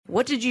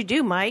What did you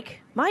do,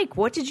 Mike? Mike,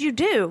 what did you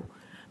do?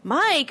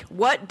 Mike,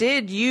 what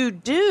did you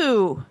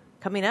do?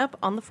 Coming up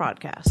on the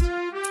Fraudcast.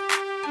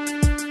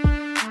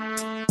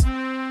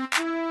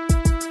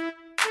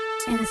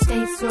 In the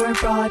States or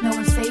abroad, no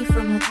one's safe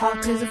from the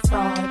talkers of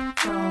fraud.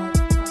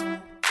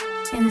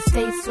 In the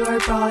States or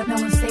abroad, no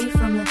one's safe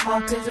from the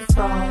talkers of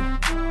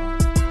fraud.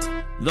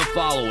 The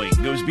following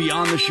goes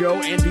beyond the show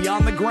and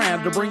beyond the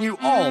gram to bring you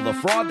all the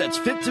fraud that's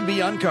fit to be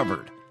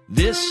uncovered.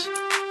 This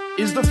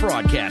is the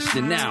Fraudcast,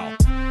 and now,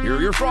 here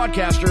are your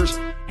fraudcasters,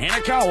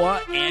 Hanakawa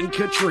and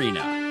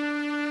Katrina.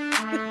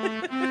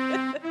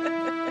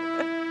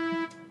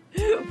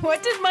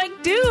 What did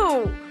Mike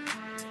do?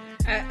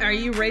 Are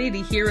you ready to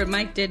hear what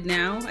Mike did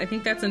now? I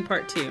think that's in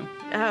part 2.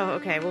 Oh,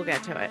 okay, we'll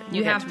get to it.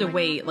 You have to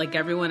wait, like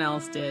everyone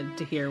else did,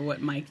 to hear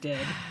what Mike did.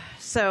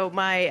 So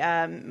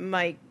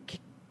my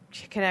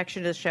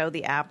connection to the show,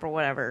 the app or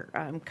whatever,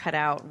 cut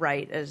out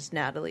right as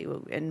Natalie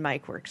and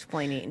Mike were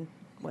explaining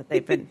what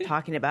they've been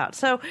talking about.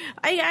 So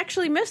I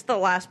actually missed the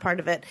last part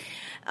of it.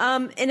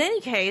 In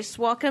any case,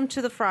 welcome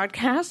to the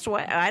Fraudcast.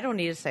 I don't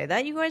need to say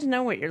that. You guys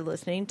know what you're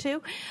listening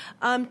to.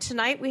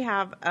 Tonight we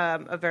have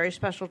a very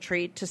special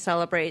treat to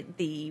celebrate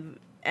the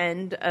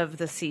end of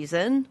the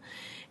season.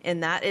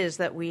 And that is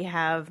that we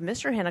have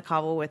Mr.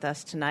 Hanakawa with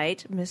us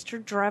tonight, Mr.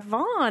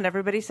 Dravon.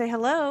 Everybody say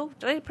hello.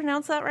 Did I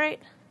pronounce that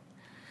right?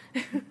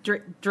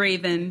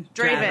 Draven.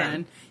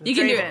 You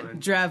can do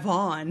it.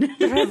 Dravon.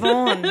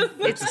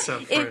 That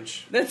sounds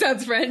French. That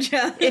sounds French,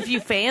 yeah. If you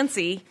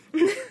fancy.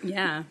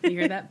 Yeah,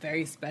 you're that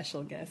very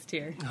special guest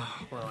here.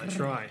 Oh, well, I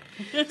try.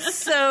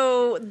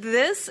 So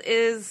this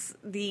is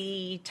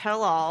the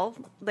tell-all,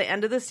 the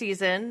end of the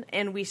season,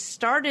 and I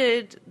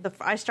started the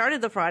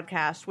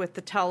Fraudcast with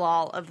the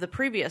tell-all of the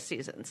previous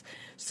seasons.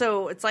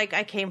 So it's like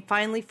I came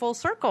finally full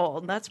circle,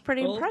 and that's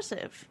pretty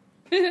impressive.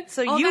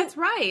 So that's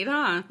right,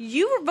 huh?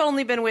 You've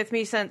only been with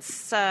me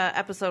since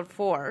episode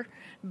 4,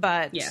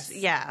 but yes.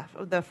 Yeah,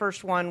 the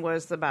first one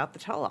was about the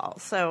tell-all.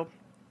 So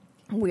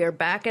we are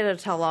back at a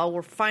tell-all.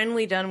 We're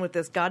finally done with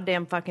this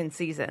goddamn fucking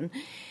season.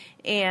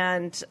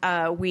 And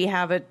we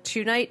have a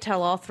 2-night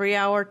tell-all,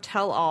 3-hour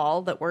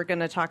tell-all that we're going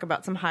to talk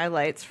about some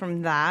highlights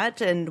from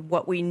that and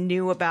what we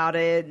knew about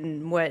it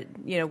and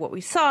what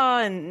we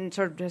saw and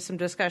sort of some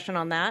discussion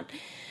on that.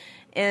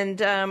 And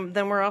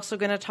then we're also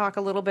going to talk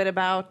a little bit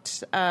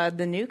about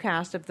the new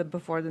cast of the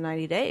Before the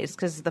 90 Days,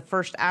 because the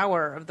first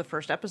hour of the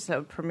first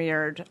episode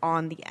premiered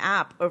on the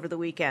app over the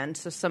weekend.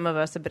 So some of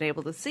us have been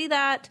able to see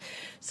that.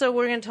 So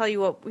we're going to tell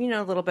you a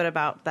little bit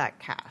about that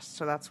cast.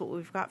 So that's what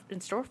we've got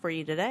in store for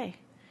you today.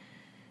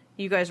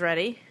 You guys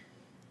ready?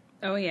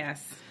 Oh,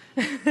 yes.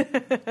 Who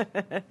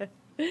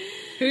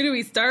do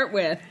we start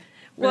with?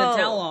 Well, a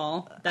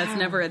tell-all. That's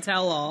never a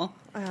tell-all.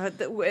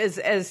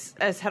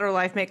 As Hetero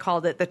Life Mate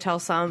called it, the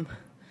tell-some.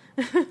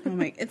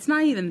 It's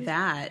not even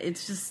that.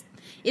 It's just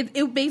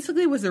it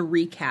basically was a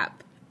recap.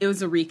 It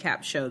was a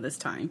recap show this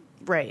time.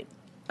 Right.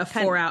 A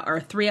 4-hour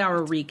or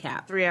 3-hour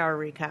recap. 3-hour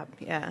recap,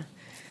 yeah.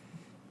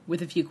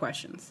 With a few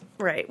questions.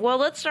 Right. Well,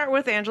 let's start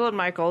with Angela and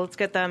Michael. Let's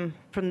get them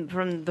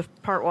from the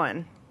part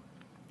 1.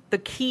 The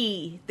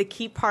key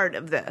part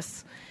of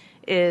this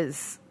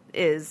is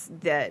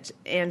that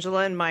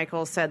Angela and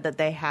Michael said that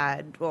they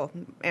had,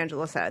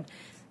 Angela said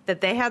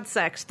that they had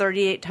sex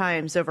 38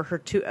 times over her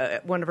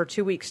one of her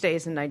 2-week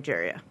stays in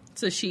Nigeria.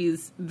 So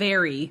she's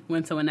very,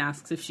 when someone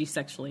asks if she's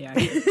sexually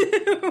active.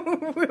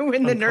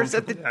 When the nurse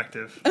at the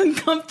active.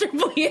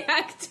 Uncomfortably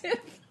active.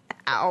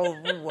 Ow.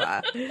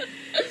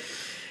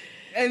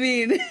 I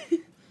mean,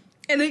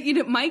 and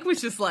then, Mike was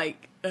just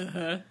like,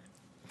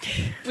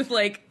 with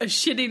like a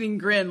shit-eating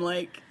grin,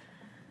 like.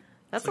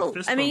 That's like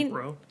fist bump,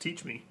 bro.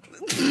 Teach me.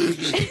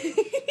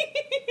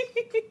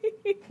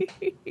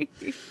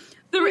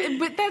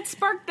 But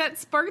that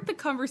sparked the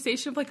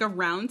conversation of like a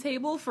round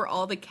table for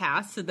all the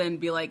cast to then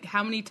be like,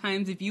 how many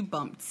times have you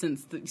bumped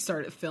since you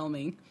started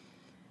filming?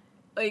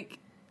 Like,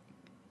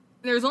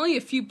 there's only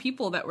a few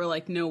people that were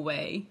like, no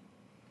way.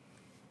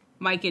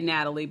 Mike and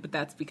Natalie, but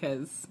that's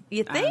because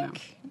you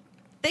think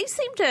they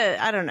seem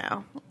to. I don't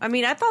know. I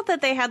mean, I thought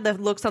that they had the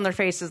looks on their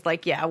faces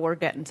like, yeah, we're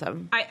getting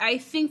some. I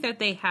think that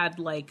they had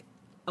like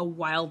a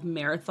wild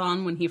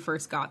marathon when he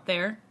first got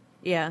there.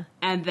 Yeah.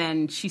 And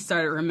then she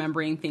started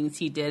remembering things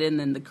he did, and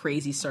then the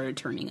crazy started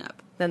turning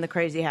up. Then the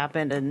crazy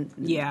happened, and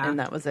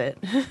that was it.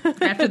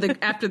 after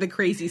the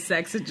crazy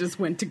sex, it just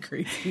went to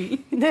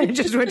crazy. Then it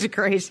just went to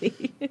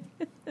crazy.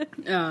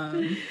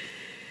 Yeah,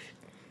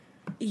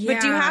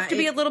 but do you have to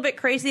be a little bit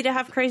crazy to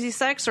have crazy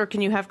sex, or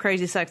can you have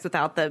crazy sex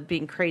without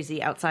being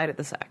crazy outside of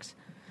the sex?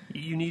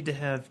 You need to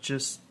have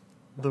just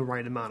the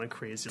right amount of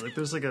crazy. Like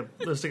there's a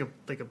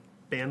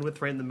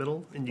bandwidth right in the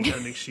middle, and you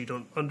gotta make sure you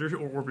don't under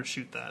or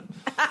overshoot that.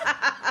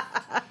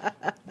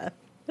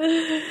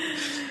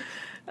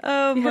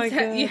 Oh my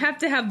god! You have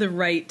to have the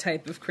right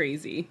type of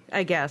crazy,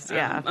 I guess.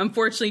 Yeah.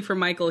 Unfortunately for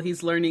Michael,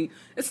 he's learning.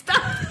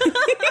 Stop.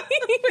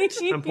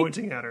 I'm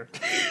pointing at her.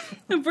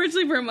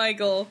 Unfortunately for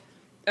Michael,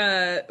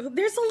 there's a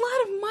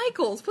lot of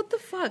Michaels. What the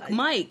fuck,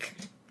 Mike?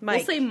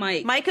 We'll say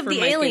Mike. Mike of the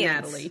Mike aliens.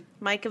 And Natalie.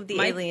 Mike of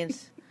the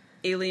aliens.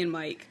 Alien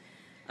Mike.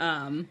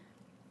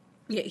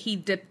 Yeah, he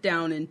dipped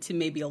down into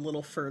maybe a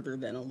little further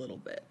than a little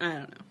bit. I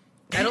don't know.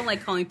 I don't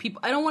like calling people...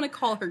 I don't want to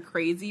call her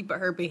crazy, but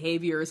her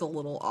behavior is a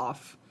little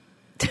off.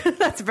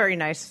 That's a very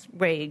nice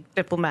way,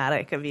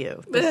 diplomatic of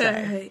you to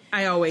say.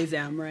 I always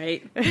am,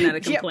 right? Isn't that a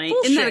complaint?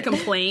 Yeah, Isn't that a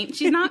complaint?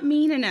 She's not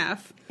mean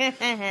enough.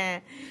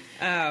 And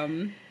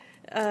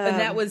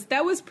that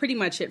was pretty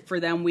much it for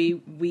them. We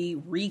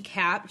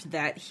recapped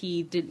that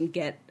he didn't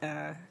get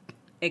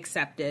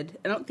accepted.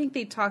 I don't think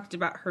they talked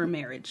about her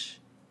marriage.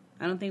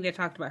 I don't think they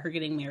talked about her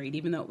getting married,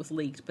 even though it was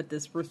leaked, but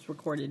this was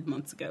recorded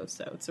months ago,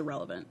 so it's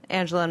irrelevant.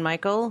 Angela and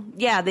Michael?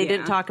 Yeah, they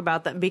didn't talk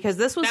about that because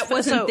this was... That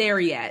wasn't there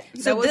yet.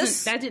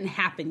 That didn't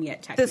happen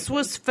yet, technically. This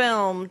was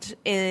filmed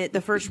in the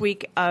first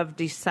week of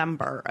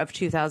December of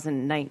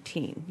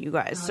 2019, you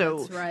guys. So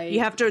that's right.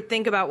 You have to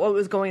think about what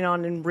was going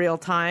on in real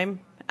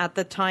time at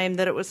the time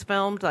that it was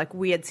filmed. Like,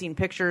 we had seen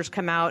pictures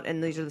come out,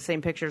 and these are the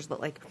same pictures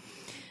that, like,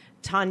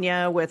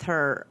 Tanya with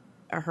her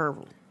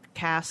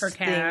cast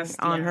thing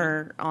on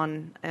her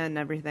and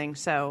everything.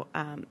 So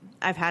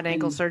I've had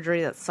ankle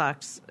surgery that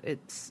sucks.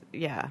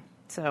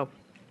 So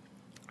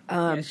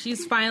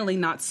she's finally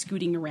not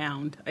scooting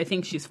around. I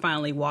think she's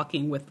finally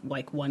walking with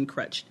like one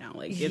crutch now.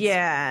 Like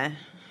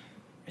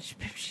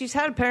she's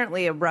had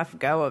apparently a rough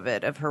go of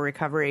it, of her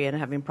recovery and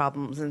having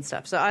problems and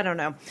stuff. So I don't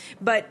know,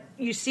 but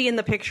you see in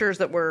the pictures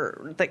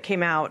that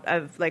came out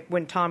of like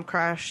when Tom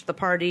crashed the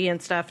party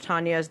and stuff,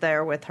 Tanya's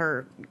there with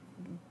her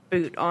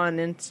boot on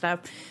and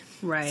stuff.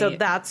 Right. So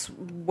that's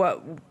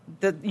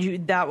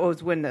that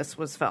was when this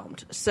was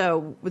filmed.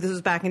 So this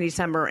was back in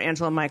December.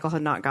 Angela and Michael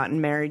had not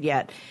gotten married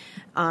yet.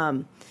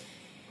 And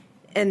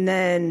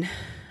then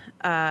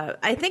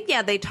I think,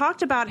 they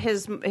talked about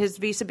his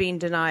visa being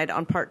denied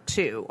on part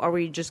 2. Are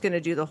we just going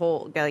to do the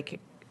whole, like,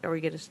 are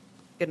we going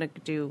to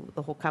do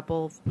the whole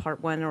couple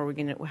part 1, or are we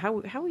going to, how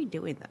are we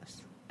doing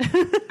this?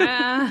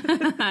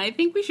 I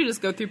think we should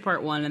just go through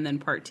part 1 and then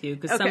part 2,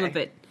 because some of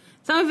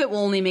it will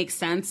only make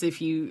sense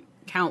if you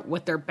count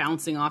what they're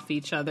bouncing off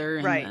each other.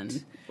 And right.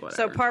 Then whatever.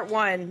 So part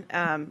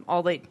 1,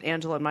 all that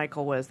Angela and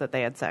Michael was that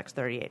they had sex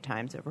 38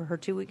 times over her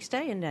 2-week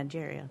stay in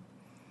Nigeria.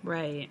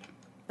 Right.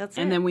 That's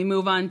it. And then we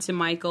move on to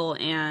Michael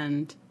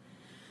and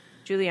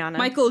Juliana.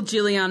 Michael,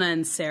 Juliana,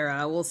 and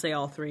Sarah. We'll say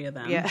all 3 of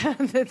them. Yeah.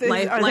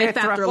 Life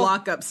after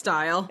lockup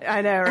style.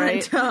 I know,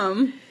 right?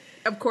 And,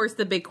 of course,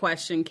 the big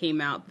question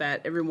came out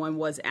that everyone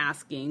was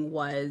asking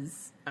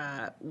was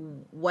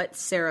what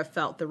Sarah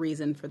felt the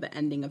reason for the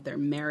ending of their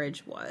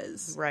marriage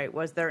was. Right.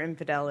 Was there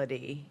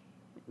infidelity?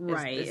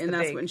 Right. And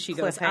that's when she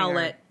goes,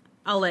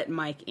 I'll let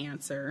Mike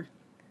answer.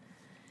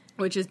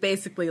 Which is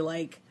basically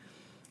like,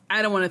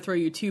 I don't want to throw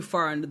you too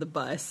far under the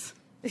bus.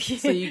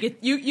 So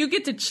you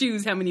get to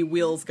choose how many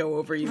wheels go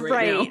over you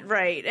right now.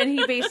 Right. And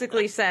he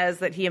basically says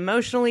that he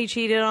emotionally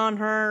cheated on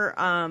her,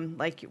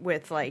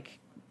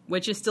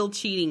 which is still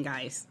cheating,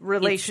 guys.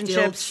 Relationships.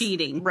 It's still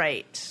cheating.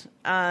 Right.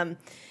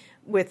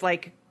 With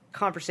like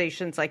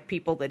conversations, like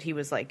people that he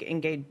was like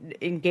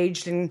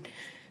engaged in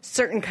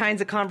certain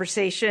kinds of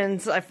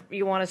conversations. If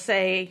you want to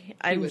say,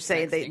 I would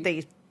say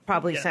they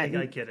probably sent.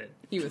 I get it.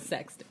 He was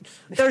sexting.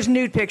 There's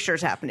nude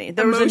pictures happening.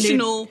 There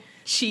Emotional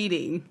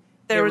cheating.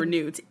 There were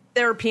nudes.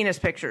 There were penis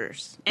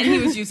pictures. And he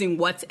was using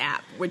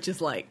WhatsApp, which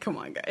is like, come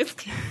on, guys.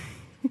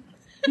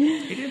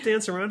 He didn't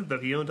dance around it, though.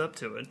 He owned up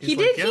to it. He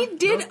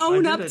did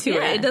own up to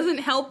it. It doesn't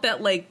help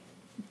that, like,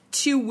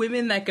 2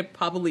 women that could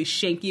probably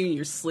shank you in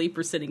your sleep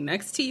are sitting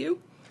next to you.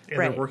 And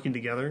they're working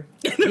together.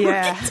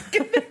 Yeah.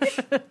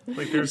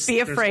 Be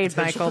afraid,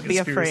 Michael. Be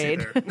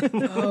afraid.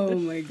 Oh,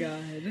 my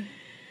God.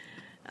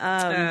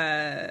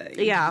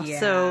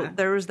 So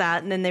there was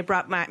that. And then they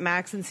brought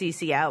Max and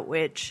Cece out,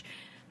 which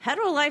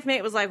Hetero Life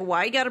Mate was like,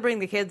 why you got to bring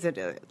the kids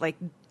into it? Like,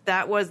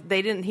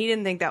 he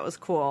didn't think that was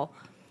cool.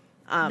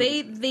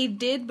 They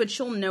did, but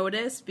you'll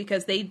notice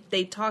because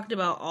they talked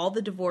about all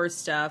the divorce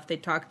stuff. They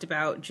talked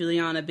about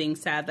Juliana being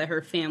sad that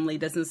her family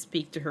doesn't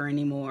speak to her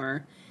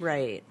anymore.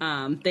 Right.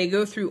 They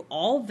go through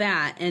all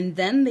that, and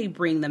then they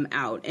bring them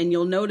out. And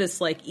you'll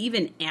notice, like,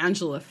 even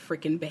Angela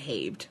freaking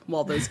behaved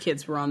while those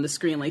kids were on the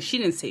screen. Like, she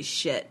didn't say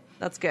shit.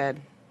 That's good.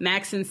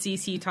 Max and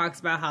Cece talks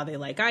about how they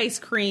like ice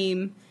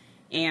cream,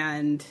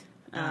 and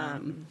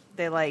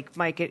they like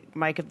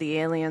Mike of the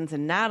Aliens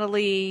and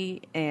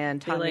Natalie,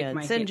 and Tanya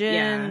and St. John.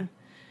 Yeah.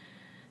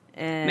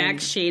 And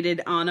Max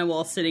shaded Anna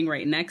while sitting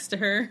right next to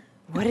her.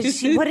 What did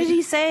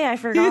he say? I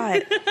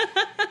forgot.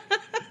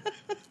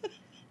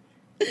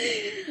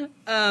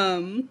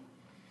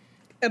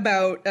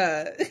 About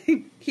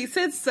he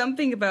said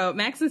something about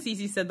Max and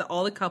Cece said that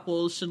all the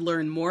couples should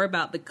learn more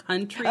about the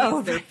countries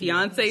their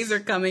fiancés are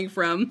coming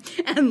from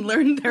and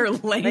learn their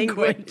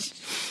language.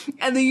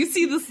 And then you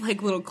see this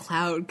like little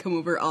cloud come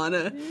over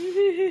Anna,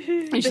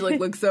 and she like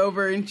looks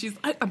over and she's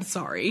I'm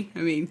sorry. I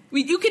mean,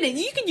 you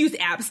can use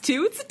apps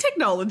too. It's a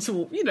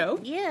technology,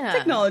 Yeah,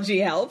 technology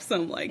helps.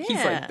 I'm like,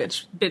 he's like,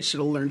 bitch should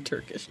have learned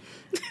Turkish.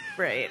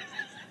 Right.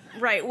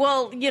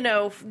 Well,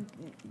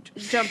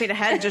 jumping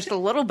ahead just a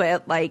little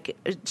bit, like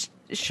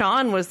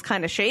Sean was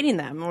kind of shading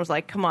them and was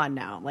like, come on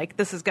now, like,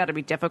 this has got to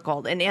be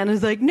difficult. And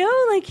Anna's like, no,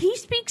 like, he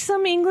speaks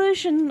some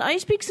English and I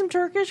speak some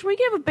Turkish. We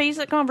can have a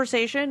basic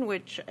conversation,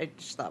 which I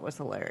just thought was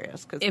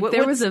hilarious. Cause if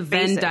there was a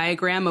Venn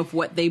diagram of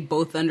what they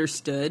both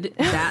understood,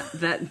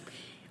 that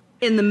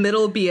in the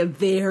middle be a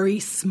very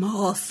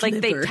small sliver.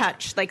 Like, they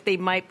touch, like, they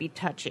might be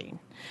touching.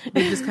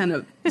 They just kind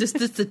of, just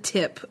the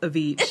tip of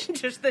each.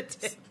 Just the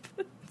tip.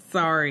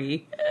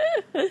 Sorry.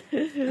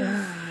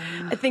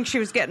 I think she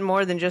was getting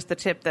more than just the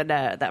tip that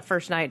that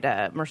first night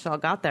Marcel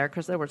got there,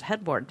 because there was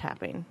headboard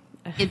tapping.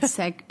 It's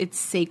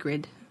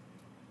sacred.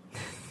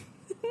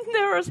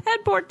 There was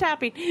headboard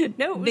tapping.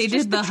 No, it was they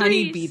just did the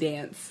honeybee trees.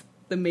 dance.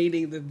 The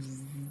mating, the...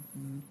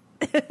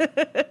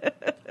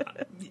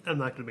 I'm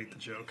not going to make the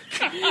joke.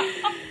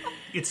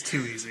 It's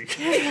too easy.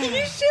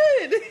 You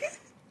should.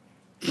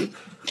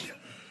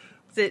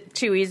 Is it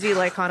too easy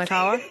like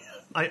Hanakawa?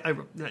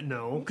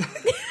 No.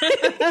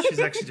 She's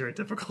actually very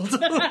difficult.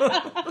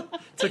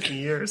 Took me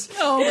years.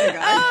 Oh my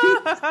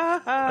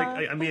god.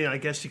 I mean, I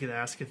guess you could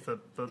ask if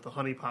the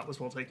honey pot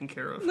was well taken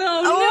care of. No.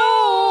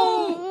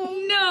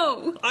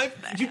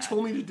 You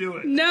told me to do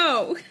it.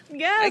 No.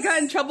 Yes. I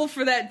got in trouble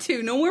for that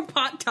too. No more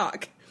pot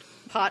talk.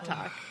 Pot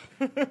talk.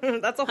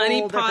 That's a whole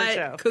Honey different pot,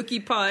 show. cookie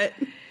pot.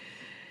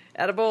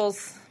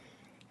 Edibles.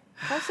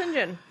 Pulse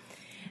engine.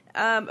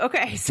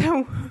 Okay,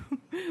 so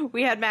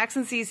we had Max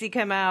and Cece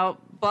come out.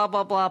 Blah,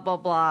 blah, blah, blah,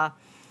 blah.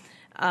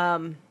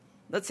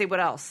 Let's see, what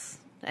else?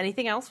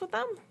 Anything else with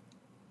them?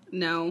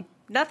 No.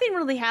 Nothing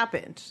really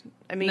happened.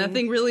 I mean...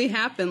 Nothing really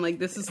happened. Like,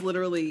 this is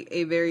literally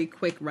a very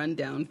quick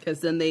rundown.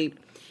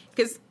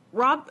 Because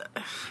Rob...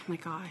 Oh my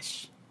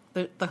gosh.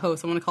 The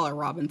host, I want to call her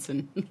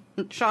Robinson.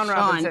 Sean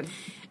Robinson.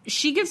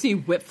 She gives me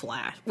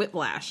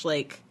whiplash.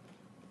 Like,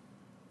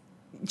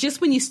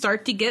 just when you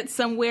start to get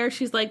somewhere,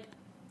 she's like,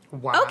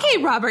 Wow. okay,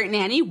 Robert and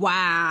Annie,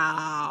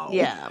 wow.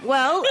 Yeah,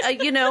 well,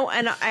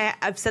 and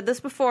I've said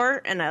this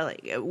before, and I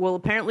will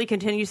apparently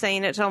continue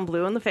saying it till I'm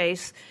blue in the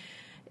face.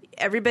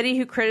 Everybody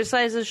who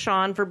criticizes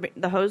Sean for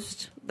the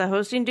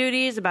hosting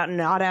duties, about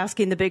not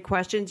asking the big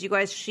questions, you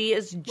guys, she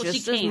is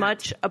just as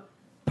much a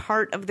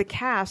part of the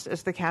cast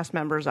as the cast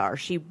members are.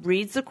 She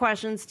reads the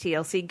questions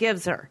TLC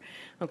gives her,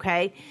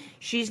 okay?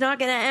 She's not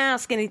going to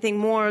ask anything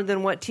more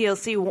than what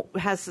TLC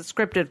has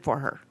scripted for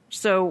her.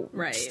 So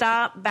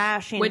stop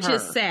bashing her. Which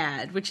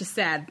is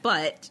sad,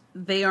 but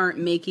they aren't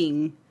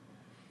making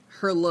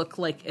her look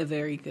like a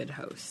very good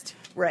host.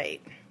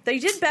 Right. They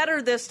did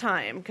better this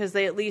time because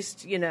they at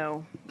least,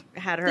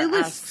 had her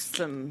ask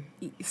some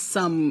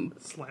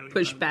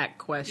pushback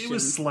questions. It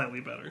was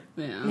slightly better.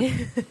 Yeah.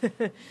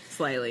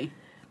 Slightly.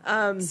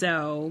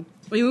 So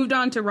we moved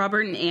on to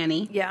Robert and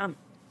Annie. Yeah.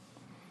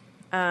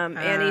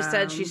 Annie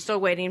said she's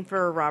still waiting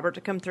for Robert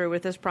to come through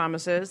with his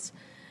promises.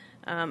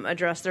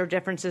 Address their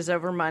differences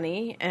over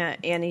money.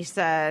 Annie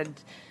said,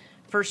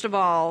 first of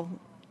all,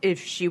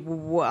 if she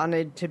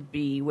wanted to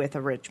be with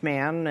a rich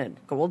man, a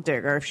gold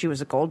digger, if she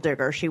was a gold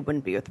digger, she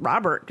wouldn't be with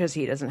Robert because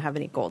he doesn't have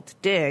any gold to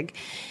dig.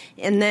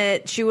 And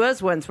that she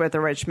was once with a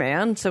rich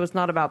man, so it's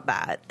not about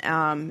that.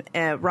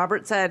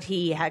 Robert said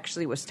he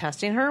actually was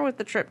testing her with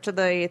the trip to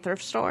the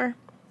thrift store.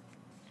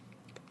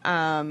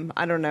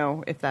 I don't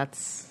know if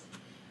that's...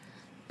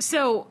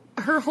 So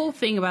her whole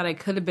thing about I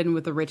could have been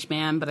with a rich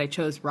man, but I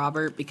chose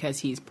Robert because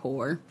he's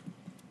poor.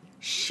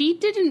 She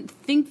didn't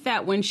think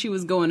that when she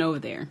was going over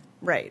there.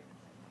 Right.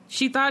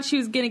 She thought she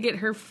was going to get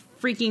her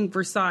freaking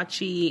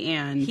Versace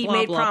and he blah,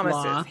 made blah,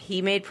 promises. blah.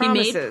 He made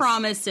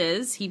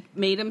promises. He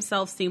made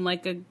himself seem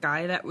like a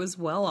guy that was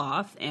well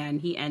off,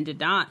 and he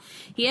ended up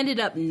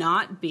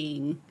not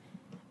being,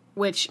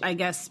 which I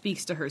guess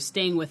speaks to her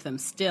staying with him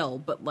still,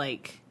 but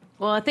like...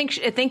 Well, I think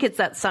it's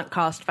that sunk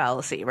cost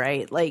fallacy,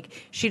 right?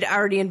 Like, she'd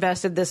already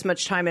invested this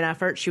much time and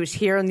effort. She was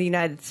here in the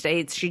United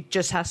States. She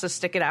just has to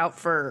stick it out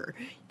through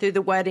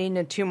the wedding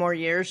and 2 more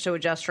years to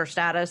adjust her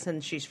status,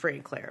 and she's free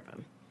and clear of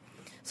him.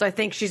 So I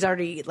think she's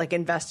already,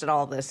 invested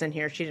all this in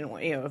here. She didn't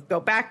want, go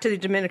back to the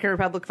Dominican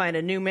Republic, find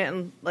a new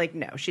man.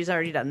 No, she's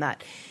already done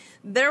that.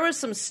 There was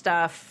some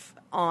stuff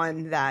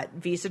on that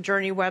Visa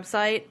Journey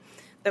website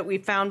that we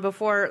found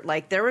before.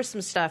 There was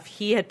some stuff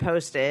he had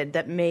posted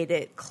that made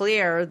it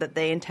clear that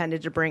they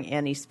intended to bring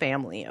Annie's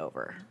family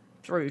over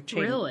through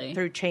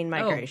chain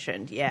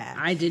migration. Oh, yeah.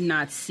 I did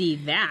not see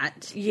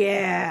that.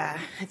 Yeah.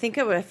 I think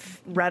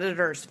if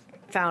Redditors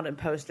found and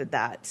posted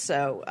that.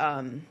 So,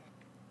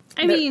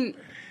 I mean,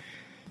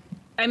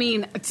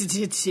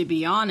 to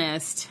be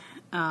honest,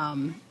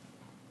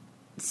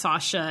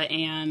 Sasha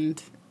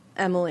and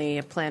Emily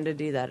planned to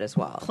do that as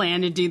well.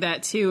 Planned to do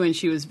that too, and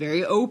she was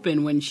very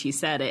open when she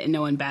said it, and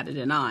no one batted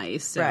an eye.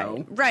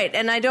 So right,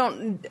 and I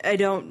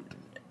don't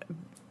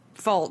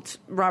fault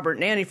Robert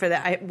and Annie for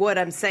that. What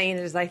I'm saying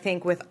is, I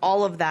think with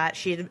all of that,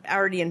 she had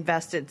already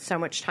invested so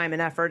much time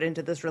and effort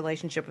into this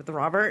relationship with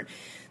Robert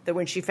that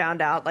when she found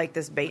out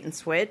this bait and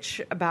switch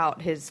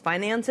about his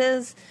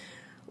finances,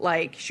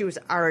 she was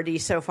already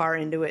so far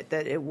into it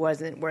that it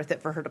wasn't worth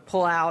it for her to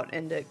pull out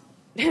and to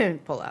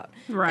pull out,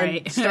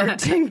 right? And start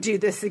to do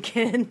this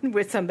again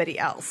with somebody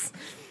else.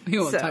 We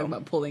won't talk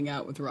about pulling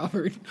out with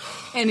Robert.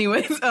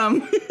 Anyways,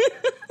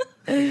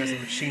 He has a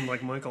machine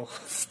like Michael.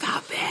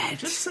 Stop it.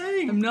 Just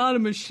saying. I'm not a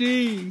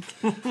machine.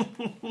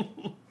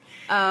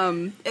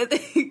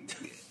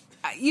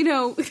 You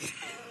know,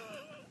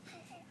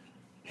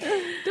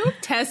 don't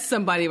test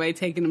somebody by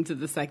taking them to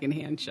the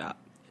secondhand shop.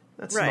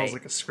 That smells Right.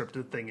 like a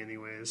scripted thing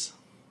anyways.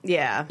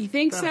 Yeah. You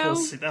think That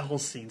so? that whole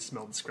scene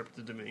smelled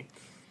scripted to me.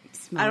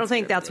 I don't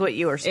think that's what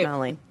you were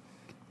smelling.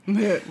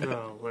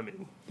 No, I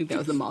mean... I think that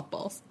was the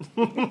mothballs.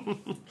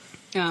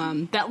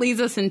 That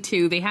leads us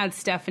into, they had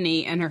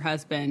Stephanie and her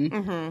husband.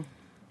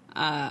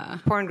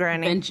 Porn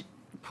granny.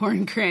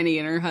 Porn Granny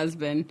and her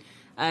husband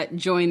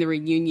join the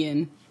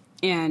reunion.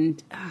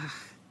 And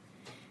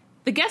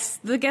the guests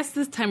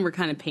this time were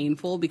kind of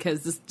painful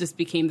because this just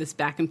became this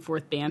back and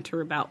forth banter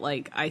about,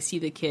 like, I see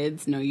the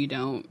kids, no you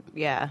don't.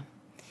 Yeah.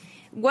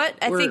 What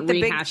I We're think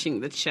the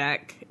rehashing the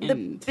check. And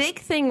the big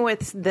thing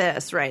with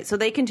this, right? So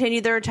they continue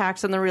their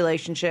attacks on the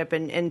relationship,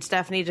 and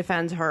Stephanie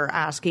defends her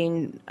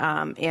asking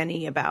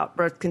Annie about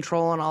birth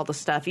control and all the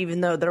stuff.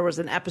 Even though there was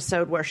an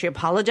episode where she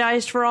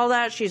apologized for all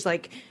that, she's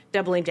like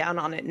doubling down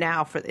on it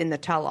now in the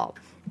tell-all.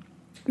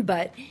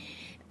 But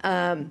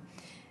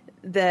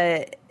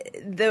the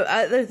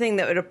other thing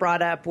that would have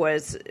brought up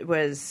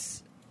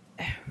was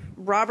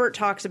Robert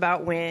talks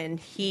about when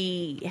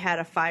he had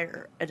a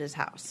fire at his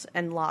house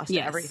and lost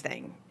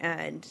everything.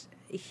 And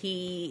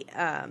he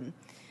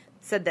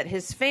said that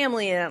his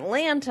family in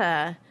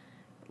Atlanta,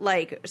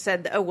 like,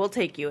 said, oh, we'll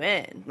take you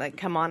in. Like,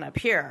 come on up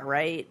here,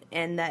 right?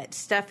 And that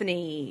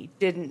Stephanie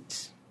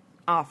didn't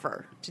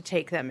offer to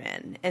take them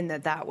in. And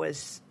that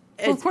was...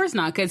 well, of course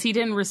not, because he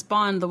didn't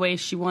respond the way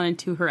she wanted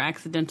to her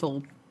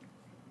accidental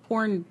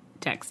porn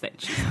text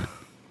that she sent.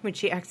 When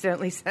she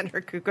accidentally sent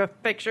her Kuko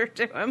picture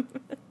to him.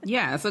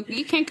 Yeah, so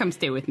you can't come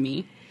stay with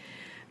me.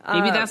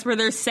 Maybe that's where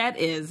their set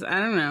is. I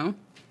don't know.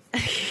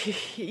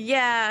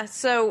 Yeah,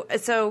 so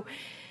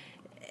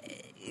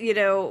you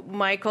know,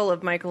 Michael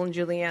and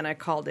Juliana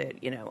called it,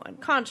 you know,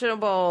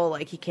 unconscionable,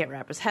 like he can't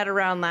wrap his head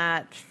around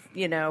that,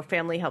 you know,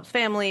 family helps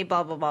family,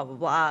 blah, blah, blah,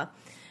 blah,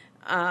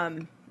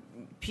 blah.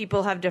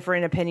 People have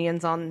differing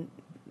opinions on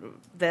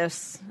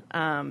this.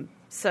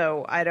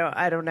 So I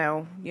don't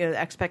know, you know, the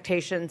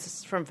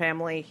expectations from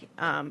family.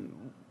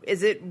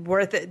 Is it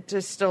worth it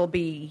to still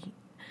be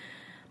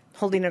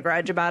holding a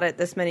grudge about it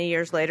this many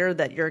years later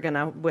that you're going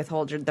to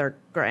withhold their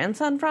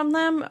grandson from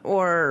them?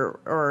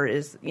 Or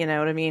is, you know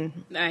what I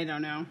mean? I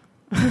don't know.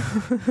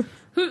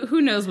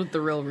 Who knows what the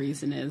real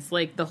reason is?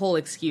 Like, the whole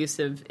excuse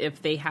of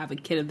if they have a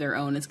kid of their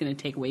own, it's going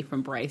to take away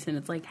from Bryce. And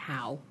it's like,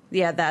 how?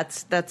 Yeah,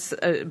 that's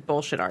a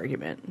bullshit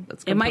argument.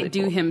 It might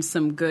do him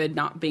some good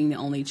not being the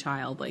only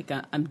child. Like,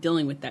 I'm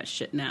dealing with that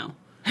shit now.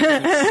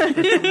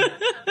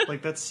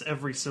 Like, that's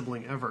every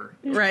sibling ever.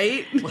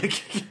 Right?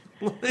 Like,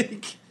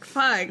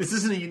 Fuck. this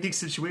isn't a unique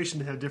situation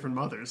to have different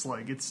mothers.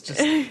 Like, it's just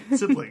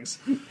siblings.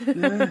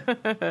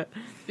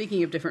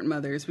 Speaking of different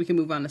mothers, we can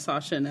move on to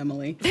Sasha and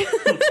Emily.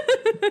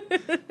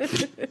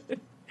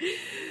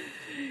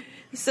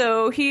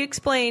 So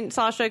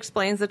Sasha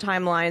explains the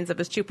timelines of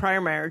his two prior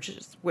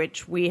marriages,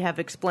 which we have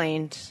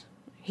explained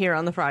here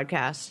on the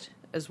broadcast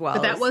as well.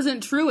 But that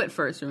wasn't true at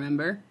first,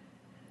 remember?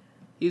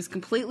 He was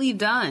completely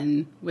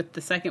done with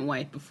the second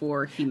wife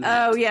before he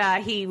met. Oh, yeah,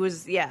 he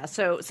was, yeah.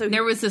 So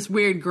there was this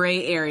weird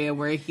gray area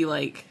where he,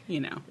 like,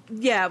 you know.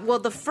 Yeah, well,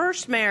 the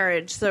first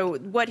marriage, so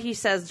what he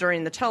says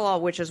during the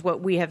tell-all, which is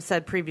what we have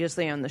said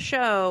previously on the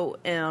show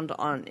and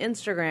on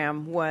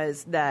Instagram,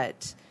 was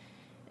that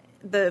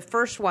the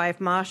first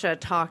wife, Masha,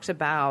 talks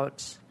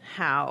about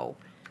how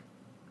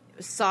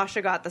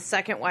Sasha got the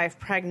second wife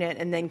pregnant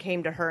and then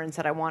came to her and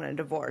said, I want a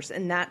divorce.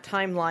 And that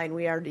timeline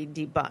we already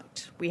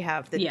debunked. We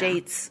have the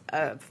dates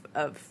of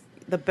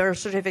the birth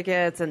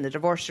certificates and the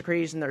divorce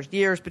decrees, and there's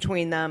years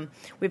between them.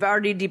 We've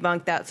already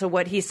debunked that. So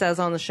what he says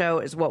on the show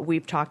is what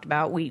we've talked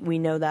about. We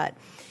know that.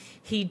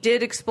 He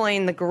did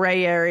explain the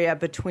gray area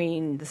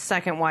between the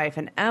second wife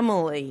and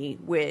Emily,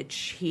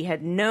 which he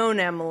had known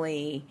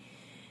Emily,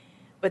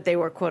 but they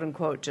were, quote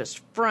unquote, just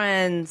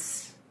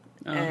friends.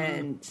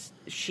 And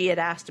she had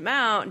asked him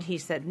out, and he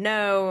said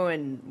no,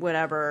 and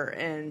whatever.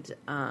 And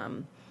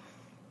it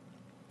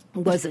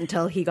wasn't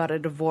until he got a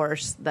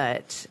divorce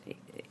that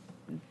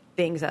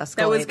things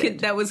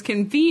escalated. That was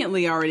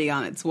conveniently already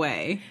on its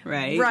way,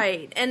 right?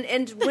 Right.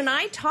 And when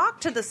I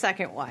talked to the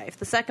second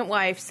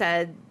wife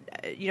said,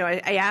 you know,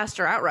 I asked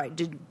her outright,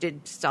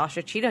 did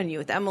Sasha cheat on you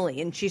with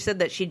Emily? And she said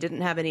that she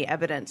didn't have any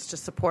evidence to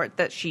support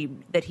that he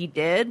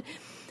did,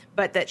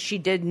 but that she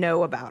did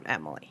know about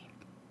Emily.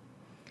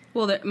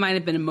 Well, that might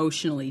have been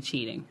emotionally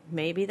cheating.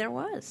 Maybe there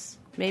was.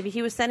 Maybe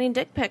he was sending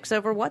dick pics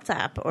over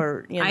WhatsApp,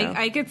 or, you know.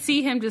 I could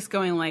see him just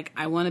going like,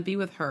 I want to be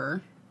with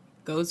her,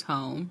 goes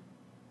home,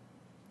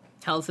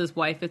 tells his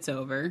wife it's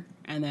over,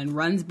 and then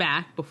runs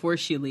back before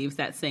she leaves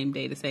that same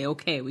day to say,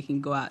 okay, we can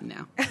go out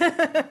now.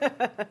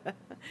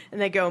 And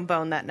they go and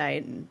bone that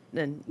night and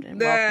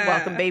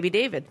welcome baby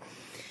David.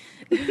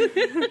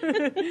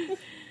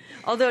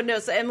 Although, no,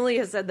 so Emily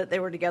has said that they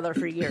were together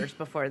for years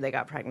before they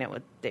got pregnant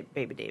with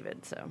baby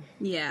David, so.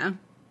 Yeah.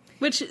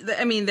 Which,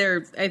 I mean,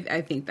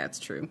 I think that's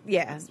true.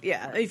 Yeah.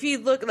 If you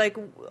look, like,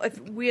 if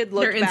we had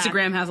looked Their back,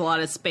 Instagram has a lot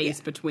of space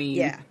between.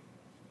 Yeah.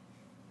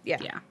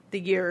 The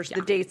years, Yeah.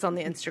 the dates on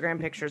the Instagram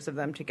pictures of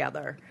them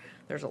together.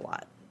 There's a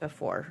lot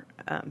before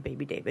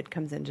baby David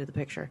comes into the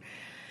picture.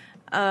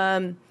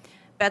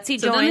 Betsy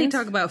So joins. then they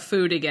talk about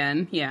food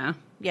again. Yeah.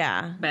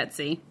 Yeah.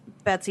 Betsy.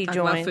 Betsy Talk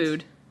joins. about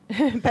food.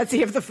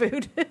 Betsy of the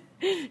food.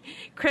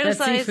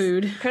 Betsy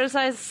food.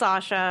 Criticize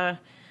Sasha.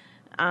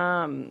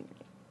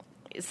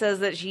 Says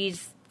that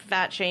she's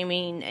fat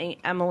shaming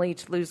Emily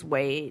to lose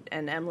weight,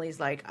 and Emily's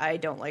like, I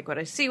don't like what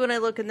I see when I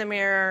look in the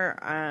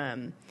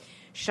mirror.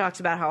 She talks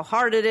about how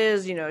hard it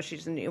is. You know,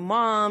 she's a new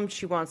mom.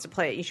 She wants to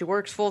play. She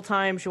works full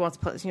time. She wants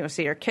to play,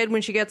 see her kid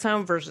when she gets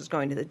home versus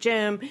going to the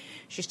gym.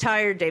 She's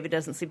tired. David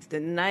doesn't sleep through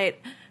the night.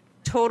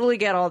 Totally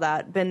get all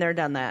that. Been there,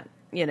 done that.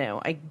 You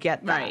know, I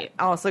get that. Right.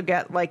 I also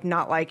get, like,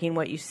 not liking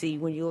what you see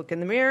when you look in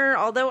the mirror.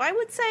 Although I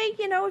would say,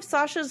 you know, if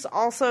Sasha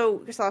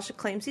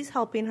claims he's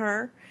helping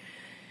her,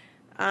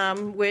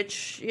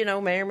 which, you know,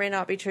 may or may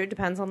not be true.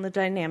 Depends on the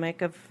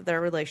dynamic of their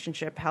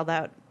relationship, how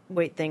that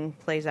weight thing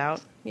plays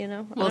out, you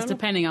know? Well, it's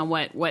depending on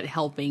what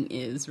helping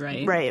is,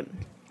 right? Right.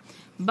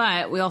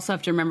 But we also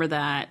have to remember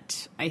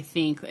that, I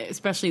think,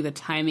 especially the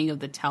timing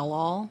of the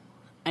tell-all,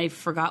 I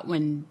forgot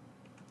when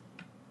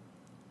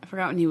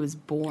he was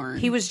born.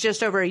 He was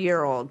just over a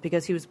year old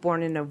because he was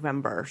born in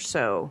November,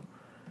 so...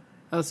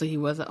 Oh, so he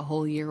was a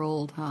whole year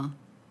old, huh?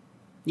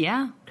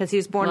 Yeah. Because he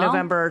was born Well,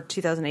 November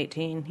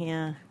 2018,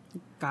 yeah.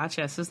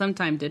 Gotcha. So some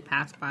time did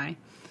pass by.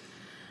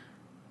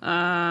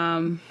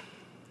 Yeah.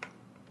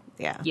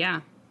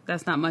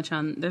 There's not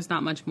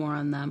much more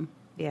on them.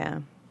 Yeah.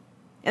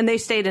 And they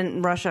stayed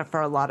in Russia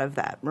for a lot of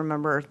that.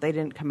 Remember, they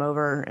didn't come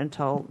over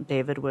until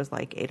David was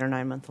like 8 or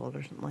 9 months old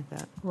or something like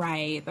that.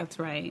 Right. That's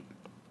right.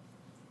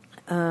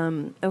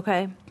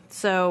 Okay.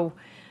 So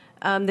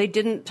they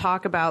didn't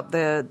talk about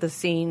the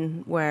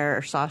scene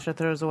where Sasha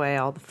throws away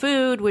all the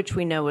food, which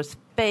we know was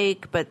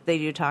fake, but they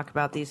do talk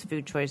about these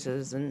food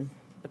choices and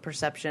the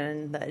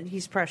perception that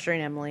he's pressuring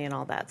Emily and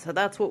all that. So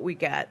that's what we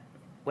get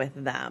with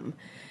them.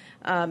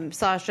 Emily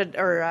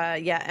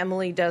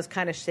does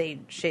kind of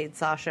shade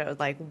Sasha,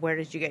 like, where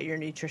did you get your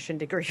nutrition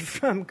degree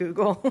from?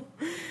 Google.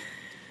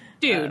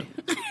 Dude.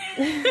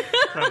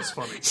 That was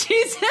funny.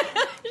 She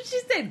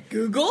said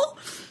Google?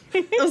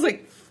 I was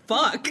like,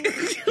 fuck.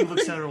 He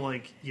looks at her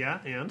like, yeah,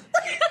 and?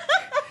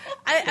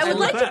 I would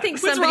like to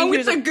think What's somebody wrong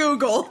who's with the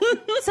Google?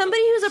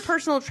 somebody who's a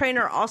personal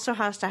trainer also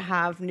has to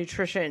have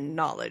nutrition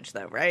knowledge,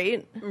 though,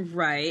 right?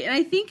 Right. And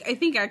I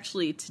think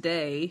actually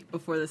today,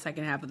 before the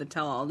second half of the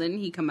tell-all, didn't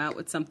he come out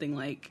with something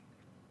like,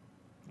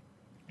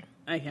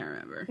 I can't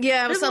remember.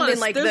 Yeah, it was something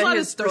like there's a lot of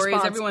his stories.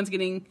 response. Everyone's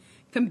getting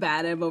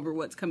combative over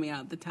what's coming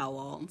out of the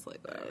tell-all. It's like,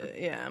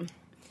 Yeah.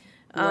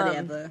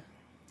 whatever.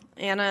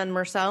 Anna and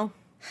Marcel.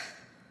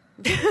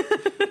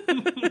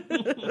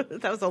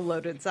 That was a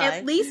loaded sigh.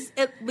 At least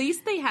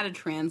they had a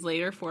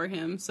translator for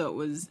him,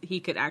 so he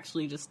could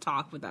actually just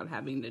talk without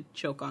having to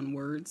choke on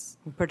words.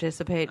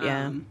 Participate,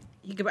 yeah.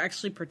 He could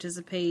actually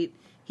participate.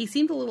 He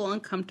seemed a little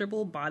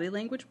uncomfortable body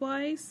language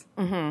wise.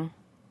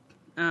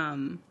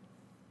 Mm-hmm.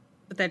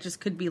 But that just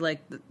could be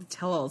like the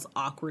tell-all is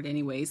awkward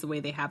anyways, the way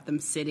they have them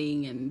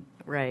sitting and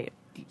Right.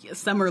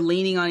 some are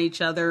leaning on each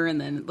other, and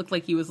then it looked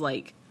like he was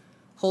like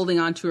holding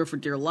on to her for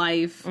dear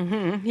life.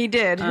 Mm-hmm. He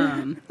did.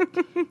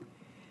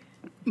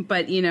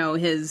 But, you know,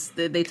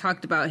 they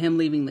talked about him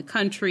leaving the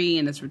country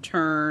and his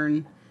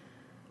return.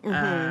 Mm-hmm.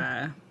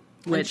 And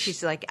Which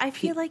she's like, I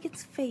feel like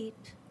it's fate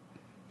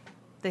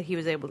that he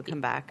was able to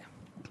come back.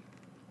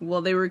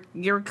 Well, they were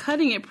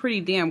cutting it pretty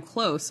damn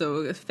close,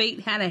 so fate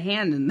had a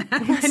hand in that.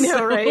 I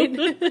know, right?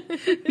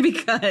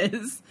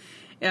 Because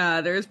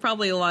there's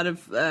probably a lot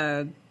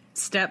of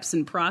steps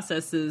and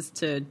processes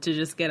to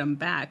just get him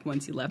back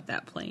once he left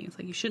that plane. It's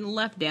like, you shouldn't have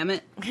left, damn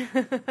it.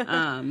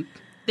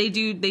 They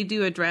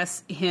do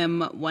address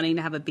him wanting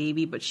to have a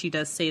baby, but she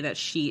does say that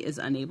she is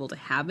unable to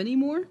have any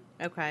more.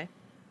 Okay.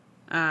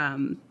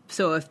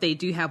 So if they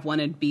do have one,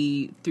 it'd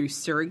be through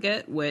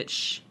surrogate,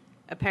 which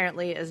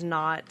apparently is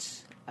not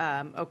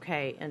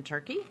okay in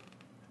Turkey.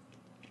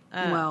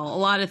 Well, a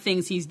lot of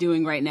things he's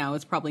doing right now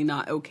is probably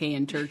not okay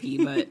in Turkey,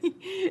 but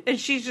and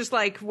she's just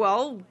like,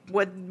 well,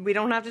 we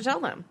don't have to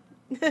tell them.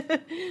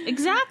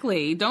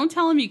 Exactly. Don't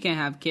tell them you can't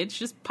have kids.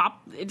 Just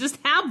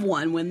have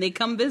one when they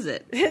come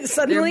visit.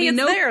 Suddenly it's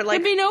there.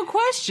 Like, there'd be no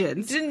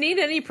questions. Didn't need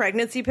any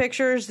pregnancy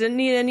pictures. Didn't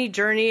need any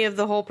journey of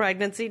the whole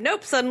pregnancy.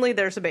 Nope. Suddenly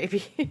there's a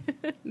baby.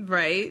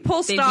 Right.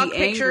 Pull They'd stock be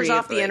pictures angry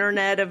off the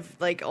internet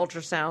of like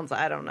ultrasounds.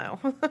 I don't know.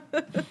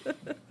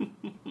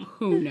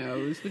 Who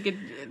knows?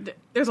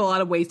 There's a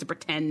lot of ways to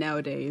pretend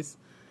nowadays.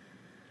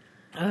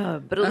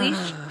 But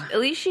at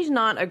least she's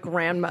not a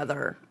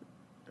grandmother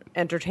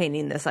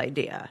entertaining this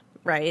idea,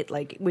 right?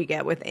 Like we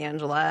get with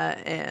Angela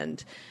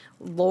and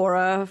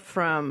Laura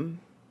from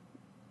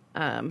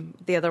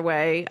The Other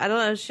Way. I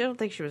don't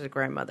think she was a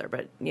grandmother,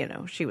 but you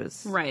know, she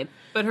was right.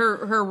 But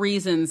her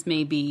reasons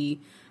may be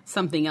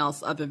something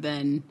else other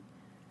than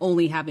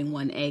only having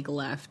one egg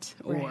left,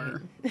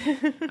 or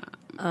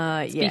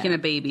speaking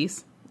of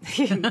babies.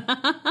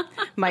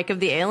 Mike of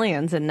the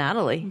Aliens and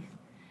Natalie.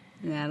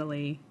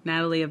 Natalie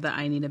of the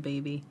I Need a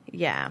Baby.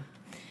 Yeah.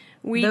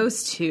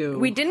 Those two.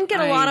 We didn't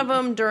get a lot of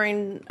them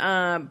during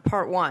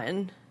part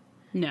one.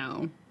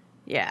 No.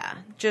 Yeah,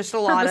 just a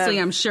lot Purposely,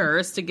 of... I'm sure,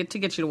 is to get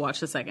you to watch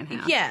the second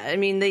half. Yeah, I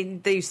mean,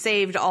 they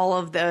saved all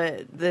of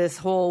this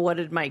whole what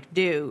did Mike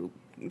do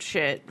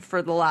shit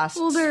for the last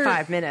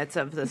 5 minutes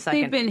of the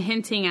second. They've been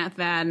hinting at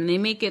that, and they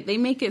make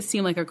it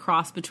seem like a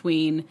cross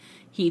between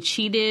he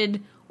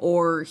cheated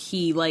or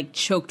he like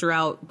choked her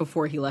out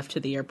before he left to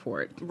the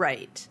airport.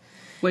 Right.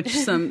 Which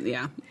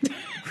yeah.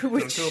 Don't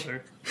go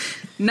there.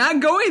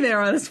 Not going there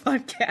on this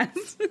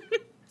podcast.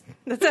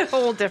 That's a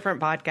whole different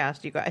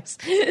podcast, you guys.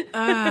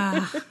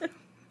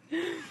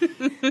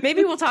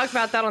 Maybe we'll talk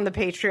about that on the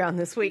Patreon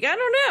this week. I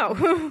don't know.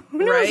 Who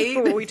knows Right?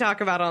 what we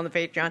talk about on the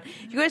Patreon.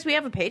 You guys, we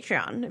have a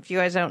Patreon. If you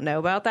guys don't know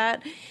about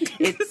that,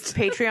 it's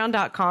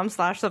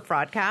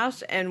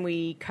patreon.com/thefraudcast, and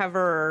we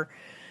cover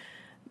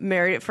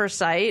Married at First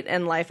Sight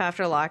and Life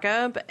After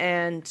Lockup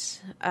and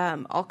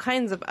all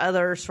kinds of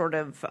other sort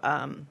of...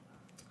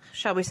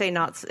 shall we say,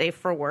 not safe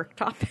for work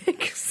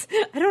topics.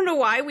 I don't know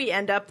why we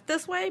end up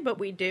this way, but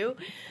we do.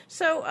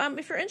 So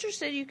if you're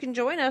interested, you can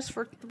join us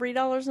for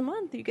 $3 a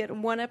month. You get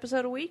 1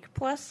 episode a week,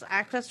 plus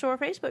access to our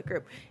Facebook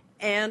group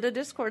and a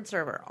Discord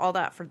server. All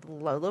that for the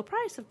low, low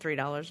price of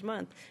 $3 a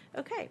month.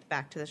 Okay,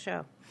 back to the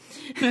show.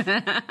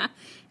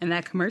 And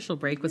that commercial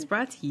break was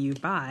brought to you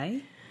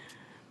by...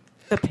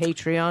 The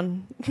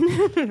Patreon.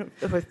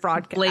 With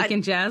Fraudcast. Blake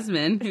and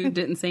Jasmine, who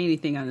didn't say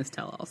anything on this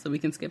tell-all, so we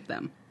can skip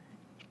them.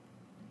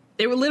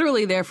 They were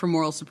literally there for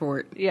moral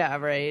support. Yeah,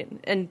 right.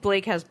 And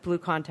Blake has blue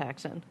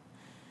contacts in.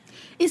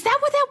 Is that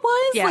what that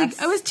was? Yes.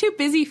 Like, I was too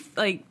busy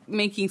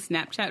making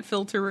Snapchat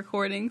filter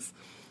recordings.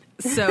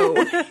 So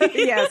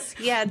Yes,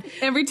 he had...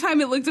 every time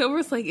it looked over,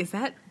 it's like, is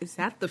that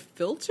the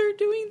filter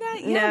doing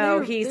that? No,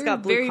 he's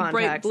got blue very contacts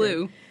bright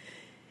blue.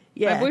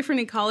 Yeah. My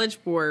boyfriend in college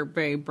wore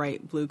very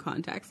bright blue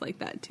contacts like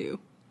that too.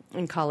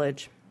 In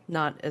college,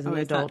 not as an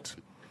is that- adult.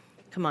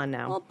 Come on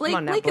now. Well, Come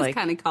on now, Blake Blake. is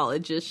kind of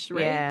college-ish,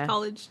 right? Yeah.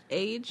 College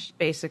age.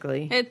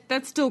 Basically.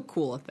 That's still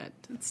cool at that.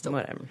 It's still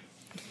Whatever.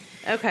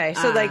 Okay,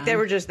 so they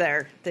were just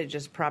there. They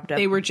just propped up.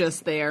 They were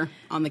just there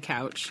on the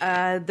couch.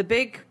 The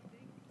big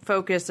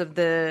focus of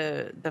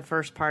the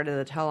first part of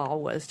the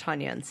tell-all was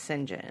Tanya and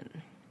St.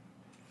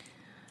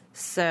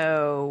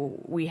 So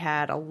we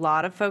had a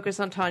lot of focus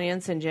on Tanya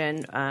and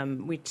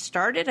St. We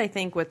started, I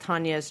think, with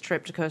Tanya's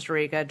trip to Costa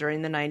Rica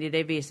during the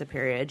 90-day visa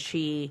period.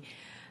 Sean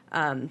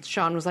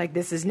was like,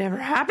 this has never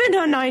happened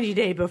on 90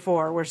 Day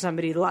before where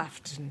somebody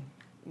left and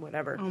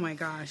whatever. Oh my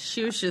gosh.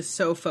 She was just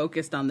so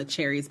focused on the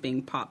cherries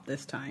being popped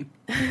this time.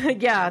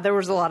 Yeah, there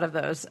was a lot of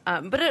those.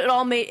 But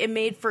it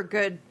made for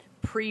good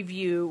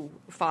preview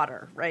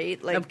fodder,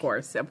 right? Like, Of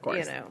course. You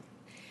know.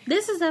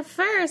 This is a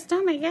first.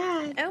 Oh my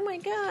God. Oh my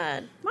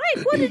God.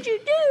 Mike, what did you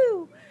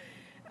do?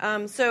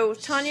 So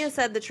Tanya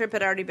said the trip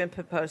had already been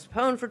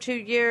postponed for 2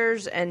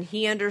 years, and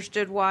he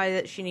understood why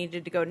that she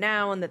needed to go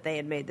now and that they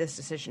had made this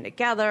decision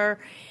together.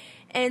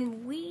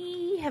 And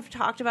we have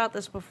talked about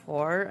this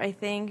before, I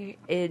think,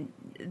 in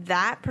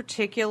that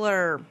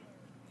particular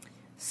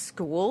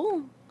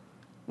school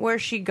where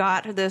she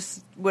got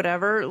this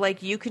whatever,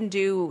 like you can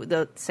do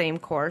the same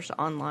course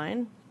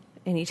online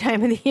any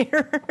time of the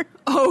year.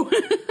 Oh,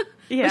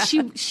 yeah.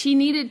 But she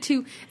needed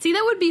to see.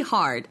 That would be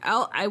hard.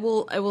 I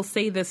will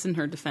say this in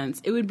her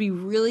defense. It would be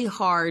really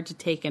hard to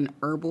take an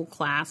herbal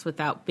class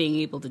without being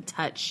able to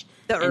touch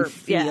The and herb,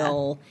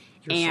 feel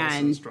Your salsa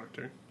and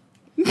instructor.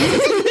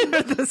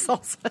 The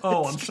salsa.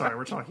 Oh, I'm sorry.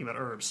 We're talking about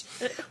herbs.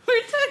 we're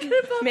talking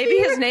about Maybe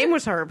his name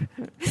was Herb.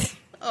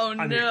 Oh I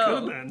mean, it could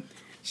have been.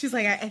 She's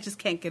like, I just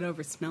can't get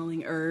over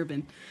smelling herb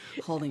and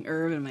holding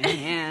herb in my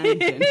hand.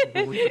 And,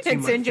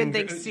 And St.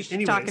 thinks she's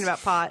Anyways. talking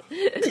about pot.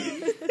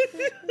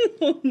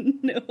 oh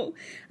no!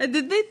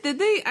 Did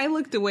they? I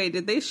looked away.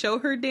 Did they show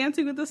her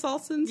dancing with the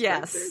salsa instructor?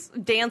 Yes,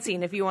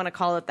 dancing, if you want to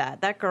call it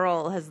that. That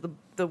girl has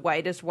the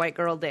whitest white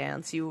girl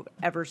dance you've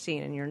ever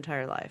seen in your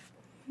entire life.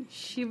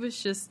 She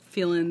was just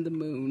feeling the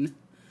moon.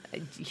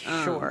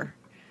 Sure.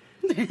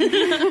 Yeah.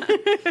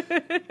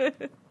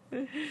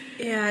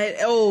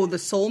 The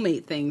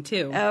soulmate thing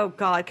too. Oh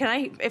God, can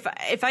I?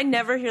 If I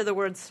never hear the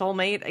word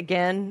soulmate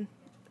again,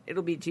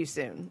 it'll be too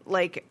soon.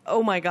 Like,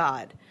 oh my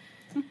God,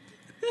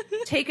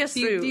 take us Do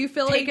you- through. do you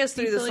feel take like- us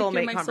do you through the feel like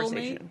you're soulmate my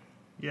conversation.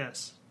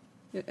 Yes.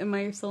 Am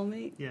I your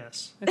soulmate?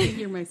 Yes. I think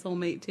you're my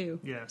soulmate too.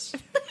 Yes.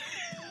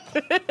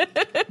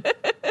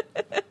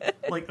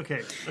 Like,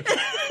 okay. But I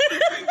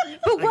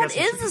what guess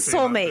I is should a say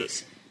about soulmate?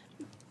 this.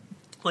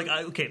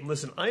 Like,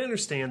 listen, I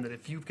understand that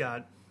if you've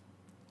got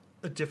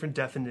a different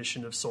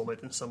definition of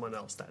soulmate than someone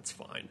else, that's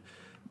fine.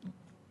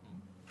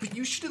 But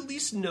you should at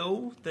least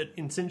know that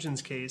in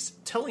St. case,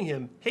 telling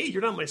him, hey,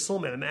 you're not my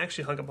soulmate, I'm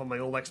actually hung up on my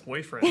old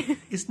ex-boyfriend,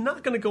 is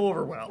not going to go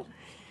over well.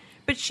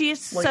 But she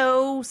is Like-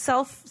 so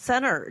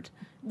self-centered.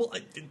 Well,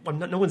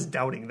 no one's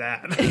doubting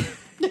that.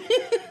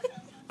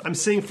 I'm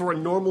saying for a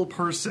normal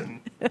person,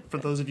 for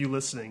those of you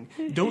listening,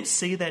 don't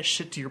say that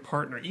shit to your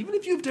partner. Even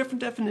if you have different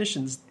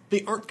definitions,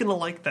 they aren't going to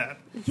like that.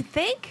 You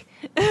think?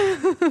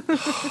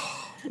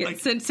 Yeah,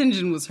 St.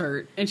 John was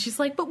hurt, and she's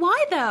like, "But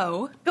why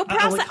though? Go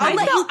process.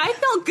 I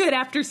felt good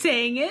after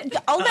saying it.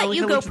 I'll let you he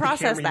go looked at the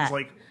process camera, that. He's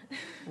like,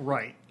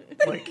 right.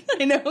 Like,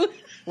 I know."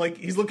 like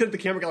he's looking at the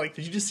camera, like,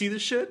 did you just see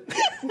this shit?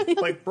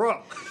 Like,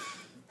 bro,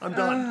 I'm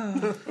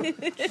done.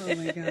 Oh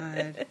my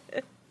god,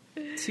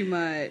 too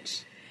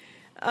much.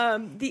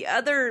 The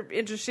other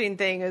interesting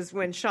thing is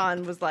when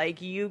Sean was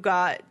like, you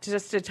got,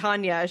 just to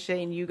Tanya,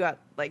 Shane, you got,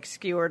 like,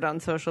 skewered on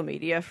social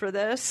media for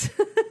this.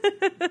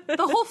 The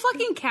whole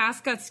fucking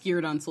cast got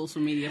skewered on social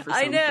media for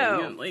something. I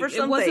know, Like, for it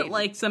something. wasn't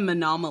like some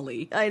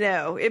anomaly. I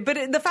know.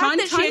 The fact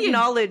that she Tanya-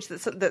 acknowledged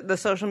that the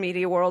social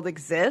media world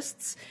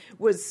exists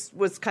was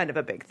kind of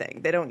a big thing.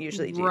 They don't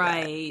usually do that.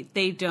 Right,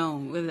 they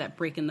don't. With that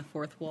breaking the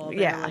fourth wall. They're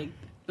Yeah. like,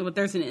 but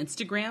there's an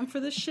Instagram for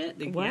this shit?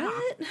 Like, What? yeah.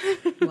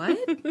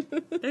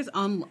 What? There's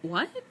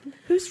what?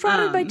 Who's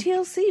frauded by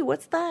TLC?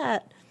 What's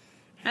that?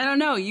 I don't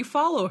know. You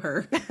follow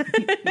her.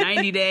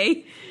 90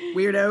 Day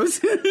weirdos.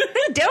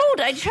 They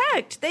don't. I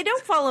checked. They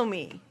don't follow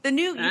me. The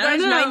new, you I guys,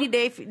 don't know. 90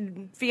 Day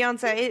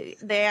Fiance,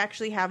 they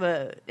actually have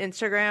a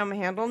Instagram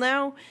handle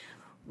now.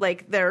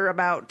 Like, they're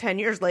about 10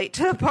 years late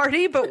to the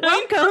party, but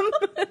welcome.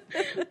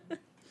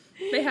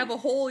 They have a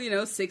whole,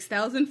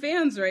 6,000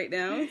 fans right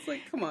now. It's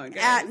like, come on,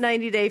 guys. At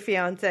 90 Day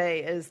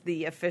Fiance is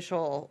the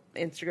official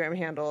Instagram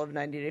handle of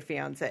 90 Day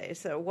Fiance.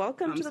 So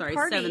welcome to the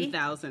party.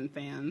 7,000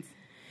 fans.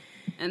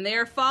 And they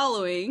are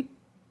following.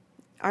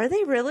 Are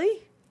they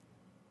really?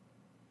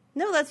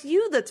 No, that's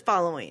you that's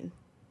following.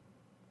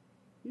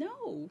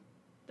 No,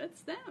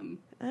 that's them.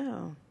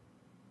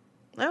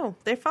 Oh,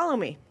 they follow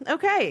me.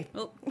 Okay.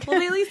 Well, at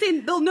least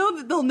they'll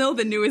know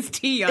the newest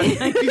tea on 90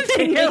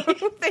 they know Day.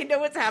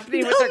 what's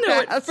happening They'll with know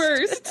their it cast.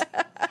 first.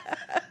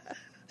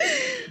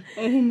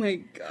 Oh my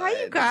god. Hi,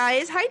 you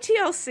guys. Hi,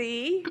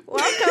 TLC.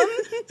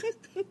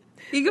 Welcome.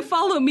 You can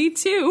follow me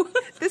too.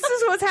 This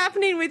is what's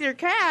happening with your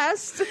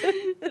cast.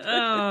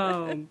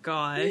 Oh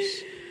gosh.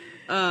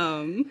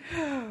 Oh,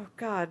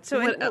 God. So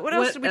what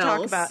else did we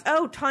talk about?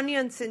 Oh, Tanya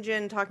and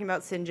Sinjin talking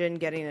about Sinjin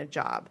getting a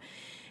job.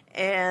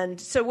 And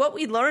so what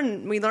we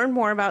learned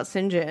more about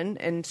Sinjin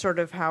and sort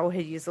of how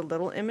he's a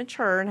little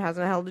immature and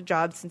hasn't held a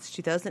job since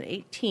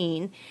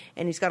 2018.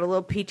 And he's got a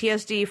little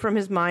PTSD from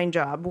his mine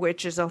job,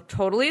 which is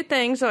totally a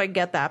thing. So I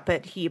get that.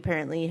 But he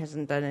apparently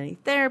hasn't done any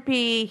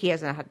therapy. He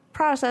hasn't had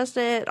processed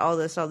it, all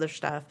this other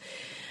stuff.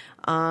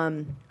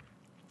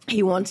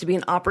 He wants to be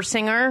an opera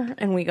singer,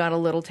 and we got a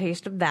little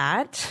taste of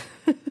that.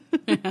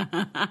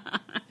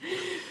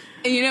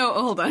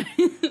 Hold on.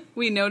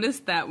 We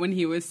noticed that when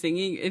he was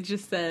singing, it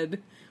just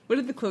said, what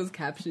did the closed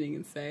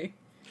captioning say?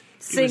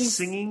 He was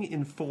singing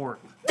in foreign.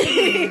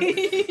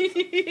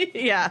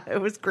 Yeah,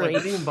 it was great.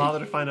 Like, I didn't even bother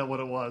to find out what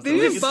it was. They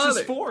didn't It's bother.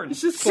 just foreign.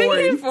 It's just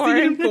Singing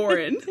foreign.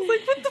 foreign. Singing foreign.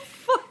 Like, what the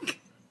fuck?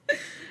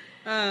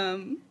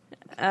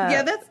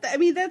 Yeah,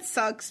 that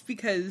sucks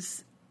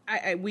because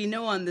we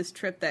know on this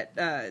trip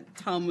that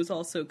Tom was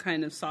also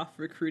kind of soft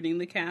recruiting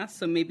the cast,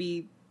 so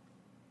maybe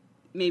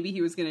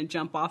he was going to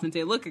jump off and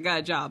say, look, I got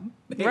a job.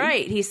 Hey.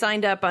 Right. He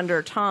signed up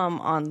under Tom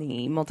on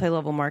the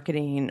multi-level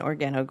marketing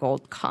Organo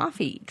Gold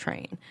coffee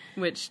train.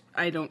 Which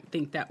I don't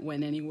think that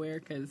went anywhere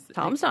because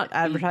Tom's not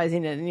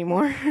advertising it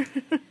anymore.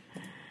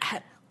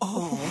 at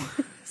all.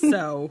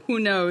 So who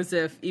knows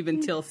if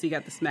even TLC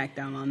got the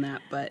smackdown on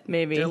that, but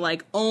Maybe. they're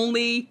like,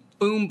 only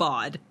boom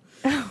bod.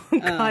 Oh,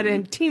 God,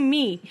 and Team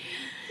Me.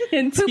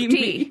 And Poop Team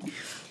tea. Me.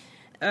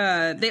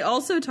 They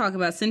also talk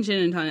about,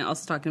 Sinjin and Tanya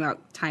also talking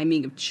about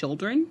timing of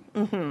children.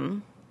 Mm-hmm.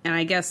 And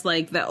I guess,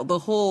 like, the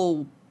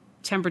whole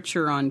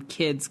temperature on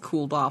kids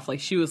cooled off. Like,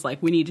 she was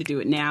like, we need to do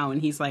it now.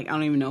 And he's like, I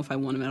don't even know if I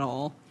want him at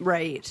all.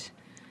 Right.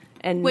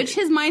 And Which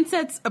his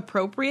mindset's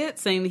appropriate,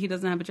 saying that he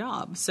doesn't have a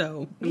job.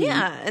 So,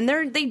 yeah, and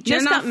they just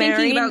They're not got married.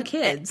 thinking about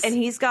kids. And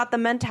he's got the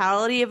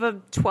mentality of a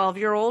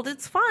 12-year-old.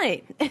 It's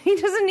fine. He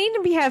doesn't need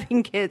to be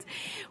having kids.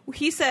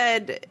 He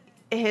said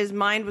his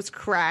mind was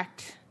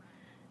cracked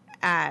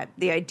at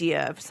the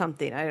idea of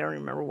something. I don't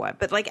remember what.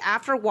 But, like,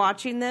 after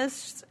watching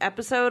this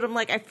episode, I'm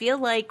like, I feel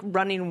like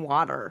running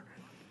water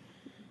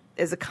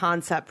as a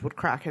concept would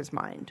crack his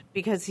mind.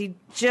 Because he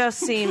just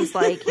seems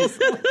like he's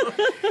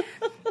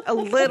a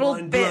little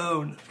Mind bit...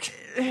 blown.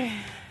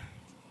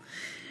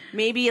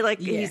 Maybe like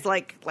Yeah. he's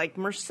like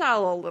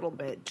Marcel a little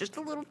bit, just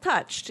a little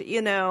touched,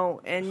 and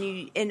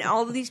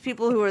all of these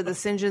people who are the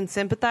Sinjin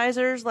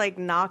sympathizers, like,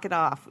 knock it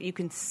off. You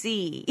can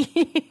see.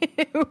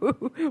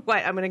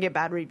 What? I'm going to get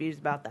bad reviews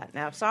about that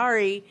now.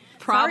 Sorry.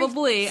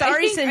 Probably.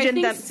 Sorry, I think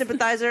Sinjin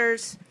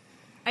sympathizers.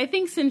 I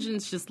think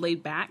Sinjin's just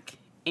laid back,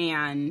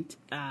 and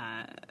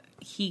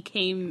he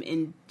came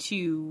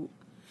into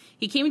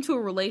a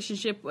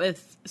relationship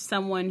with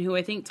someone who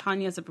I think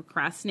Tanya's a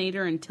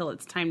procrastinator until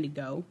it's time to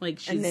go.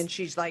 And then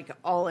she's like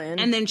all in.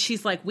 And then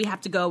she's like, we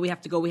have to go, we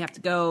have to go, we have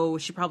to go.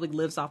 She probably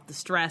lives off the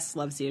stress,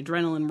 loves the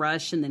adrenaline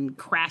rush, and then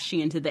crashing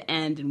into the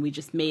end, and we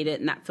just made it,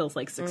 and that feels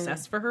like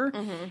success for her.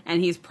 Mm-hmm.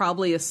 And he's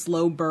probably a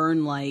slow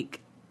burn, like,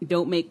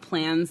 don't make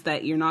plans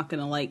that you're not going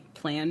to, like,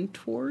 plan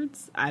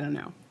towards. I don't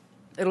know.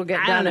 It'll get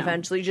I done don't know.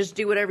 eventually. Just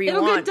do whatever you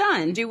It'll want. get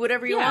done. Do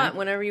whatever you Yeah. want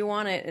whenever you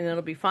want it, and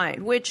it'll be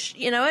fine. Which,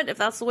 you know what? If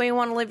that's the way you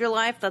want to live your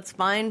life, that's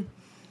fine.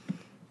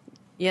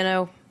 you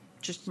know,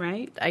 just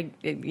Right.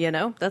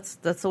 That's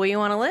the way you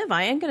want to live.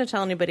 I ain't going to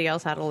tell anybody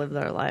else how to live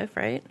their life,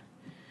 right?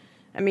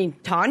 I mean,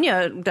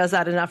 Tanya does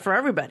that enough for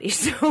everybody,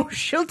 so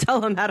she'll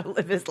tell him how to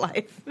live his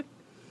life.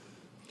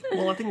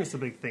 Well, I think that's the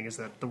big thing, is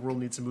that the world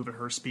needs to move at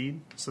her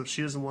speed. So if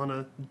she doesn't want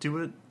to do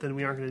it, then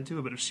we aren't going to do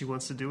it. But if she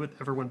wants to do it,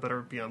 everyone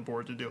better be on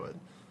board to do it.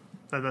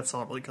 That's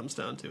all it really comes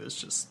down to. It's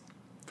just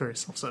very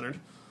self-centered.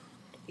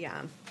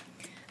 Yeah.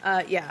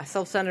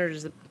 Self-centered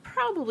is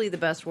probably the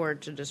best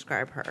word to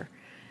describe her.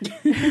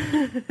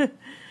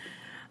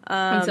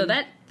 And so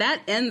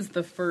that ends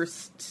the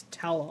first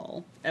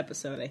tell-all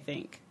episode, I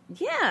think.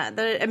 Yeah,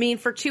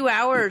 for 2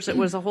 hours, it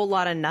was a whole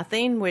lot of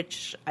nothing,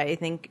 which I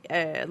think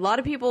a lot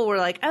of people were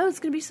like, oh, it's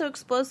going to be so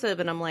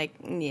explosive. And I'm like,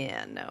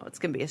 yeah, no, it's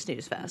going to be a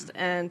snooze fest.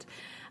 And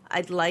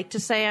I'd like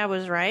to say I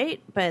was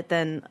right, but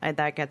then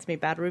that gets me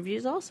bad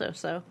reviews also.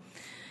 So,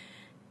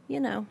 you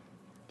know.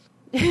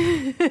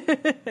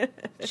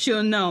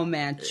 She'll know,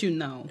 man. She'll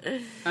know.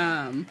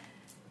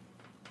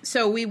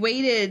 So we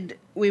waited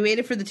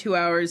for the 2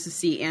 hours to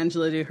see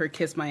Angela do her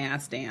Kiss My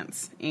Ass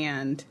dance.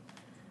 And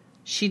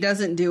she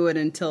doesn't do it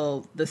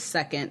until the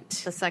second.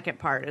 The second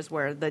part is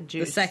where the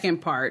juice. The second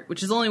part,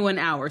 which is only 1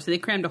 hour. So they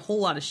crammed a whole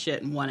lot of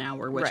shit in 1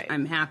 hour, which right.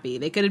 I'm happy.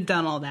 They could have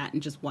done all that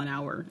in just 1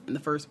 hour in the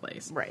first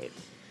place. Right.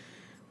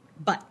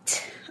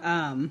 But,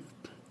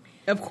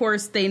 of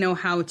course, they know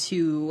how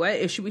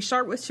to. Should we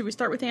start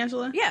with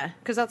Angela? Yeah,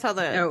 because that's how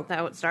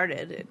how it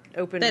started. It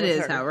opened. That with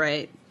is her. how,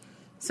 right?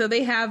 So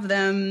they have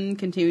them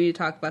continue to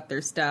talk about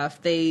their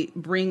stuff. They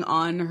bring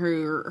on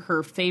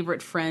her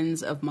favorite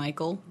friends of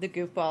Michael, The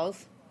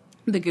goofballs,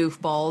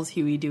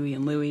 Huey, Dewey,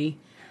 and Louie,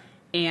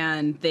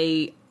 and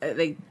they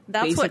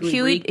That's what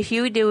basically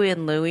Huey, Dewey,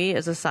 and Louie,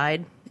 as a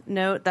side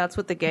note, that's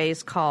what the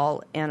gays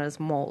call Anna's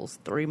moles.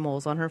 3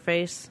 moles on her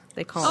face.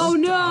 They call Oh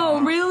them.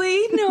 no!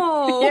 Really?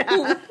 No.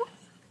 Yeah.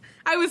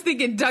 I was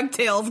thinking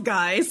DuckTales,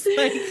 guys.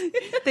 Like,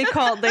 They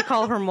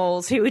call her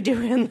moles Huey,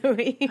 Dewey, and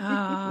Louie.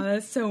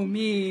 that's so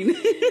mean.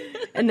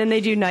 And then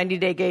they do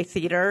 90-day gay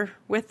theater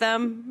with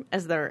them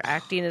as they're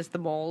acting as the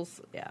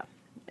moles. Yeah.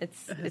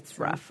 It's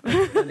rough.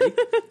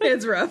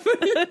 It's rough.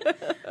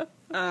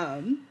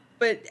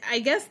 But I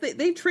guess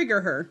they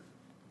trigger her.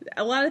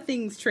 A lot of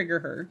things trigger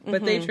her,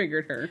 but they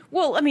triggered her.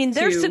 Well,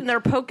 they're sitting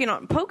there poking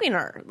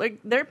her. Like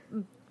They're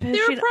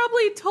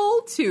probably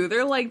told to.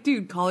 They're like,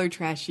 dude, call her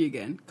trashy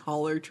again.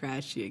 Call her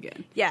trashy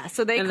again. Yeah,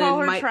 so they And call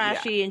then her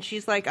trashy, and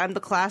she's like, I'm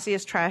the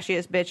classiest,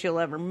 trashiest bitch you'll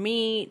ever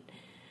meet.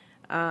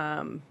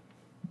 And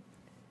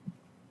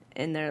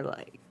they're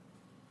like,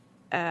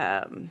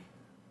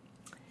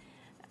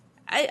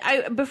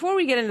 I before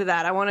we get into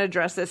that, I want to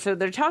address this. So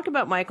they're talking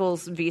about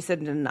Michael's visa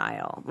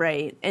denial,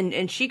 right?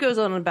 And she goes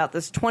on about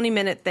this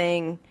 20-minute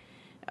thing.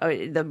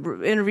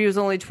 The interview was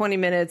only 20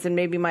 minutes, and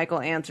maybe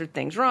Michael answered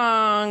things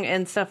wrong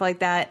and stuff like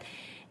that.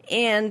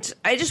 And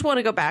I just want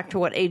to go back to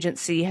what Agent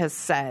C has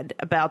said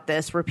about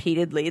this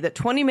repeatedly, that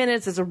 20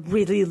 minutes is a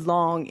really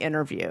long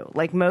interview.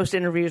 Like, most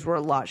interviews were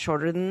a lot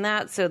shorter than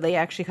that, so they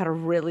actually had a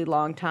really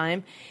long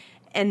time.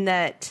 And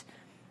that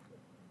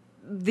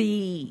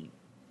the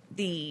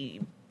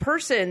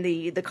person,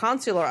 the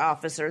consular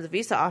officer, the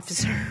visa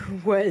officer,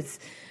 was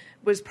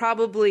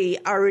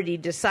probably already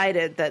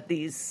decided that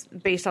these,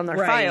 based on their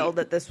file,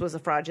 that this was a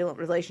fraudulent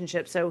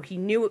relationship. So he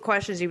knew what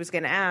questions he was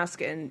going to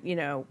ask, and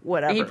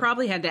whatever. And he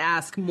probably had to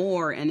ask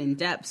more and in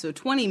depth. So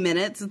 20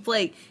 minutes,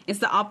 it's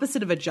the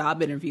opposite of a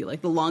job interview.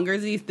 Like, the longer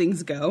these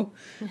things go,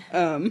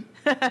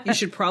 you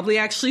should probably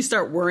actually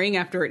start worrying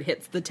after it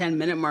hits the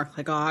 10-minute mark.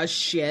 Like, oh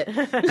shit,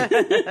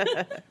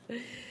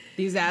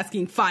 he's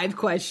asking 5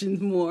 questions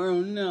more.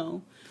 Oh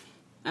no.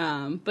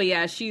 But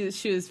yeah, she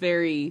was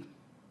very.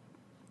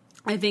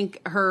 I think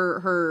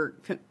her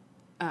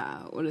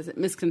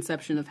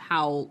misconception of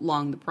how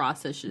long the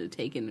process should have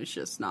taken was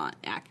just not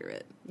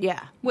accurate.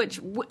 Yeah.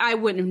 Which I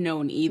wouldn't have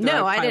known either.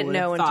 No, I didn't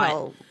know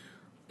until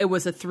it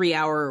was a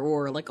 3-hour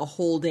or like a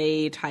whole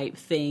day type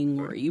thing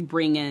where you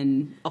bring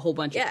in a whole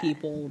bunch of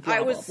people,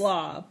 blah, blah,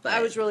 blah. But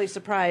I was really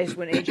surprised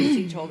when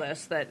Agency told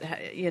us that,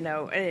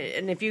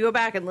 and if you go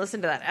back and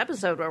listen to that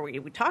episode where we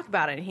talk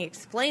about it and he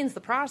explains the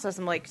process,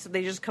 I'm like, so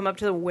they just come up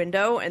to the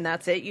window and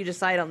that's it? You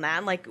decide on that?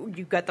 And like,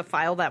 you got the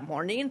file that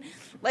morning?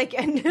 Like,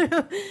 and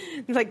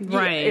like,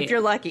 right. If you're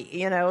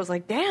lucky, I was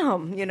like,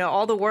 damn,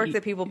 all the work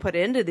that people put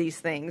into these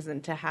things,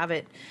 and to have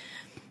it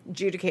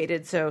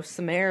adjudicated so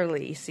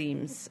summarily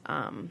seems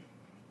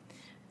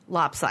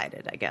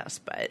lopsided, I guess.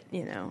 But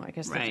I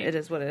guess right. it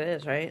is what it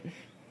is, right?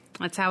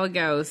 That's how it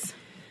goes.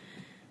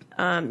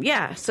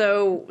 Yeah.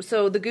 So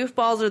the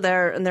goofballs are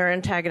there and they're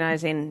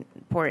antagonizing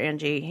poor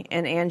Angie,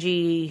 and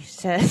Angie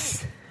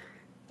says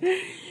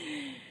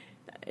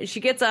she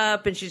gets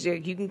up and she's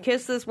like, "You can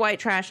kiss this white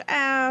trash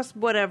ass,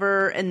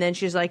 whatever." And then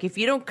she's like, "If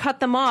you don't cut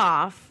them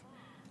off,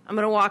 I'm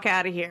going to walk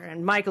out of here."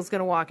 And Michael's going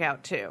to walk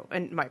out too.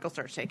 And Michael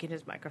starts taking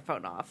his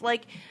microphone off.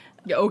 Like,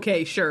 yeah,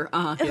 okay, sure.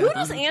 Who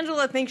does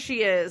Angela think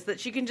she is, that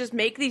she can just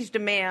make these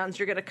demands?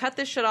 You're going to cut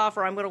this shit off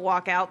or I'm going to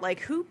walk out. Like,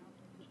 who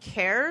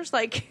cares?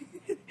 Like,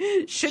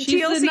 should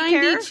TLC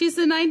care? She's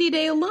the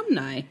 90-day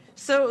alumni.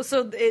 So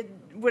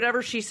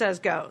whatever she says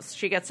goes.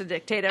 She gets to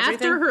dictate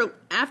everything.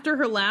 After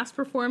her last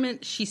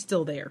performance, she's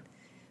still there.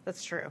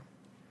 That's true.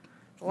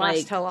 The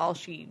last tell-all,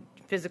 she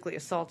physically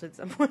assaulted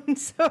someone,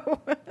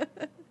 so...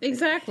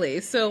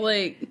 Exactly. So,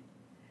 I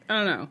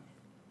don't know.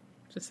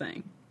 Just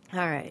saying. All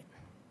right.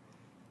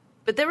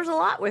 But there was a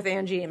lot with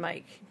Angie and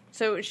Mike.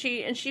 So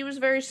she was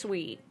very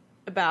sweet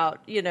about,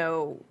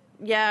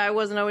 yeah, I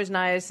wasn't always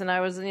nice, and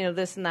I was,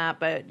 this and that,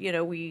 but,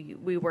 we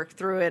worked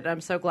through it.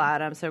 I'm so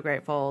glad. I'm so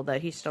grateful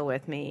that he's still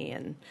with me,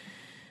 and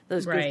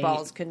those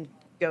goofballs can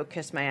go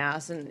kiss my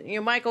ass. And,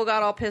 Michael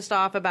got all pissed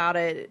off about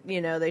it.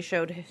 They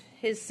showed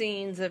his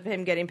scenes of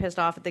him getting pissed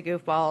off at the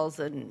goofballs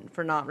and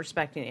for not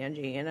respecting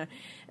Angie. And,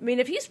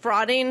 if he's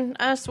frauding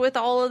us with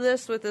all of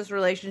this, with this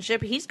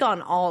relationship, he's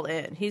gone all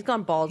in. He's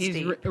gone balls deep.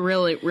 He's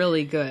really,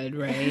 really good,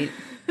 right?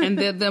 And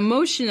the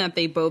emotion that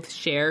they both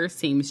share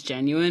seems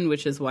genuine,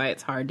 which is why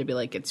it's hard to be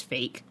like, it's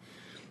fake.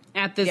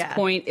 At this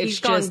point, it's he's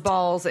gone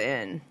balls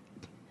in.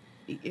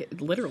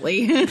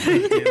 Literally.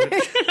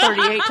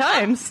 38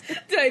 times.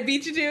 Did I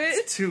beat you to it?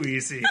 It's too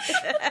easy.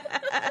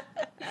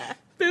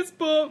 Fist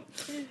bump.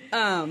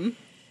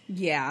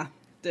 Yeah.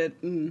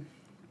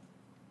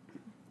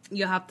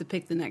 You'll have to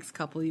pick the next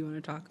couple you want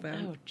to talk about.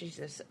 Oh,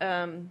 Jesus.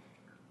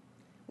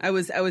 I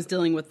was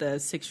dealing with a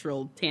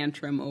 6-year-old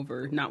tantrum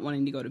over not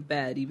wanting to go to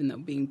bed, even though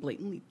being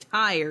blatantly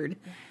tired.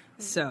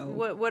 So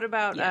what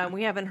about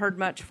we haven't heard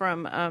much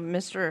from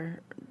Mr.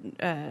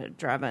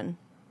 Draven.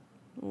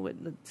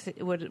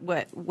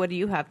 What do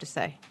you have to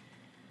say?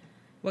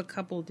 What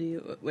couple do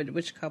you?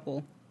 Which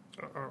couple?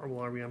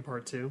 Are we on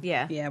part 2?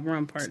 Yeah, we're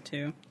on part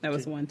 2. That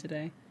was one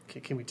today.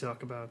 Can we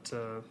talk about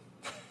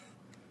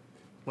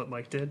what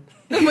Mike did?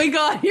 Oh my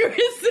God, you're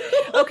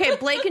okay.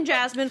 Blake and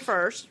Jasmine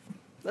first.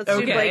 Let's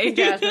do Blake and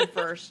Jasmine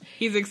first.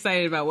 He's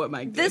excited about what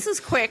Mike did. This is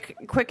quick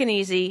and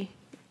easy,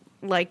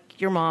 like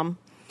your mom.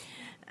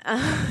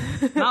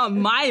 Not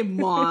my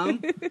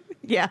mom.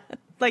 Yeah,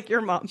 like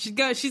your mom.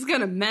 She's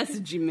gonna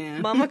message you,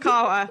 man. Mama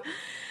Kawa.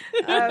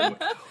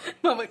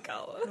 Mama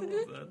Kawa.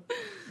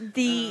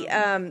 The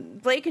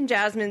Blake and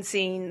Jasmine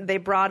scene, they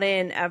brought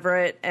in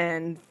Everett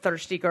and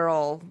Thirsty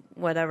Girl,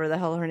 whatever the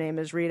hell her name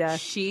is, Rita.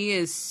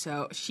 She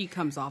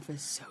comes off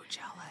as so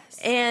jealous.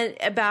 And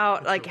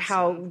about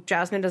how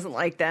Jasmine doesn't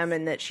like them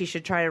and that she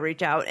should try to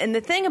reach out. And the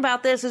thing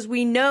about this is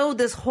we know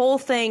this whole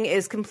thing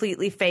is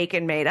completely fake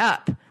and made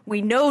up.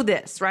 We know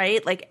this,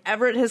 right? Like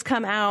Everett has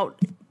come out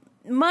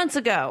months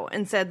ago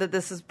and said that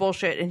this is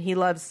bullshit and he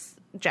loves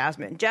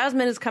Jasmine.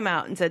 Jasmine has come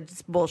out and said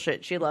it's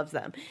bullshit. She loves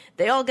them.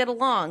 They all get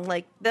along.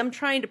 Like them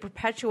trying to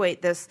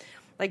perpetuate this,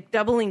 like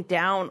doubling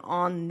down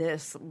on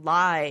this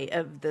lie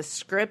of the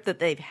script that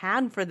they've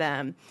had for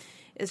them.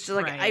 It's just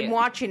like, right. I'm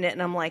watching it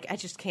and I'm like, I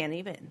just can't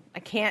even. I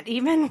can't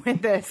even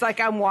with this.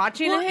 Like, I'm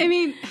watching it. I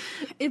mean,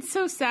 it's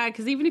so sad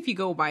because even if you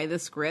go by the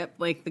script,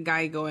 like the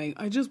guy going,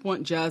 I just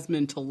want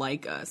Jasmine to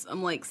like us.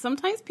 I'm like,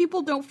 sometimes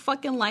people don't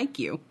fucking like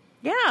you.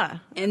 Yeah.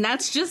 And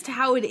that's just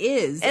how it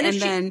is. And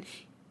then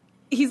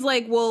he's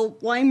like, well,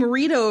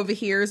 Marita over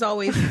here is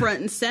always front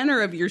and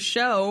center of your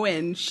show,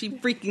 and she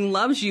freaking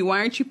loves you. Why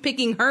aren't you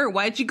picking her?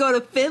 Why'd you go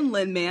to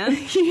Finland, man?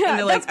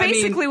 Yeah, that's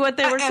basically what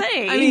they were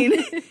saying.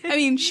 I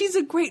mean, she's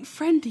a great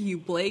friend to you,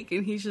 Blake,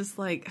 and he's just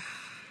like,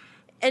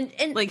 and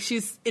like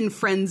she's in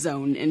friend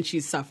zone and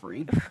she's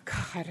suffering. Oh,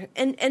 God,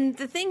 and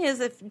the thing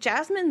is, if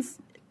Jasmine's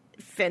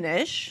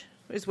Finnish,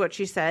 is what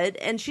she said,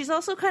 and she's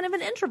also kind of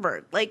an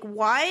introvert. Like,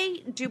 why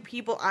do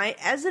people?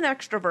 As an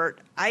extrovert,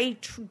 I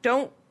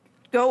don't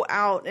go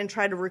out and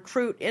try to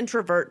recruit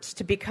introverts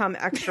to become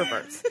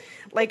extroverts.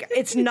 Like,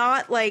 it's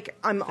not like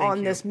I'm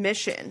on this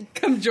mission.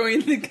 Come join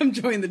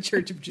the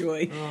Church of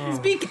Joy. Oh.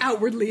 Speak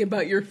outwardly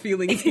about your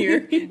feelings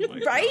here.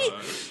 Right?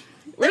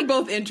 We're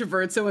both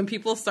introverts, so when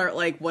people start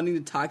like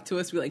wanting to talk to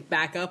us, we like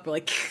back up. We're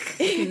like,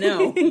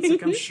 no. It's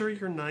like, I'm sure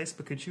you're nice,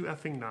 but could you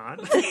effing not?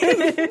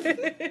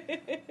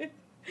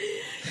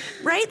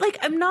 Right? Like,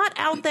 I'm not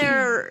out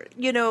there,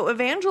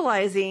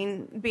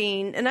 evangelizing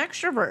being an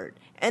extrovert.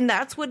 And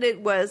that's what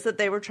it was that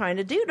they were trying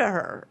to do to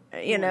her.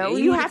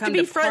 You have to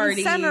be front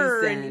and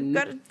center. And you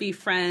gotta be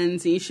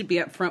friends. And you should be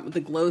up front with the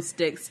glow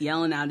sticks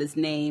yelling out his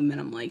name. And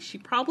I'm like, she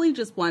probably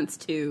just wants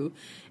to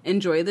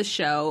enjoy the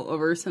show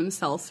over some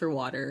seltzer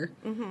water.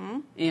 Mm-hmm.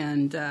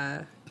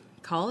 And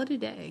call it a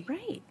day.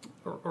 Right.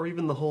 Or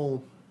even the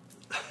whole...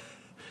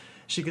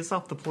 She gets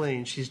off the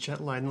plane, she's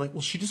jet-lagged, and like,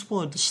 well, she just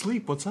wanted to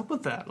sleep. What's up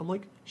with that? I'm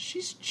like,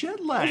 she's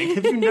jet-lagged.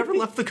 Have you never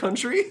left the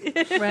country?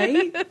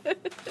 Right?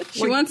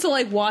 She wants to,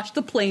 like, wash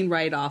the plane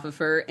right off of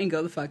her and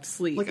go the fuck to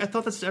sleep. Like, I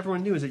thought that's what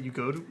everyone knew, is that you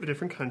go to a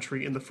different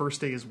country and the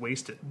first day is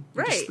wasted.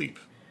 You just sleep.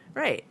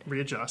 Right.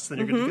 Readjust, then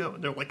you're good to go.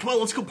 And they're like, come on,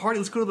 let's go party.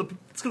 Let's go to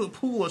the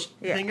pool. Let's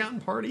hang out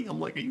and party.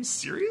 I'm like, are you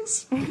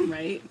serious?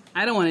 Right.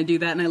 I don't want to do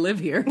that, and I live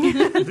here.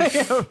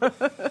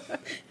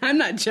 I'm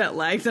not jet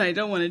lagged, and I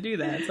don't want to do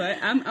that. So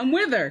I'm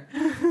with her.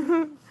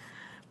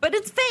 But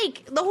it's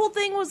fake. The whole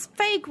thing was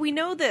fake. We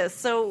know this.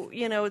 So,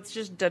 it's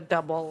just a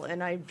double.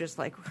 And I'm just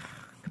like,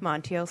 come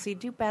on, TLC,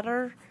 do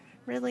better.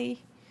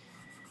 Really?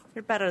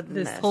 You're better than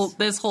this.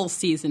 This whole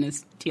season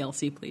is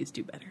TLC, please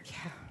do better.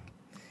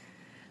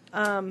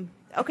 Yeah.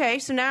 Okay,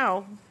 so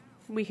now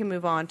we can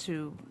move on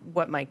to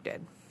what Mike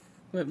did.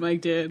 What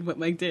Mike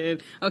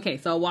did. Okay,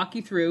 so I'll walk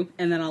you through,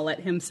 and then I'll let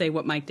him say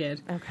what Mike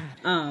did.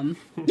 Okay.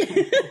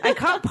 I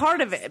caught part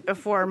of it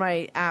before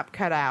my app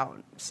cut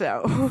out,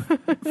 so.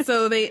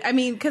 So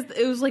because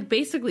it was like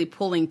basically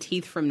pulling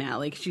teeth from Nat.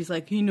 Like, she's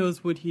like, he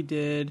knows what he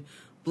did,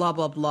 blah,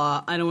 blah,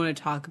 blah. I don't want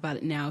to talk about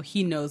it now.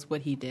 He knows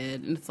what he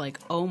did. And it's like,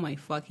 oh my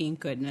fucking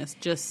goodness,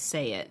 just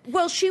say it.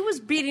 Well, she was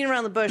beating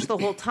around the bush the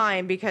whole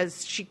time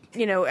because she,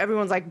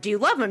 everyone's like, do you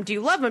love him? Do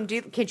you love him?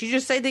 Can't you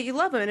just say that you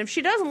love him? And if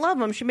she doesn't love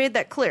him, she made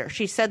that clear.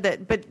 She said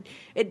that, but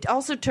it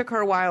also took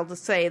her a while to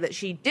say that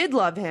she did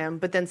love him,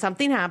 but then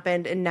something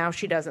happened and now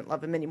she doesn't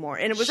love him anymore.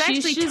 And it was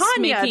actually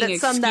Tanya that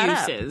summed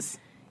that up.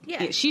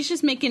 Yeah, she's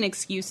just making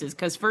excuses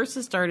because first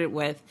it started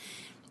with,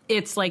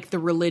 it's like the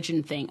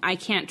religion thing. I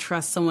can't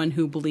trust someone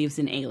who believes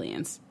in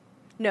aliens.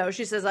 No,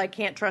 she says, I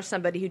can't trust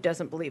somebody who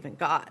doesn't believe in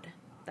God.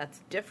 That's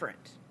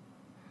different.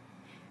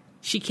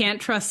 She can't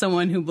trust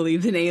someone who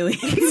believes in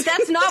aliens.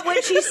 That's not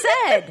what she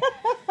said.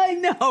 I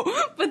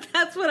know, but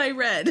that's what I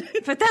read.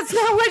 But that's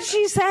not what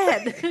she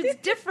said.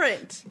 It's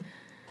different.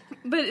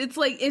 But it's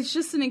like, it's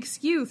just an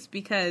excuse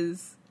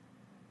because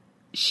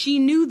she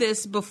knew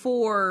this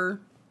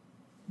before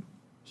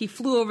he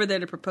flew over there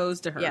to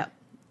propose to her. Yeah.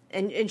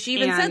 And she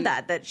even said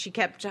that she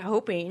kept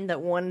hoping that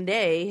one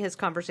day his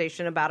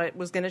conversation about it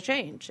was going to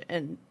change.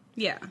 And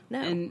yeah, no.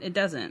 And it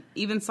doesn't.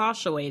 Even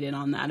Sasha weighed in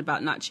on that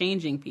about not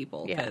changing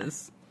people.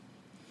 Because,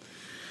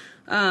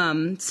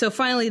 so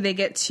finally they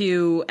get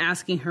to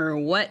asking her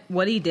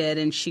what he did,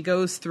 and she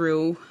goes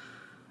through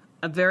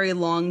a very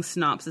long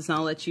synopsis, and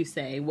I'll let you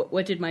say.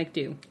 What did Mike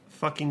do?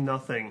 Fucking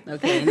nothing.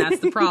 Okay, and that's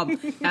the problem.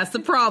 That's the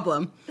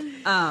problem.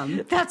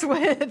 That's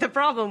what the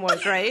problem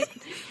was, right?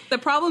 The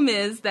problem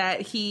is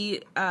that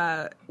he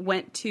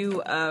went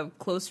to a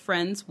close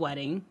friend's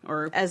wedding,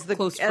 or as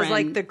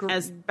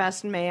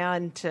best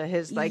man to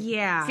his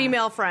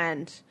female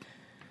friend.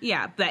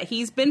 Yeah, that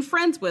he's been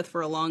friends with for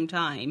a long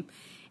time,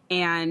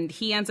 and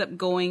he ends up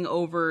going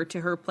over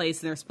to her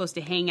place, and they're supposed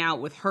to hang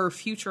out with her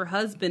future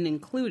husband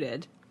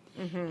included,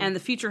 and the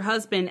future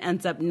husband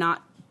ends up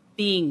not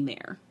being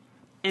there.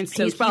 And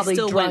so he's probably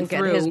still drunk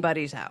at his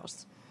buddy's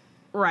house.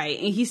 Right.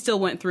 And he still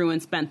went through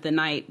and spent the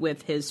night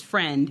with his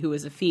friend, who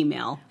is a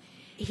female.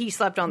 He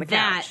slept on the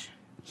couch.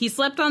 He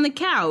slept on the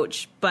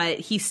couch, but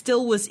he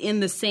still was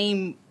in the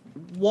same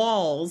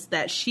walls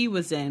that she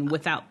was in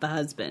without the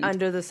husband.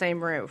 Under the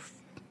same roof.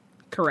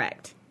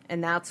 Correct.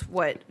 And that's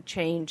what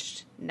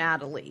changed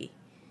Natalie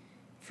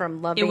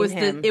from loving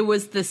him. It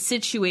was the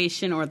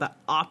situation, or the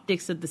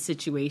optics of the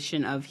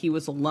situation, of he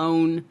was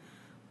alone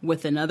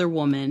with another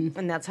woman.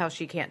 And that's how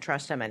she can't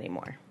trust him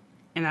anymore.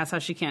 And that's how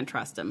she can't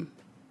trust him.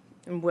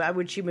 And why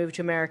would she move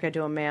to America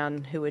to a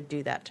man who would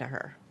do that to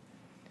her?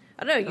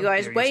 I don't know. You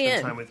guys weigh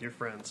in. Time with your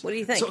friends. What do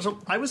you think? So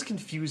I was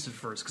confused at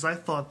first because I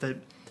thought that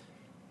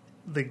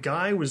the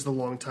guy was the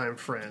longtime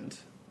friend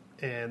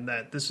and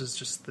that this was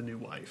just the new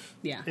wife.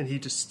 Yeah. And he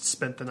just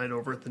spent the night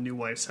over at the new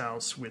wife's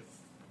house with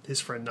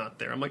his friend not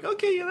there. I'm like,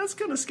 okay, yeah, that's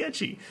kind of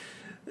sketchy.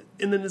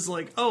 And then it's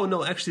like, oh,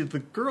 no, actually, the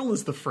girl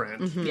is the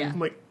friend. Mm-hmm. Yeah. I'm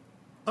like,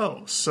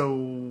 oh, so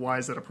why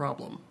is that a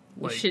problem?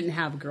 Like, you shouldn't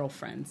have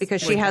girlfriends.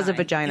 Because she has a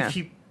vagina.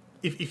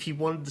 If he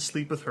wanted to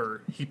sleep with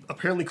her, he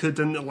apparently could have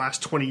done it the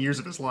last 20 years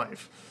of his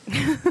life.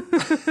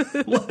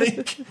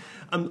 Like,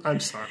 I'm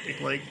sorry.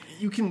 Like,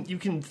 you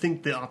can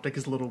think the optic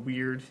is a little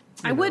weird.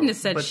 I wouldn't have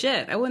said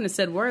shit. I wouldn't have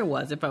said where I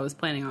was if I was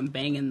planning on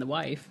banging the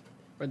wife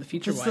or the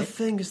future wife. The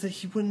thing is that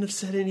he wouldn't have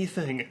said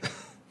anything.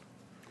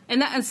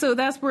 And so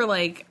that's where,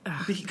 like,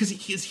 because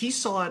he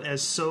saw it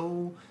as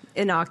so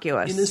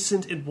innocuous,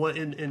 innocent,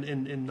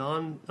 and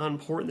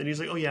non-important that he's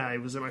like, oh yeah, I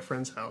was at my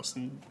friend's house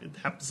and it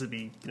happens to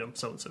be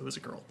so and so was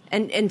a girl,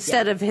 and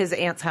instead of his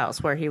aunt's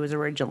house where he was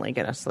originally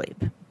going to sleep,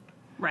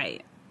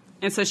 right?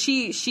 And so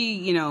she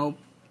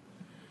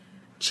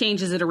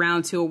changes it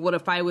around to, what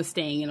if I was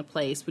staying in a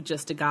place with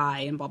just a guy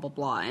and blah blah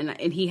blah,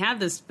 and he had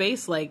this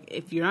face like,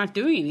 if you're not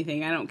doing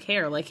anything, I don't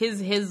care. Like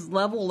his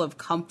level of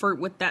comfort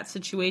with that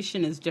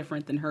situation is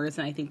different than hers,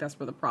 and I think that's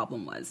where the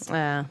problem was.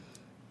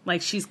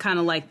 Like, she's kind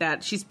of like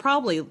that. She's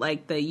probably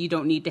like you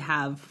don't need to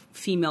have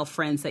female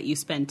friends that you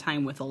spend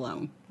time with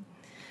alone.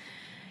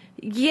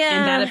 Yeah.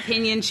 And that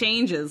opinion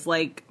changes.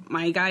 Like,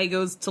 my guy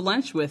goes to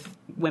lunch with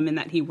women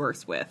that he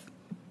works with,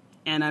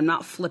 and I'm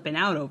not flipping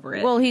out over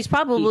it. Well, he's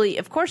probably,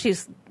 of course,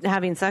 he's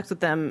having sex with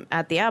them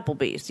at the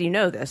Applebee's. You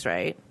know this,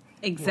 right?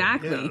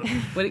 Exactly. Well,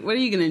 yeah. What are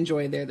you going to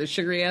enjoy there? The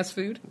sugary-ass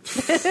food?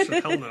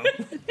 Hell no.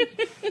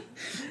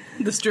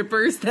 The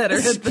strippers that are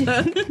at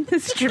the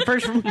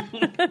strippers from the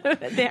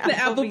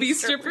Applebee's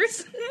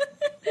strippers.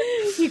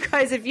 You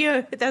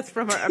guys, that's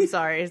from our, I'm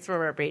sorry, it's from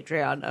our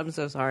Patreon. I'm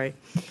so sorry.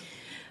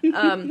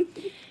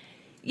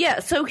 Yeah,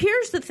 so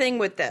here's the thing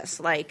with this,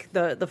 like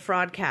the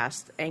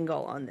fraudcast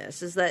angle on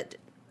this is that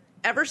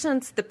ever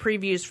since the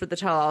previews for the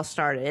tell-all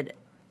started,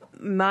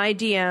 my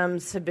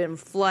DMs have been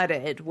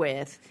flooded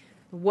with,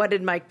 what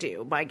did Mike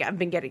do? I've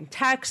been getting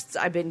texts.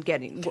 I've been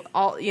getting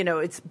all,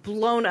 it's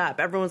blown up.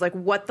 Everyone's like,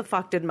 what the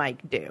fuck did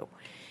Mike do?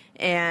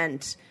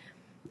 And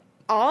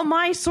all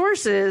my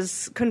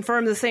sources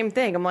confirm the same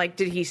thing. I'm like,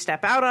 did he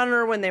step out on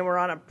her when they were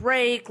on a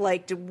break?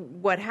 Like,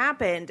 what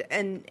happened?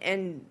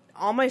 And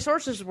all my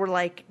sources were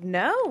like,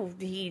 no,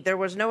 there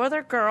was no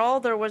other girl.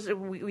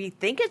 We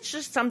think it's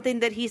just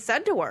something that he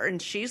said to her,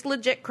 and she's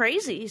legit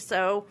crazy.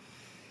 So,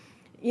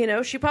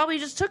 she probably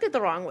just took it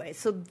the wrong way.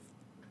 So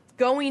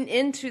going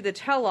into the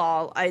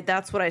tell-all,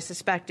 that's what I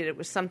suspected. It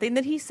was something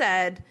that he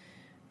said,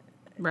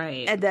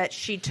 right, and that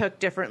she took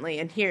differently.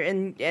 And here,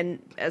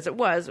 and as it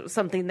was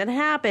something that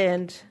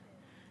happened,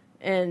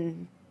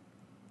 and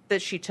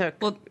that she took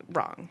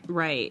wrong.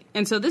 Right.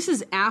 And so this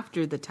is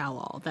after the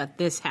tell-all that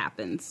this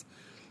happens.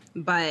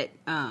 But,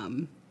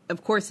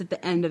 of course, at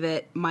the end of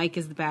it, Mike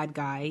is the bad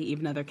guy.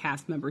 Even other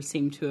cast members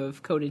seem to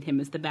have coded him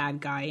as the bad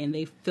guy, and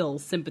they feel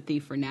sympathy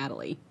for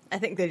Natalie. I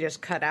think they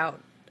just cut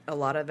out a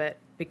lot of it.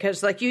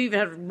 Because, like, you even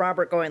had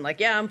Robert going, like,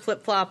 yeah, I'm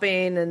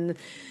flip-flopping, and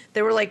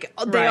they were like,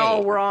 they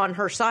all were on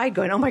her side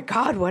going, oh, my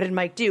God, what did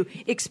Mike do?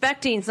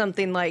 Expecting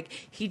something like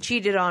he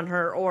cheated on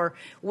her, or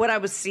what I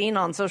was seeing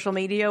on social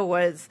media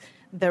was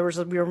there was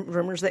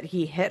rumors that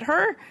he hit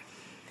her,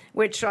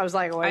 which I was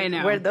like, where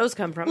did those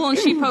come from? Well, and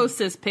she posts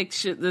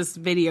this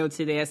video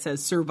today that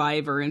says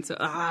Survivor, and so,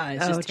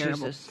 it's just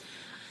terrible. Jesus.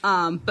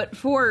 But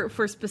for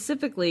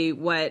specifically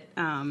what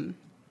I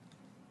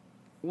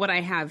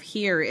have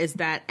here is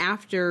that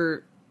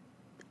after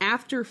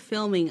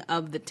filming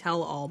of the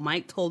tell-all,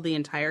 Mike told the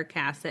entire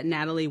cast that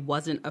Natalie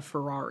wasn't a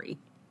Ferrari.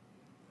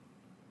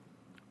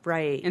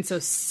 Right. And so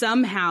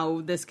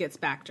somehow this gets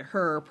back to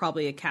her,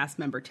 probably a cast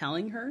member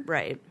telling her.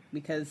 Right.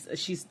 Because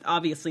she's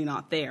obviously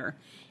not there.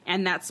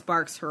 And that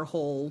sparks her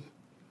whole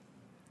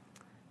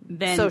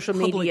social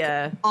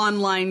media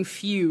online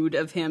feud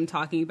of him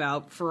talking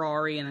about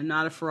Ferrari and I'm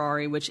not a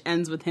Ferrari, which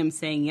ends with him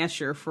saying, yes,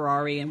 you're a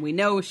Ferrari. And we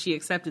know she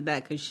accepted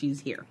that because she's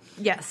here.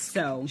 Yes.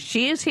 So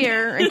she is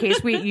here, in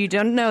case you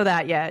don't know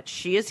that yet.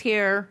 She is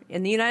here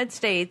in the United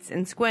States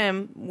in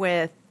Sequim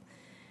with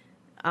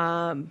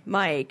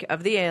Mike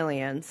of the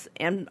Aliens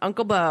and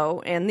Uncle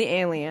Bo and the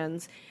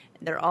Aliens.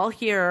 They're all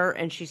here,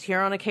 and she's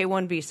here on a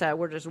K-1 visa.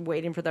 We're just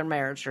waiting for their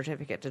marriage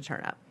certificate to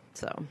turn up.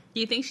 So,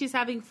 do you think she's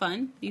having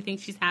fun? Do you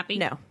think she's happy?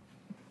 No.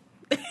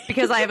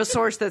 Because I have a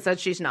source that said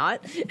she's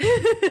not.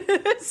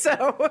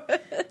 So.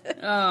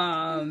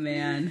 Oh,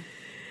 man.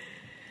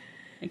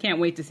 I can't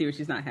wait to see what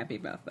she's not happy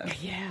about, though.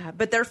 Yeah,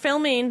 but they're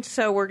filming,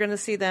 so we're going to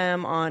see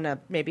them on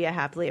maybe a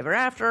Happily Ever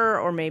After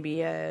or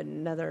maybe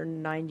another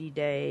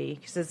 90-day.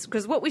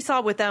 Because what we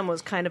saw with them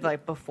was kind of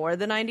like before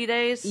the 90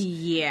 days.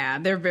 Yeah,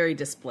 they're very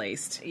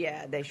displaced.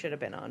 Yeah, they should have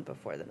been on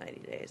before the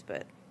 90 days,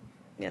 but,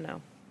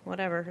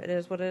 whatever. It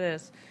is what it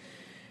is.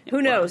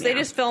 Who knows? Well, yeah.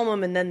 They just film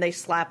them and then they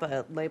slap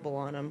a label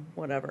on them,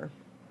 whatever.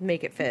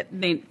 Make it fit.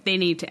 They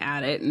need to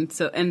add it,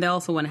 and they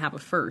also want to have a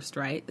first,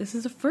 right? This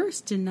is a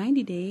first in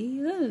 90 days.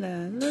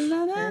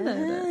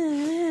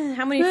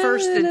 How many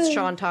firsts did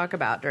Sean talk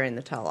about during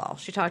the tell-all?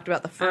 She talked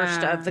about the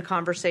first of the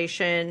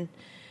conversation.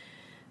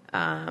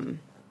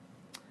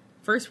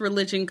 First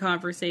religion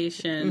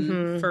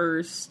conversation,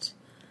 first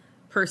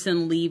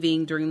person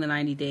leaving during the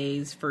 90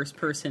 days, first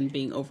person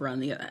being over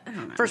on the other. I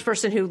don't know. First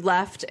person who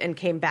left and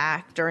came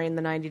back during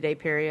the 90-day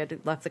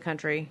period, left the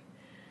country.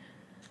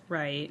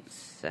 Right.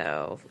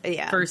 So,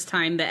 yeah. First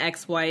time the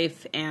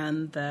ex-wife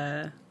and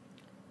the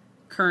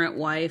current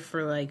wife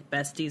are like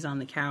besties on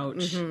the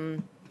couch. Mm-hmm.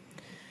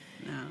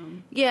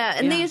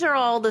 These are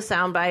all the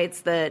sound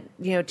bites that,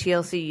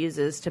 TLC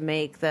uses to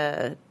make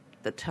the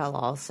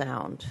tell-all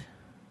sound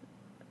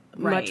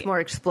much more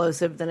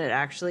explosive than it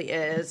actually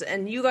is.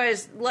 And you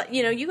guys,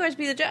 you guys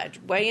be the judge.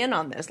 Weigh in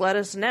on this. Let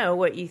us know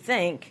what you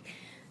think.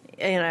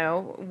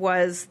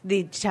 Was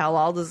the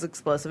tell-all as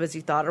explosive as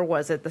you thought, or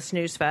was it the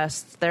snooze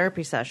fest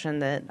therapy session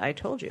that I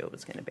told you it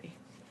was going to be?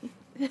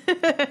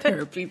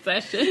 Therapy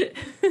session.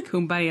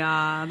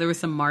 Kumbaya. There were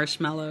some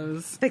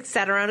marshmallows. Like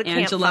sat around a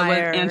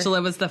campfire.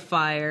 Angela was the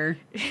fire.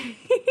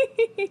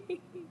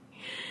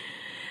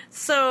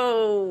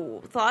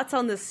 So, thoughts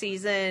on this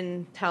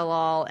season,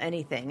 tell-all,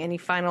 anything? Any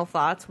final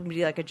thoughts? Would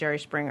be like a Jerry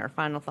Springer,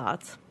 final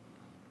thoughts?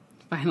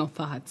 Final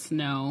thoughts,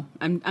 no.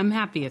 I'm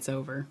happy it's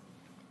over.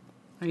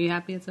 Are you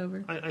happy it's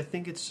over? I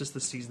think it's just the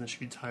season that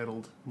should be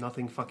titled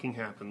Nothing Fucking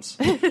Happens.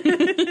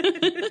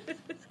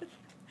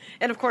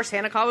 And of course,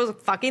 Hanako was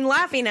fucking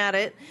laughing at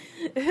it.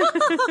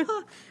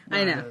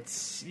 I know.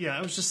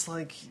 I was just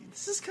like,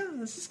 this is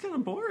kind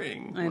of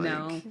boring. I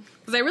know,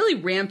 because I really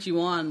ramped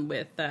you on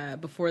with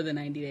before the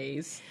 90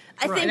 days.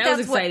 I think that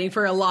was exciting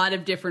for a lot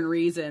of different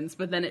reasons.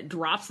 But then it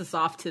drops us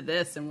off to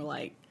this, and we're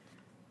like,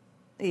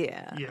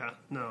 yeah.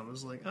 No, it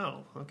was like,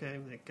 oh, okay,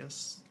 I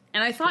guess.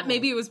 And I thought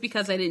maybe it was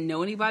because I didn't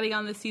know anybody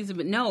on this season,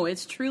 but no,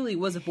 it truly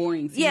was a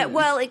boring season. Yeah,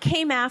 well, it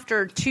came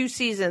after 2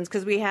 seasons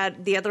because we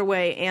had The Other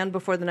Way and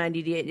Before the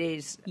 90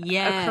 Days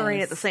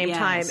occurring at the same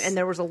time, and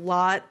there was a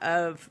lot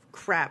of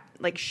crap,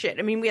 like shit.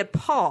 I mean, we had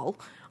Paul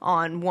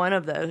on one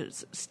of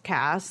those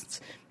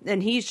casts,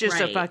 and he's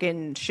just a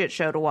fucking shit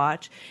show to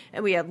watch.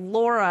 And we had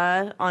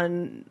Laura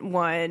on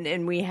one,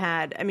 and we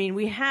had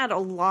a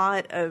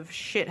lot of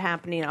shit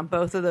happening on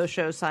both of those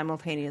shows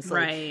simultaneously.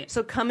 Right.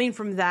 So coming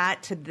from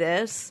that to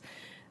this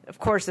of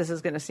course, this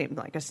is going to seem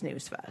like a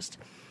snooze fest.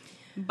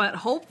 But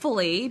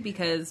hopefully,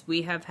 because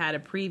we have had a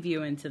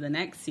preview into the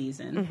next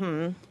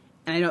season,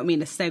 and I don't mean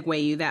to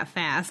segue you that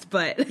fast,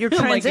 but Your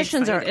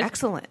transitions are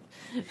excellent.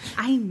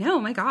 I know,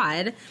 my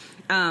God.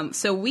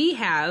 So we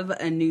have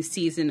a new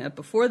season of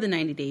Before the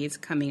 90 Days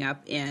coming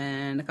up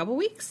in a couple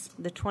weeks.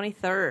 The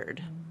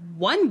 23rd.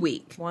 1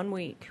 week. 1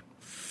 week.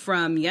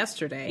 From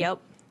yesterday. Yep.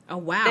 Oh,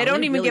 wow. They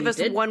don't even give us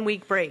a 1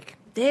 week break.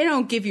 They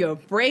don't give you a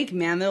break,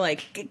 man. They're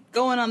like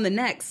going on the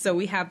next. So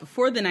we have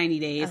Before the 90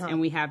 Days, and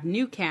we have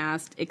new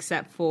cast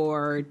except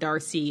for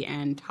Darcy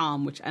and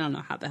Tom, which I don't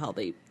know how the hell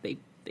they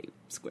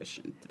squish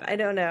into that. I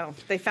don't know.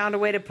 They found a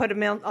way to put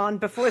them on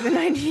Before the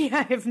 90.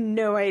 I have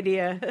no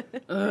idea.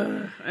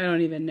 I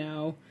don't even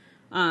know.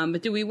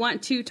 But do we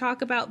want to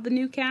talk about the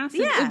new cast?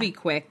 Yeah. It'll be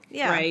quick,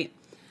 right?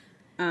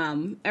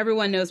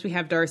 Everyone knows we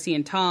have Darcy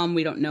and Tom.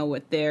 We don't know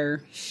what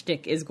their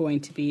shtick is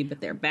going to be, but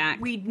they're back.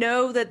 We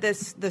know that the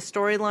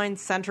storyline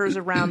centers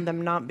around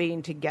them not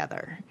being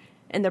together.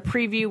 And the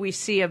preview we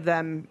see of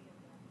them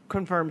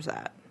confirms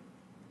that.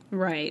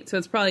 Right. So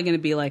it's probably going to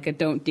be like a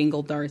Don't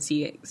Dingle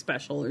Darcy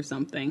special or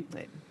something.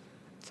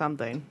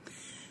 Something.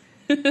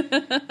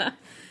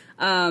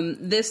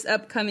 This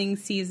upcoming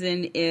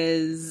season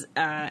is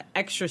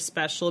extra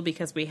special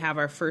because we have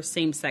our first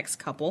same-sex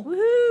couple.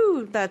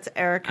 Woohoo! That's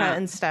Erica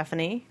and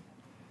Stephanie.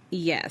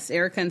 Yes,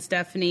 Erica and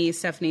Stephanie.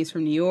 Stephanie's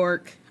from New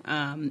York,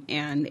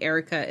 and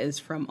Erica is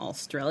from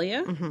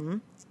Australia. Mm-hmm.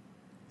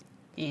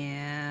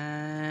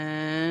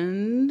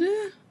 And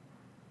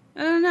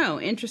I don't know,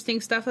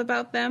 interesting stuff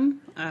about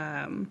them.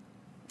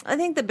 I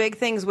think the big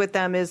things with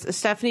them is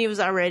Stephanie was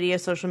already a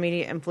social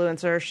media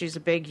influencer. She's a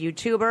big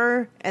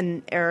YouTuber,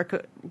 and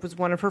Erica was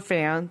one of her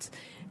fans.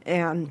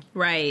 And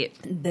right.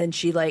 then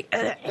she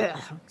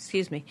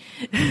excuse me.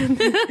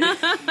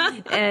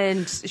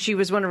 And she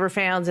was one of her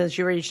fans, and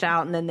she reached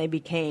out, and then they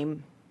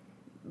became,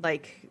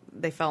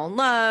 they fell in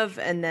love,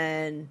 and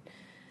then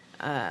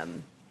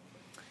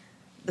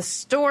the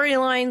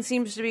storyline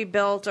seems to be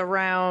built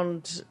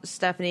around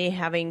Stephanie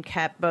having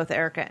kept both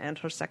Erica and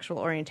her sexual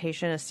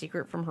orientation a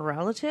secret from her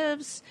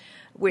relatives,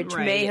 which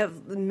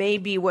may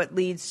be what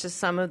leads to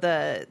some of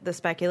the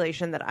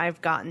speculation that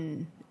I've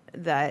gotten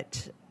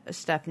that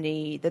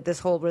that this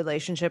whole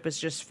relationship is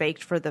just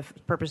faked for the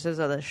purposes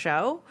of the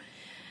show.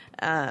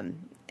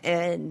 And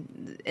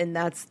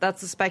that's the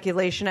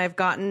speculation I've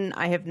gotten.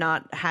 I have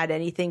not had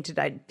anything to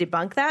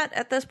debunk that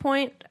at this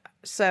point.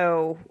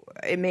 So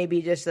it may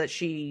be just that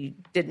she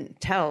didn't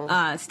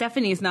tell.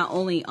 Stephanie is not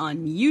only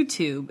on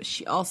YouTube,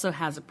 she also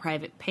has a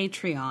private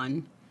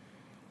Patreon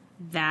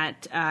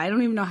that I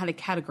don't even know how to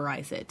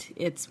categorize it.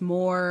 It's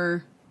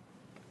more...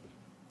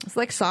 It's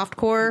like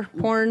softcore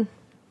porn.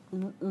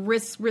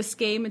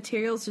 Risque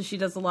material. So she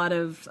does a lot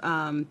of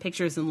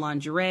pictures in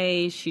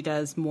lingerie. She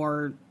does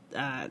more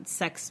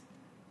sex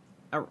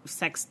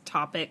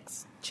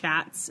topics,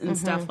 chats, and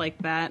stuff like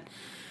that.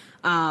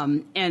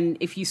 And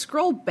if you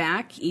scroll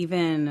back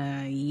even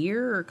a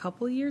year or a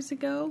couple of years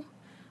ago,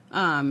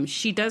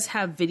 she does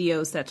have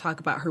videos that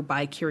talk about her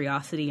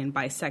bi-curiosity and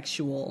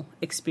bisexual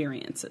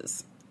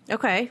experiences.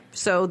 Okay,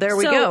 so there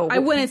we go. I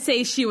wouldn't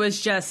say she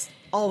was just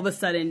all of a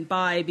sudden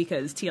bi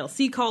because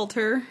TLC called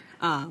her,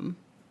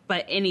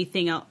 but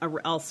anything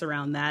else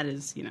around that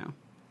is,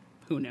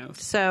 who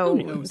knows?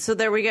 So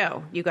there we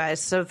go, you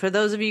guys. So for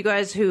those of you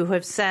guys who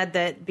have said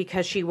that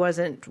because she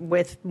wasn't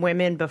with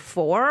women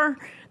before,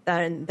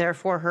 then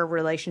therefore her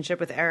relationship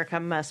with Erica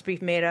must be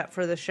made up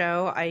for the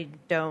show, I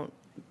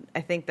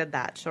think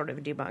that sort of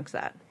debunks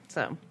that.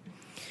 So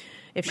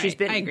if she's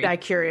been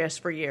bi-curious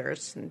for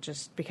years, and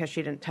just because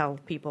she didn't tell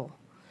people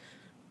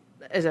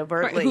as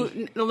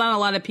overtly. Not a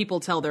lot of people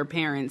tell their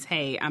parents,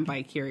 hey, I'm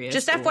bi-curious.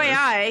 Just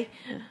FYI.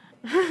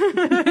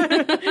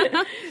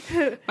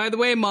 By the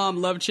way,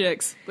 Mom, love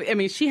chicks. I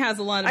mean, she has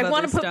a lot of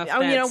other stuff.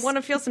 I want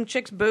to feel some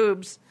chicks'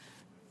 boobs.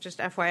 Just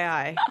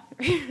FYI,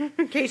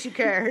 in case you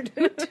cared.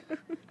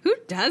 Who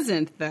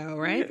doesn't, though,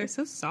 right? They're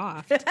so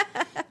soft.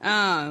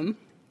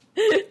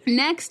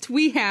 Next,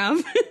 we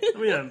have...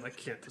 I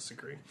can't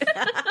disagree.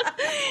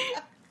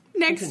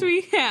 Next,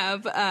 we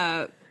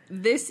have...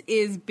 this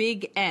is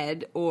Big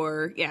Ed,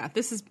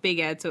 this is Big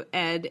Ed. So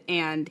Ed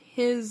and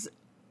his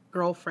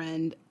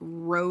girlfriend,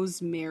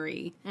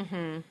 Rosemary.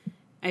 Mm-hmm.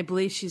 I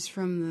believe she's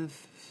from the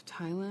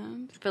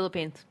Thailand?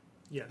 Philippines.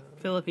 Yeah.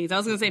 Philippines. I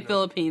was going to say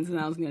Philippines, and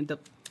I was going to...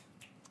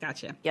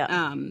 Gotcha.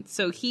 Yeah.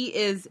 So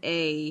he's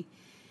a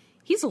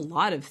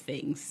lot of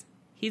things.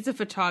 He's a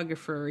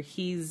photographer.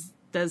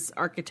 Does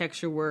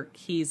architecture work.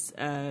 He's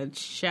a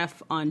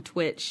chef on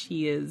Twitch.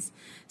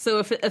 So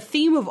if a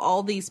theme of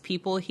all these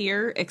people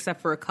here,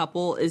 except for a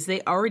couple, is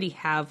they already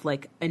have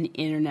like an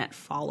internet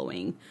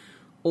following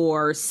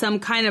or some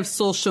kind of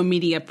social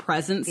media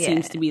presence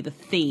seems to be the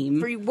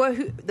theme. For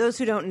those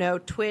who don't know,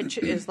 Twitch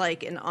is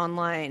like an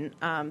online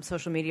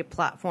social media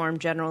platform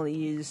generally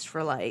used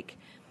for like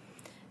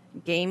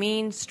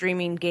gaming,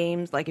 streaming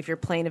games. Like if you're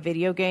playing a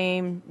video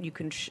game, you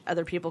can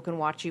other people can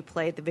watch you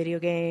play the video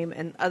game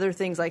and other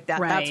things like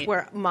that. Right. That's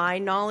where my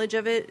knowledge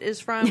of it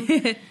is from.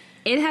 It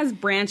has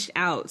branched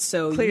out,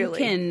 so Clearly.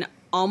 you can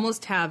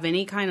almost have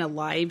any kind of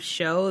live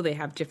show. They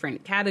have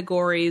different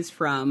categories,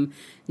 from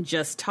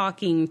just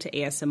talking to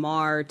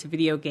ASMR to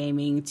video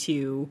gaming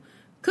to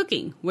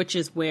cooking, which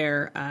is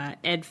where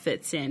Ed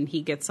fits in.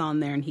 He gets on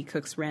there and he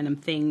cooks random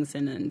things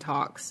and then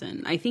talks.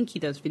 And I think he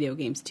does video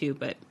games too,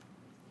 but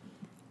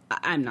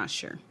I'm not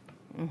sure.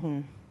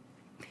 Mm-hmm.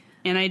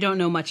 And I don't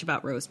know much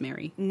about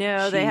Rosemary.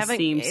 No, she they haven't.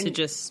 Seems to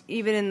just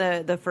even in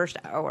the first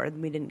hour,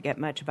 we didn't get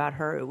much about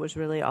her. It was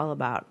really all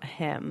about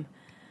him,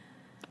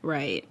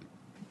 right,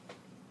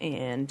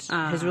 and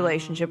his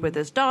relationship with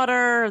his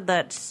daughter.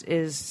 That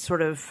is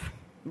sort of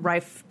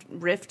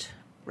rift.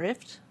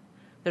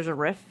 There's a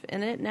rift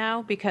in it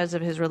now because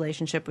of his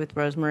relationship with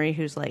Rosemary,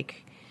 who's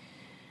like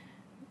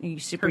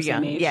super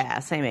young. Age. Yeah,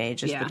 same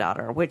age as the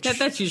daughter. Which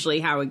that's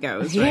usually how it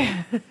goes.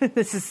 Right? Yeah,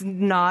 this is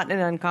not an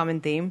uncommon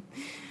theme.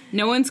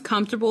 No one's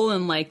comfortable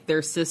in, like,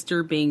 their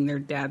sister being their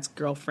dad's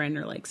girlfriend,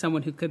 or, like,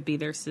 someone who could be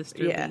their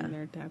sister being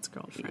their dad's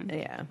girlfriend.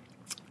 Yeah.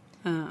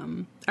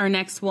 Our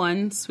next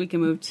one, so we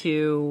can move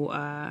to,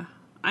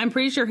 I'm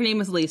pretty sure her name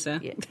is Lisa.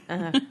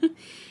 Yeah.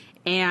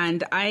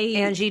 And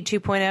Angie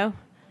 2.0.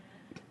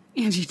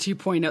 Angie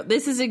 2.0.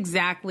 This is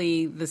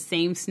exactly the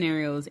same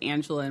scenario as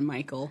Angela and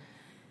Michael.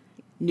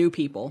 New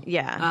people.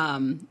 Yeah.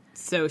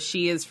 So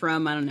she is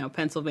from, I don't know,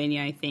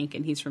 Pennsylvania, I think,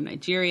 and he's from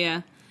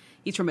Nigeria.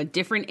 He's from a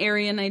different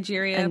area in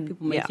Nigeria. And,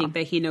 people may think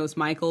that he knows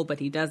Michael,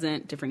 but he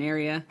doesn't. Different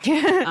area.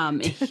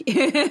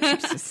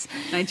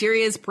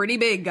 Nigeria is pretty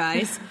big,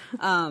 guys.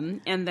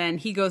 And then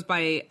he goes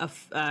by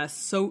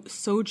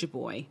Soulja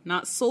Boy,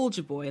 not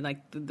Soulja Boy, like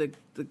the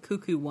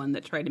cuckoo one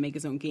that tried to make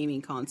his own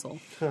gaming console.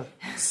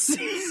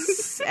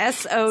 SOJABOY.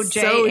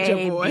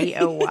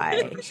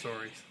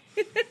 Stories.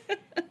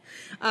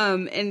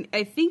 And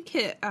I think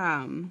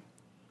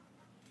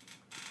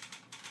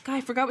God,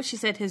 I forgot what she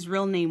said his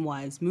real name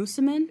was.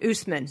 Usman.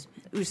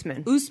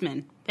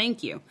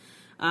 Thank you.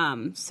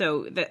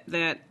 So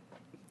that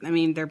I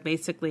mean, they're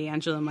basically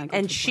Angela and Michael.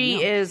 And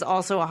she is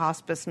also a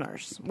hospice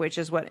nurse, which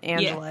is what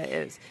Angela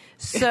is.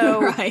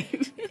 So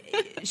right.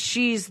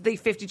 She's the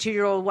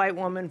 52-year-old white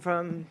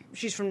woman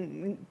she's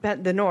from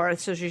the north,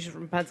 so she's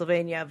from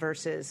Pennsylvania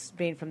versus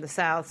being from the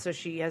south. So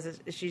she's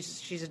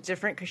a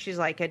different, because she's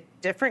like a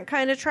different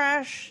kind of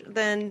trash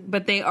than.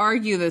 But they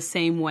argue the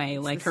same way.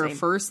 Like her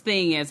first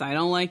thing is, I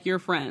don't like your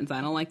friends.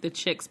 I don't like the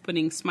chicks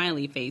putting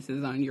smiley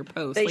faces on your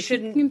posts. They like,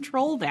 shouldn't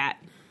control that.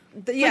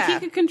 Yeah, like he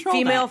could control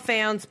female that.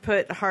 fans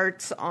put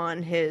hearts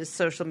on his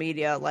social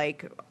media,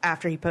 like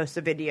after he posts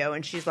a video,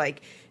 and she's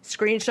like,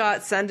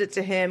 "Screenshot, send it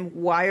to him.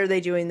 Why are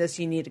they doing this?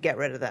 You need to get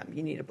rid of them.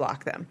 You need to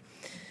block them."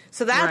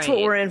 So that's what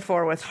we're in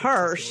for with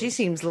her. She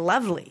seems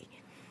lovely.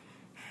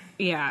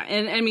 Yeah,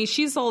 and I mean,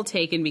 she's all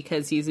taken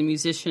because he's a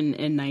musician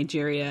in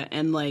Nigeria,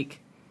 and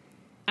like,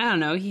 I don't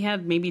know, he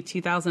had maybe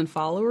 2,000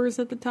 followers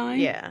at the time.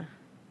 Yeah,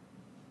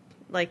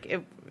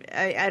 like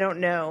I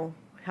don't know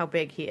how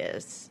big he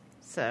is.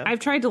 So I've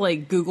tried to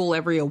like Google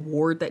every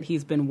award that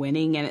he's been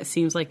winning, and it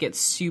seems like it's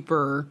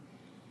super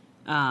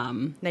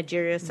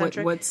Nigeria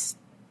centric. What's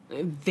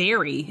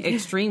very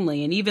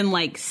extremely, and even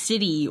like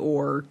city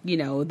or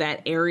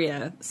that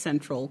area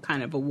central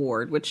kind of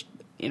award, which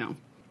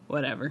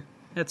whatever,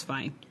 that's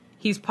fine.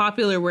 He's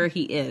popular where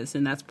he is,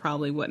 and that's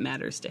probably what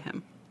matters to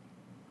him.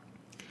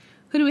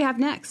 Who do we have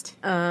next?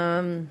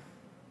 Ash.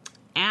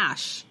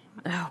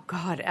 Oh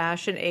God,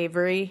 Ash and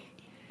Avery.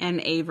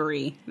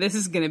 This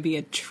is going to be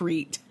a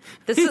treat.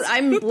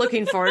 I'm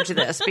looking forward to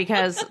this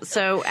because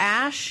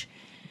Ash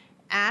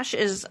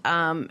is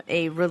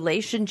a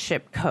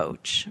relationship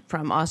coach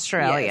from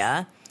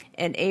Australia,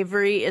 and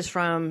Avery is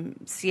from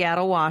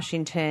Seattle,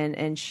 Washington,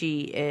 and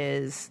she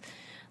is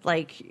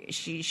like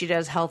she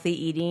does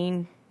healthy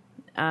eating,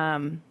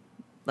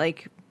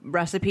 like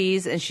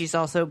recipes, and she's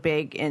also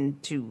big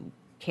into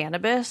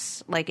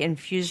cannabis, like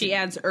infused. She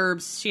adds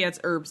herbs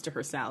to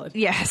her salad.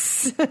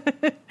 Yes.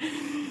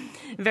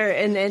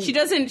 And she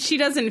does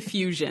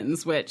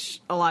infusions,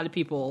 which a lot of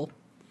people.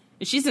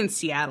 If she's in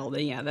Seattle,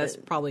 then that's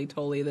probably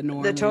totally the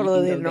norm.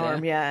 Totally the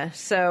norm, yeah.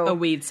 So a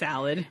weed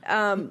salad.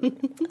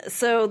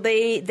 So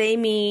they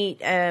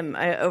meet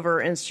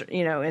over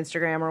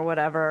Instagram or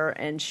whatever,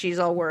 and she's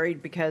all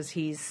worried because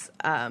he's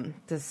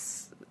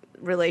this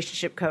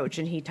relationship coach,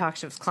 and he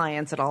talks to his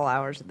clients at all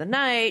hours of the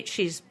night.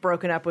 She's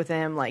broken up with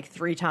him like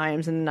 3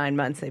 times in the 9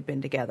 months they've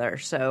been together.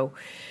 So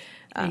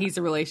he's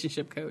a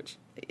relationship coach.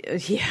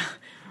 Yeah.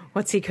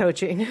 What's he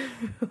coaching?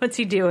 What's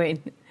he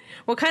doing?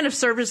 What kind of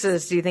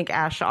services do you think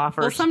Ash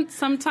offers? Well,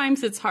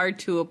 sometimes it's hard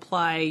to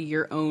apply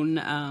your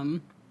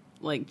own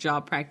like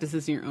job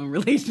practices in your own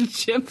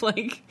relationship.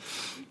 Like,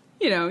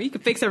 you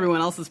can fix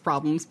everyone else's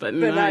problems, but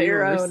not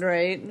your own,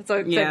 right? It's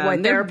like what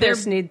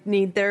therapists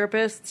need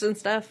therapists and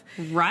stuff.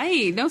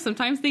 Right. No,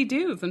 sometimes they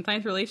do.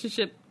 Sometimes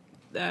relationship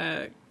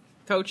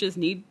coaches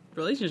need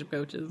relationship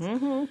coaches.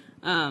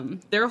 Mm-hmm.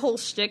 Their whole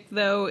shtick,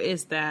 though,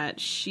 is that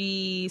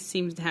she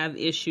seems to have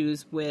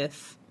issues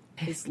with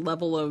his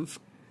level of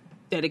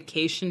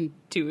dedication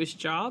to his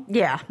job.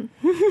 Yeah.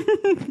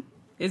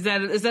 Is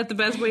that the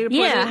best way to put it?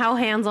 Yeah, how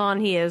hands-on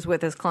he is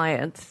with his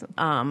clients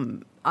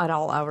at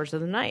all hours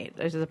of the night.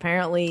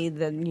 Apparently,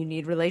 then you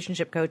need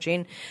relationship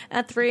coaching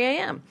at 3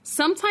 a.m.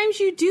 Sometimes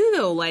you do,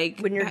 though. Like,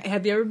 When you're-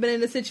 have you ever been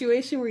in a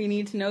situation where you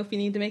need to know if you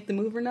need to make the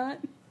move or not?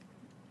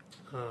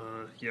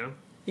 Yeah.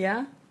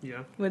 Yeah?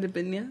 Yeah. Would have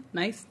been,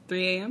 nice.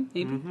 3 a.m.,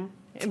 maybe? Mm-hmm.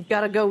 I've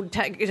got to go.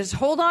 Just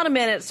hold on a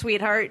minute,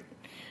 sweetheart.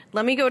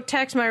 Let me go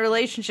text my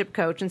relationship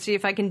coach and see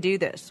if I can do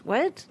this.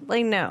 What?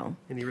 Like, no.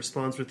 And he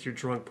responds with, "You're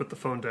drunk, put the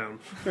phone down."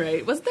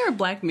 Right. Wasn't there a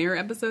Black Mirror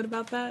episode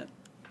about that?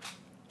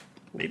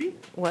 Maybe?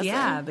 Was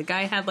Yeah, it? the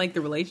guy had, like,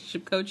 the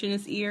relationship coach in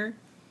his ear.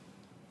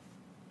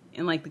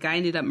 And, like, the guy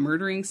ended up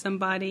murdering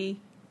somebody.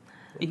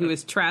 And he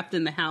was trapped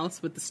in the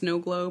house with the snow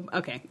globe.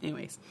 Okay,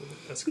 anyways.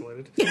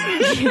 Escalated.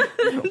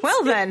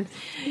 Well, then,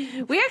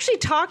 we actually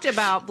talked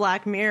about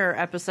Black Mirror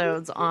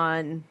episodes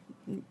on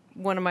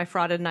one of my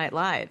Frauded Night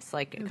Lives,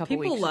 like a couple People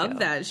weeks ago. love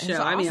that It's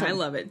show. I mean, I awesome.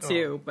 love it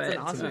too, but It's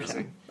an awesome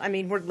amazing. show. I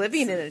mean, we're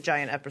living in a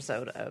giant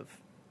episode of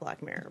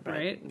Black Mirror, but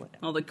right? whatever.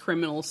 All the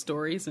criminal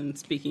stories. And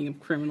speaking of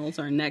criminals,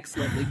 our next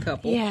lovely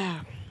couple,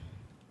 Yeah.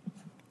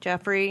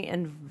 Jeffrey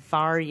and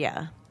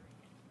Varya.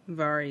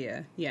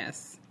 Varya.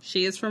 Yes,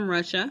 she is from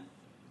Russia.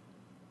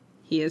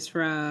 He is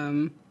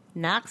from.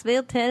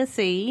 Knoxville,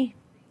 Tennessee.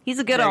 He's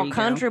a good There old you go.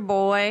 country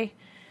boy.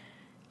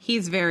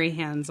 He's very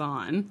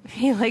hands-on.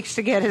 He likes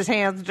to get his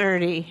hands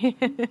dirty.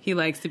 He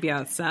likes to be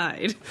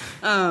outside.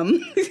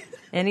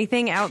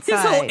 Anything His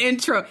outside.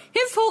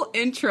 whole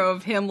intro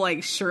of him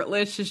like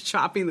shirtless, just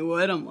chopping the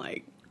wood. I'm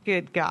like,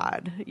 Good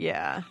God.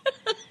 Yeah.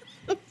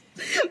 this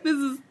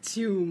is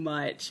too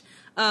much.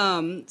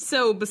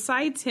 So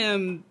besides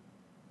him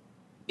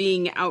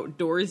being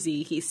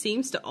outdoorsy, he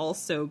seems to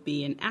also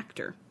be an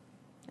actor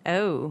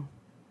Oh.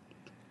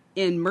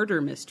 in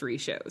murder mystery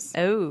shows,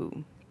 Oh.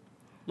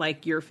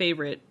 like your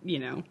favorite,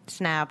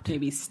 Snapped.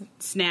 maybe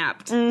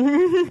Snapped.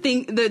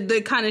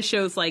 The kind of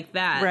shows like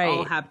that Right.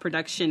 all have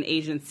production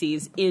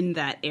agencies in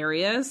that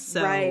area.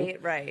 So Right.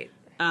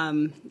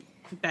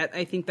 that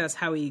I think that's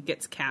how he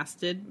gets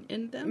casted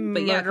in them.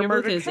 But yeah, if Murder, you look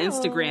at murder, his kill.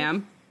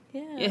 Instagram,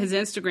 Yeah. his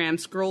Instagram,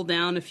 scroll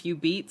down a few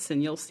beats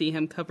and you'll see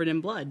him covered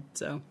in blood.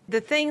 So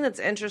The thing that's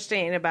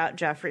interesting about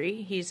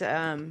Jeffrey, he's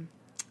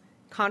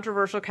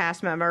controversial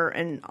cast member,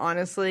 and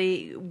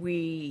honestly,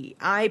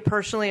 I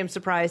personally am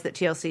surprised that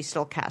TLC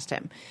still cast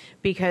him,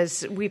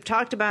 because we've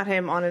talked about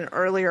him on an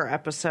earlier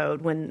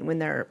episode when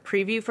their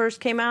preview first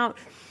came out,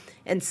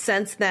 and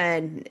since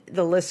then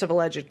the list of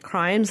alleged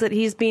crimes that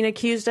he's being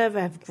accused of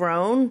have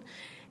grown.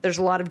 There's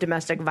a lot of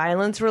domestic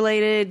violence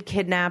related,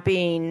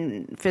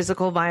 kidnapping,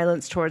 physical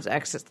violence towards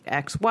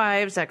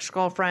ex-wives,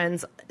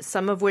 ex-girlfriends,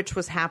 some of which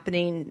was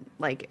happening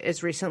like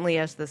as recently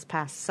as this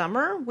past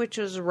summer, which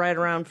is right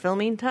around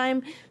filming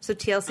time. So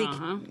TLC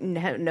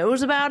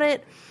knows about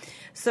it.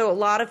 So a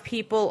lot of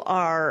people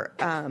are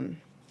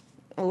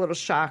a little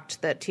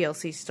shocked that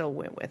TLC still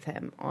went with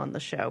him on the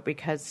show,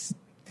 because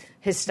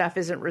his stuff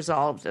isn't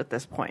resolved at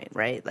this point,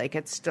 right? Like,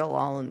 it's still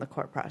all in the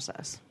court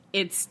process.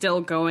 it's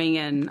still going,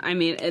 and I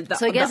mean,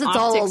 So I guess it's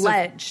all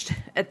alleged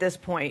at this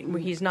point.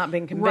 He's not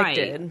been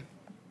convicted. Right.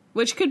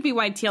 Which could be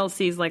why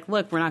TLC is like,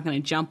 look, we're not going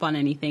to jump on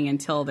anything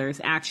until there's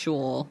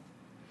actual.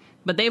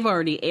 But they've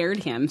already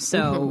aired him,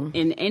 so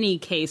in any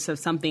case of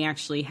something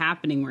actually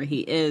happening where he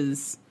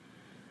is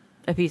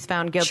If he's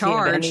found guilty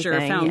charged of or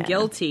anything, found yeah.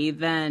 guilty,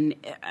 then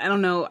I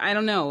don't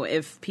know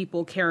if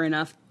people care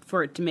enough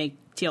for it to make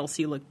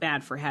TLC look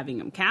bad for having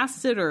him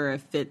casted, or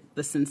if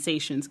the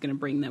sensation's going to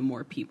bring them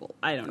more people.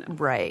 I don't know.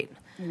 Right.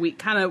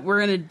 We're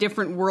in a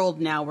different world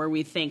now where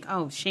we think,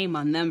 oh, shame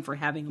on them for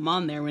having him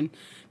on there, when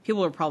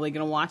people are probably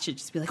going to watch it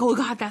just be like, oh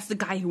God, that's the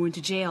guy who went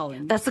to jail.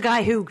 And That's the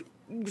guy who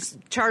was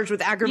charged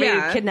with aggravated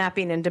Yeah.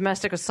 kidnapping and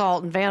domestic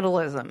assault and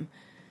vandalism.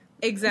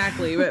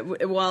 exactly.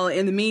 But well,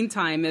 in the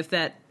meantime, if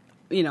that,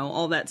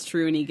 all that's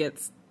true and he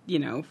gets,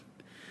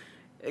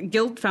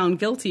 found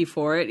guilty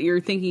for it, you're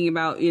thinking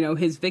about,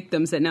 his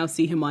victims that now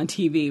see him on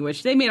TV,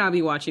 which they may not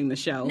be watching the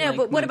show. No, like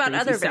but what my about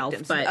crazy other self,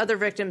 victims? but- Other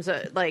victims,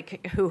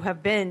 who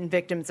have been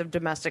victims of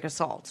domestic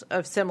assault,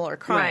 of similar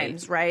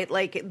crimes, right?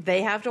 Like,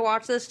 they have to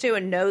watch this too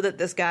and know that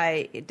this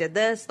guy did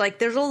this. Like,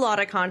 there's a lot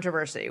of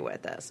controversy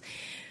with this.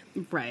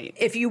 Right.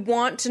 If you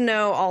want to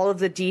know all of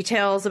the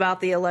details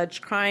about the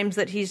alleged crimes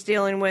that he's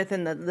dealing with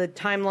and the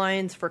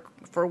timelines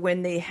for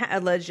when they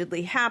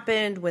allegedly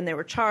happened, when they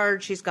were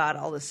charged, he's got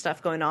all this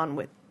stuff going on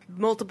with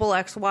multiple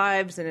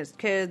ex-wives and his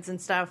kids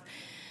and stuff.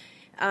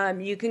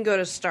 You can go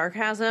to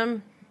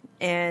Starcasm,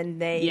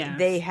 and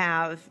they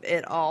have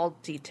it all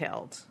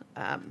detailed.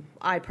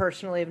 I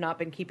personally have not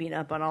been keeping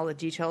up on all the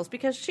details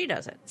because she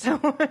does it. So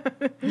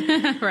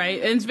Right.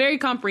 And it's very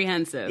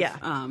comprehensive.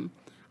 Yeah.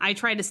 I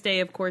try to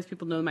stay, of course,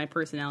 people know my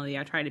personality.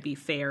 I try to be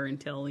fair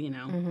until,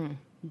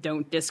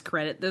 don't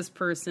discredit this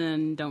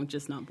person. Don't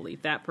just not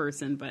believe that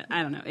person. But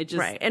I don't know. It just.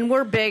 right, and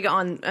we're big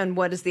on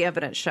what does the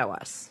evidence show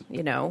us?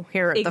 Here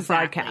at the Exactly.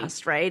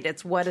 broadcast, right?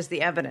 It's what does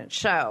the evidence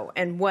show,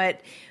 and what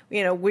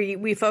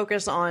we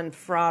focus on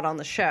fraud on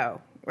the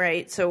show,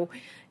 right? So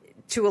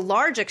to a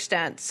large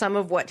extent, some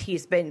of what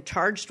he's been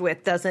charged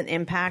with doesn't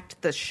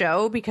impact the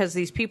show because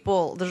these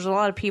people, there's a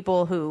lot of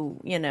people who,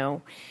 you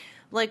know,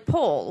 like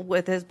Paul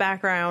with his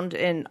background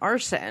in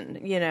arson,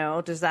 you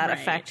know, does that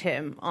affect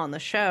him on the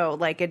show?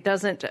 Like, it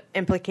doesn't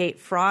implicate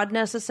fraud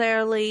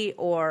necessarily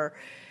or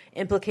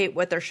implicate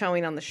what they're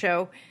showing on the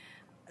show.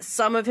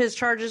 Some of his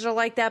charges are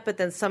like that, but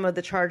then some of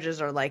the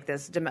charges are like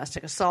this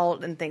domestic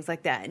assault and things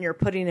like that. And you're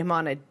putting him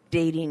on a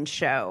dating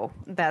show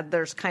that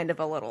there's kind of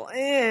a little,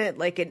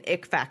 like an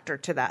ick factor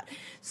to that.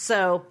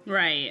 So,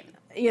 Right.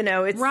 you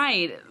know, it's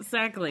Right,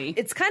 exactly.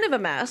 it's kind of a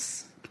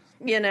mess,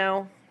 you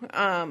know.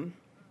 I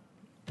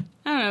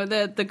don't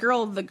know, the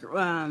girl,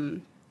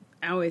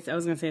 I was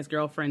going to say his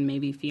girlfriend,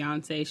 maybe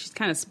fiance. She's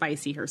kind of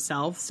spicy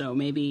herself, so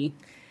maybe...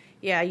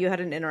 Yeah, you had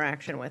an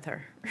interaction with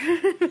her.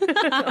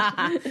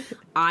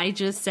 I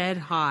just said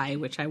hi,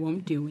 which I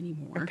won't do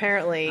anymore.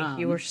 Apparently,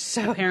 you were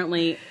so...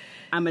 Apparently,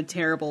 I'm a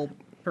terrible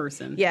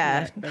person.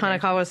 Yeah, Okay.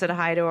 Hanakawa said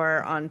hi to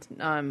her on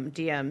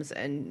DMs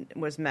and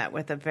was met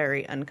with a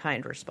very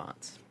unkind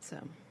response. So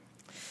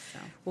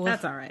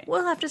That's all right.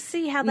 We'll have to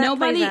see how that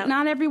plays out.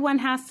 Not everyone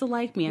has to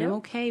like me, and I'm Nope.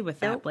 okay with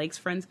that. Nope. Blake's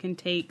friends can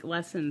take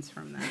lessons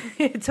from that.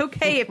 It's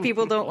okay if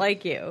people don't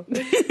like you.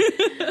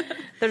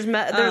 There's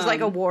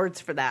like awards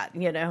for that,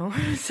 you know.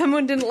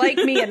 Someone didn't like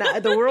me, and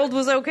the world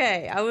was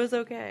okay. I was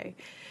okay.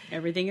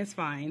 Everything is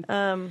fine.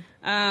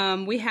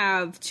 We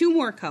have two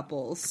more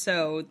couples.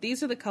 So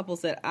these are the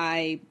couples that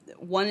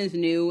one is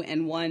new,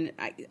 and one,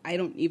 I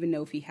don't even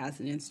know if he has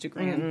an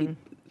Instagram.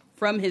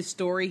 From his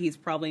story, he's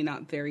probably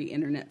not very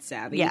internet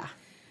savvy. Yeah.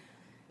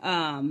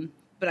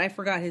 But I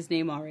forgot his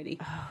name already.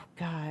 Oh,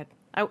 God.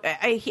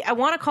 I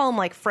want to call him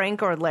like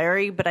Frank or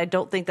Larry, but I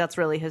don't think that's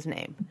really his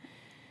name.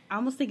 I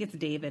almost think it's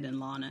David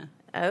and Lana.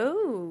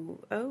 Oh,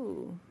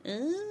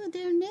 I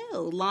don't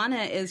know. Lana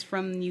is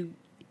from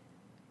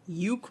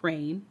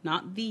Ukraine,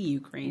 not the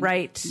Ukraine.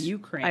 right.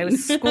 Ukraine. I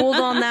was schooled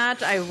on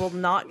that. I will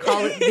not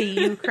call it the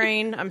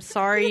Ukraine. I'm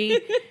sorry.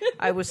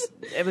 I was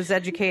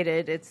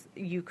educated. It's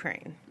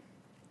Ukraine.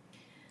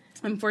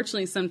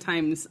 Unfortunately,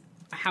 sometimes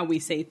how we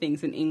say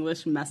things in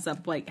English mess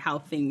up like how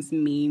things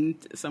mean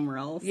somewhere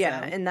else. Yeah,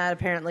 so. and that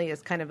apparently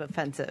is kind of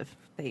offensive.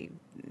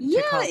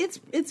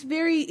 It's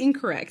very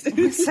incorrect.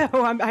 So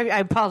I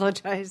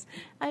apologize.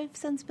 I've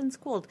since been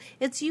schooled.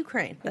 It's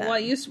Ukraine. While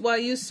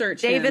you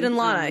search David him, and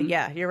Lana.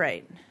 Yeah, you're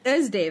right. It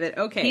is David.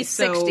 Okay, He's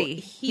so 60.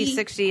 He's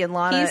 60 and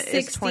Lana he's 60.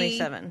 is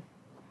 27.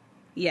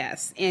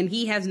 Yes, and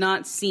he has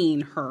not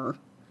seen her.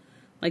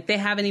 Like, they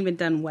haven't even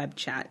done web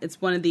chat. It's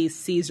one of these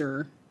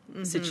Caesar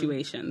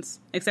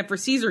situations. Except for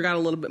Caesar got a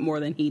little bit more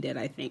than he did,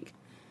 I think.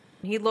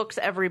 He looks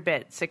every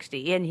bit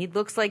 60, and he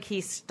looks like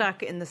he's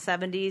stuck in the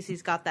 70s.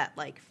 He's got that,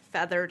 like,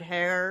 feathered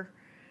hair.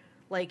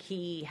 Like,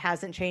 he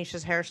hasn't changed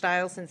his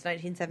hairstyle since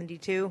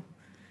 1972.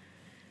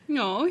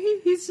 No,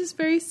 he's just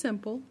very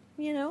simple.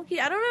 You know,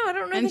 I don't know. I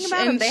don't know And anything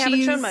about him. and They haven't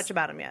shown she's- much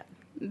about him yet.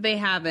 They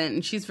haven't,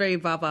 and she's very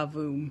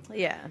va-va-voom.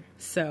 Yeah.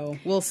 So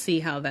we'll see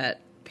how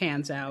that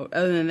pans out.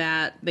 Other than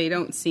that, they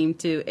don't seem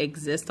to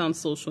exist on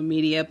social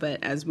media,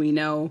 but as we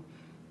know,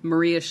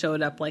 Maria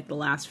showed up like the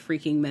last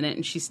freaking minute,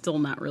 and she's still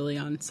not really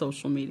on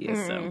social media.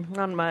 So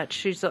Not much.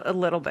 She's a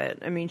little bit.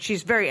 I mean,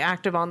 she's very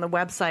active on the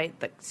website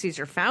that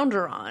Caesar found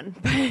her on.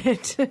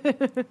 But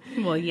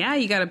well, yeah,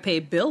 you got to pay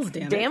bills,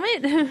 damn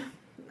it.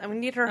 We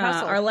need her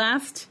hustle. Our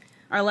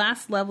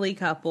last lovely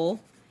couple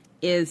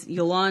is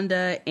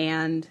Yolanda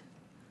and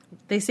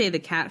they say the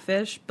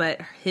catfish,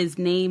 but his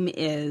name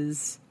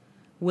is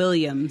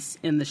Williams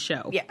in the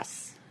show.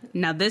 Yes.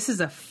 Now this is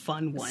a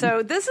fun one.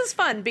 So this is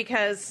fun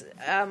because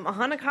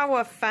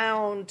Hanakawa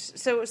found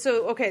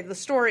okay,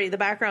 the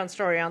background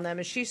story on them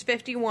is she's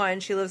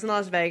 51, she lives in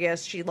Las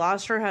Vegas, she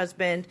lost her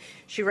husband,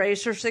 she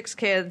raised her 6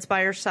 kids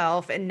by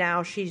herself, and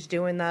now she's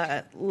doing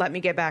the let me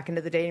get back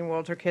into the dating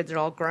world. Her kids are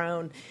all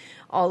grown,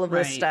 all of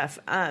this Right. stuff.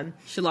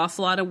 She lost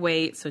a lot of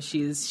weight, so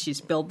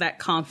she's built that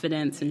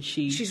confidence, and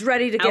she's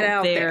ready to get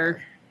out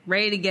there.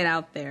 ready to get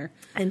out there.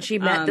 And she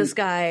met this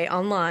guy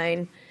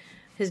online.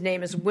 His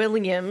name is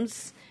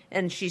Williams,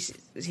 and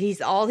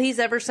all he's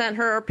ever sent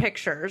her are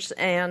pictures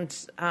and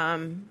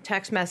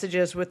text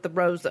messages with the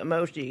rose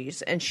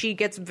emojis. And she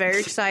gets very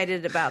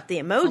excited about the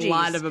emojis. A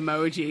lot of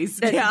emojis.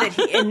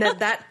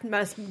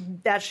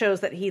 That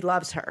shows that he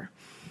loves her.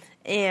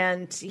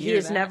 And he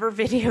has that? never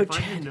video If I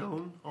had chatted.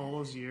 known all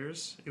those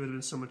years, it would have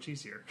been so much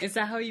easier. Is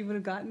that how you would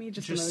have gotten me?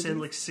 Just Just emojis? send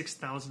like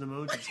 6,000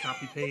 emojis,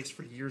 copy paste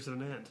for years at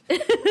an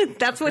end.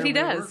 That's what he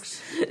Apparently it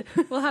does.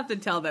 works. We'll have to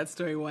tell that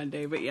story one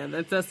day, but yeah,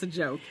 that's a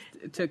joke.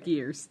 It took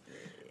years.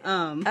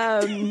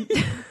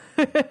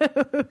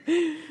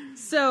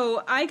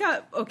 So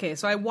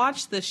I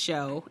watched this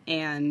show,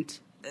 and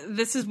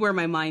this is where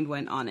my mind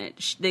went on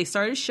it. They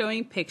started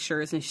showing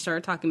pictures, and she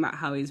started talking about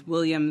how he's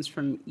Williams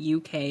from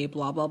UK,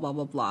 blah, blah, blah,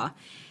 blah, blah.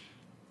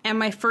 And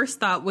my first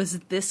thought was,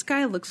 this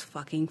guy looks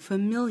fucking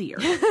familiar.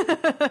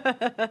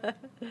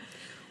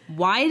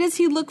 Why does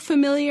he look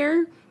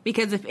familiar?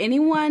 Because if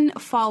anyone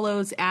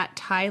follows at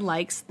Ty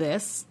Likes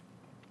This,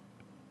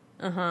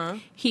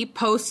 he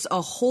posts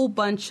a whole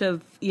bunch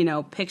of,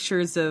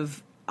 pictures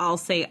of, I'll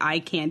say, eye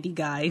candy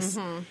guys.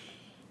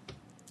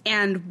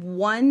 And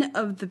one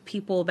of the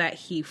people that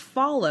he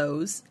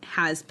follows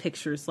has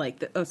pictures like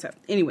the. Oh, so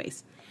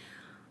anyways,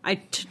 I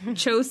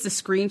chose the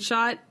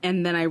screenshot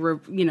and then I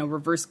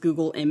reverse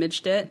Google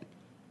imaged it,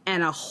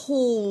 and a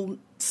whole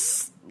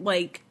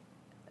like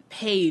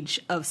page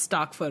of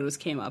stock photos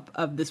came up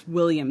of this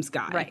Williams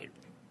guy.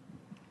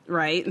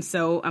 Right. And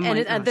so I'm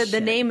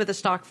the name of the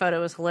stock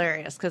photo is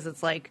hilarious because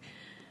it's like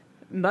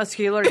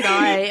muscular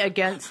guy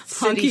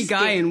against hunky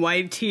guy in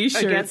white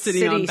t-shirt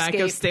sitting on back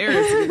of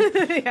stairs.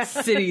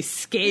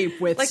 Cityscape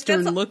with like,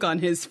 stern look on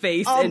his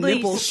face and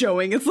nipples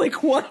showing. It's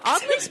like, what?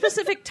 Oddly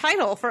specific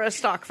title for a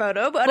stock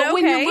photo, but okay.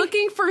 When you're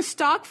looking for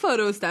stock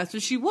photos, that's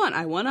what you want.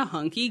 I want a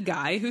hunky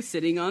guy who's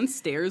sitting on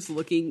stairs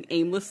looking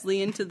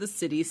aimlessly into the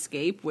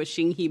cityscape,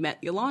 wishing he met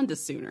Yolanda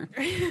sooner.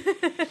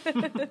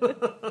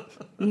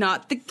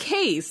 Not the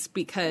case,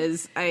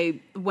 because I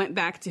went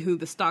back to who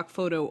the stock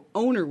photo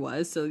owner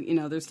was. So,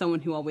 there's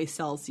someone who always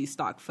sells these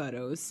stock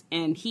photos,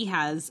 and he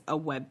has a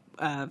web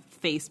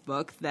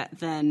Facebook that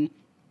then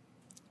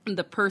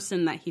the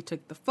person that he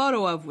took the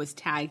photo of was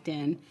tagged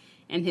in,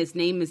 and his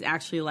name is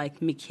actually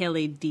like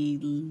Michele Di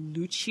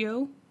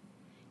Lucio,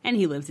 and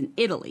he lives in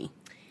Italy.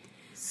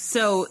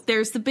 So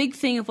there's the big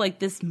thing of like,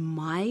 this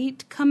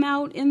might come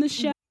out in the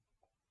show.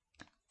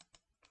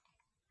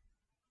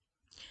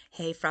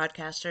 Hey,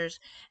 fraudcasters.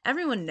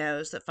 Everyone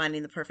knows that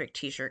finding the perfect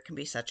t-shirt can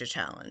be such a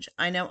challenge.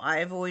 I know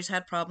I've always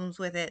had problems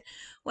with it,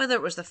 whether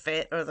it was the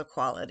fit or the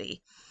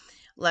quality.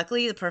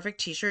 Luckily, the perfect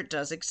t-shirt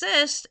does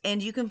exist,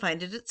 and you can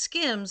find it at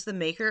Skims, the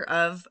maker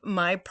of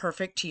my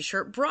perfect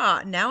t-shirt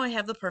bra. Now I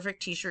have the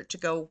perfect t-shirt to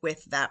go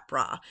with that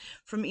bra.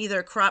 From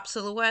either crop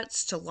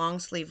silhouettes to long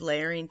sleeve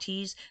layering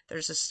tees,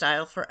 there's a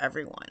style for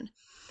everyone.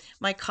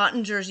 My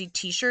cotton jersey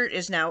t-shirt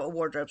is now a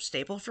wardrobe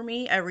staple for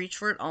me. I reach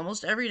for it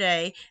almost every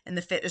day, and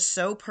the fit is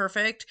so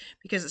perfect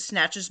because it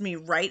snatches me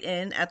right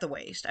in at the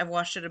waist. I've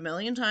washed it a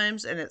million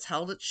times, and it's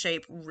held its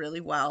shape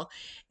really well.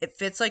 It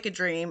fits like a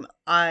dream.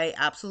 I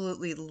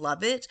absolutely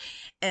love it.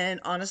 And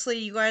honestly,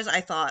 you guys,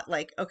 I thought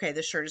like, okay,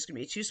 this shirt is going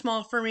to be too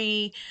small for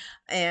me,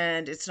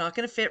 and it's not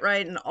going to fit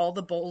right, and all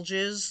the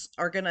bulges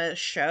are going to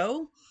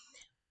show.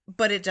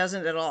 But it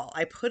doesn't at all.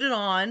 I put it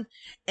on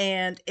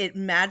and it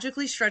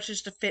magically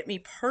stretches to fit me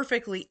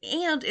perfectly,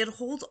 and it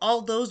holds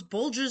all those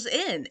bulges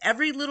in.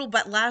 Every little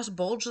last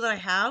bulge that I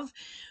have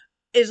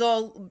is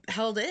all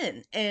held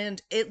in, and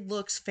it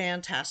looks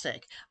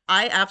fantastic.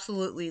 I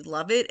absolutely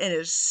love it, and it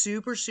is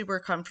super, super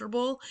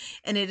comfortable,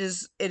 and it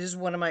is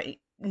one of my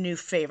new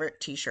favorite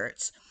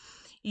t-shirts.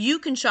 You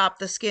can shop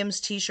the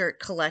Skims t-shirt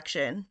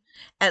collection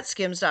at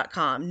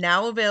skims.com,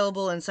 now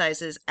available in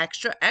sizes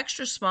extra,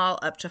 extra small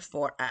up to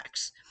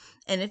 4X.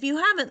 And if you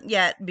haven't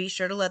yet, be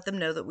sure to let them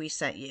know that we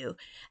sent you.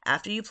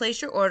 After you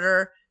place your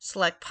order,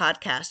 select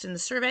podcast in the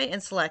survey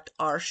and select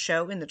our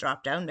show in the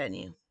drop-down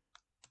menu.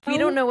 We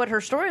don't know what her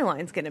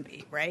storyline's going to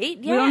be, right?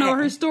 Yeah. We don't know what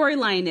her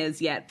storyline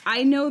is yet.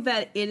 I know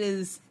that it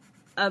is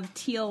of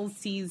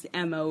TLC's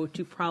MO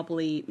to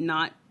probably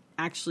not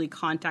actually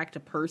contact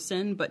a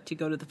person, but to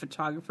go to the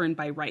photographer and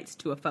buy rights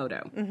to a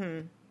photo.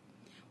 Mm-hmm.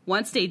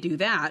 Once they do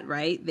that,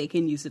 right, they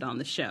can use it on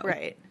the show.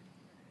 Right.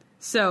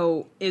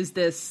 So is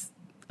this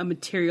a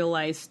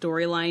materialized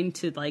storyline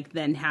to like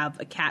then have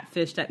a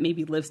catfish that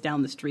maybe lives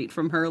down the street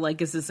from her?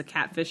 Like, is this a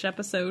catfish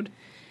episode?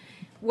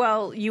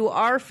 Well, you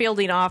are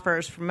fielding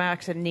offers from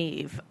Max and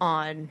Neve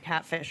on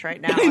Catfish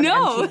right now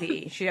on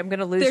MTV. I'm going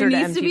to lose her to MTV.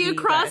 There needs to be a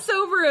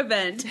crossover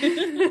event.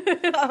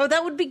 Oh,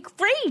 that would be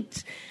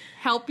great.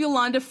 Help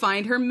Yolanda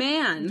find her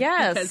man.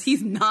 Yes. Because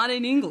he's not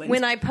in England.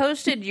 When I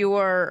posted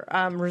your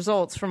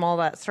results from all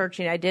that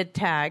searching, I did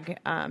tag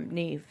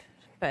Neve.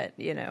 But,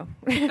 Oh,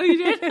 you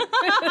did?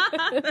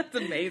 That's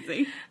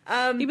amazing.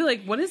 You'd be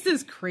like, what is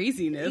this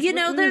craziness?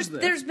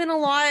 There's been a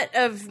lot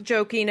of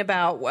joking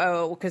about,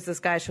 because this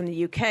guy's from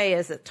the UK,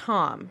 is it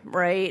Tom,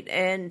 right?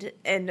 And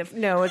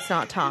no, it's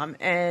not Tom.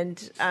 And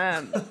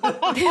then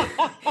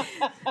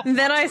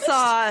I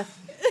saw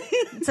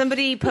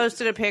somebody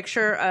posted a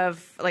picture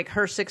of like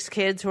her 6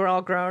 kids who are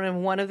all grown,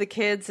 and one of the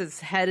kids, his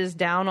head is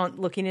down on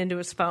looking into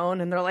his phone,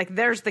 and they're like,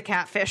 there's the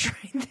catfish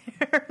right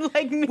there.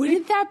 Like,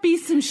 wouldn't that be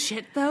some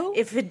shit though?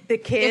 If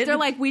they're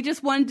like, we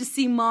just wanted to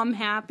see mom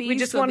happy, we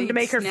just wanted to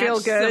make her feel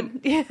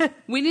good.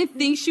 We didn't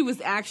think she was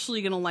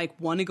actually gonna like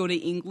want to go to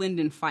England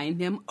and find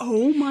him.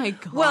 Oh my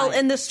god. Well,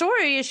 and the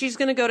story is she's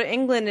gonna go to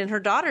England and her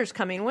daughter's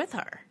coming with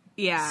her.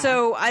 Yeah.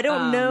 So I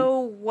don't know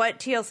what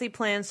TLC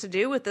plans to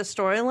do with this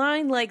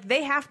storyline. Like,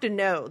 they have to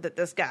know that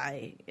this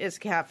guy is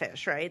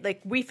catfish, right?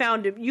 Like, we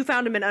found him. You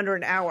found him in under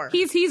an hour.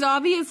 He's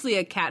obviously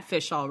a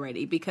catfish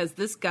already, because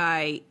this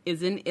guy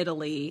is in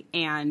Italy,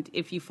 and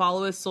if you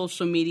follow his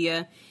social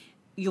media,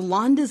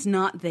 Yolanda's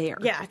not there.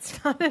 Yeah,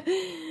 it's not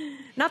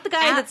the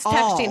guy that's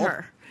texting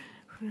her.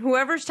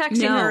 Whoever's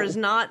texting her is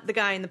not the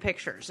guy in the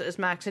pictures, as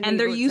Max and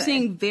they're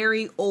using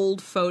very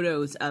old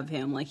photos of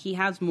him. Like, he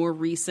has more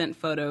recent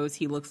photos.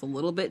 He looks a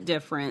little bit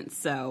different.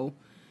 So,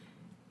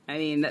 I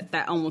mean,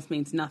 that almost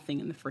means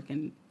nothing in the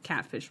freaking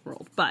catfish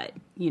world. But,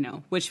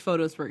 which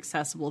photos were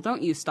accessible?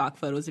 Don't use stock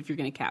photos if you're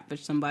going to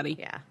catfish somebody.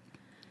 Yeah.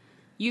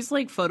 Use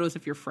like photos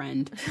of your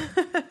friend.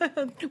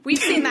 We've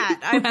seen that.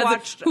 I've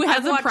watched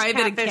private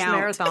catfish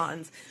account.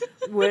 marathons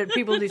where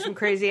people do some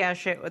crazy ass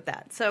shit with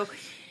that. So,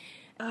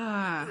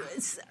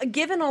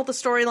 given all the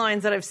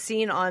storylines that I've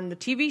seen on the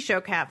TV show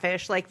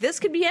Catfish, like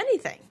this could be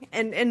anything,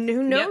 and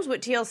who knows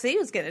what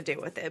TLC is going to do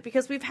with it?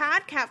 Because we've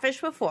had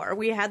Catfish before.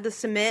 We had the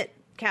Smit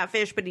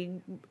Catfish, but he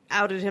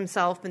outed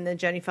himself, and then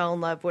Jenny fell in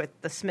love with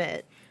the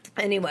Smit.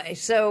 Anyway,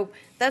 so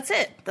that's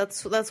it.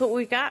 That's what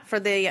we got for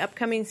the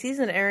upcoming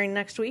season airing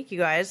next week, you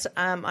guys.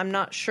 I'm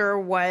not sure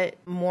what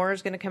more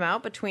is going to come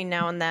out between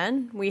now and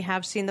then. We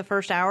have seen the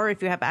first hour.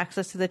 If you have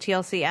access to the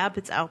TLC app,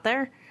 it's out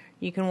there.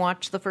 You can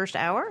watch the first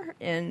hour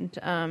and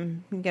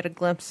get a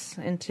glimpse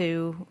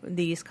into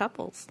these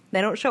couples.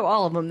 They don't show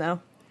all of them, though.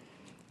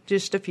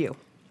 Just a few.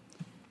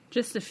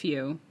 Just a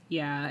few.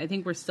 Yeah, I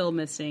think we're still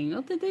missing.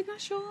 Oh, did they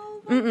not show all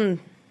of them?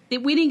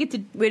 We didn't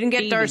get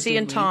David, Darcy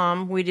and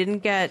Tom. We didn't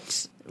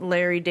get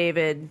Larry,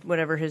 David,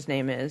 whatever his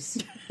name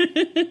is.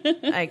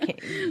 I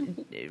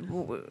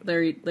can't.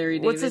 Larry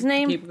David. What's his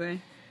name?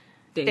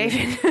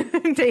 David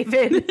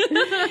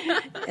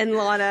and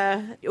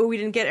Lana. We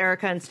didn't get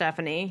Erica and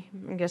Stephanie.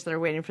 I guess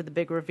they're waiting for the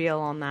big reveal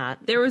on that.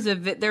 There was a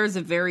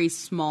very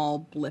small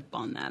blip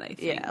on that, I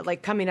think. Yeah,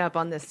 like coming up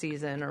on this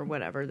season or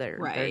whatever they're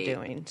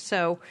doing.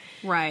 So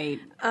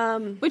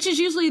which is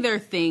usually their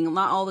thing.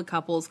 Not all the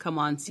couples come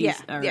on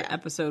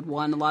episode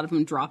 1. A lot of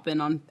them drop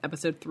in on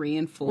episode 3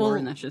 and 4,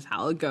 and that's just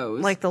how it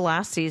goes. Like the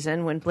last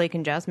season when Blake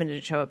and Jasmine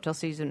didn't show up till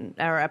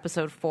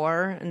episode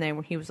 4,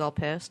 and he was all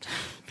pissed.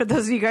 For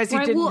those of you guys who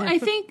didn't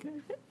know.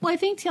 I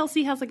think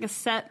TLC has like a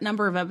set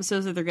number of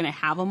episodes that they're going to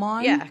have them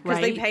on. Yeah, because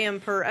they pay them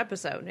per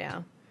episode.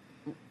 Yeah,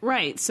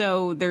 right.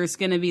 So there's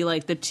going to be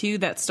like the 2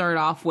 that start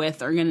off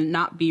with are going to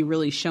not be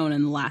really shown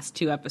in the last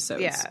 2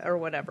 episodes. Yeah, or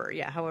whatever.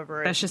 Yeah,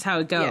 however. That's just how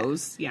it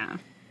goes. Yeah.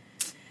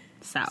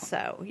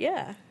 So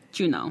yeah.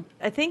 You know.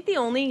 I think the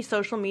only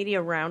social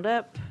media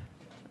roundup,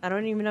 I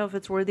don't even know if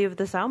it's worthy of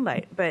the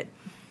soundbite, but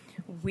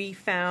we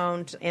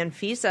found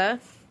Anfisa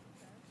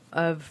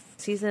of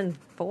season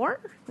 4,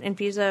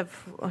 Anfisa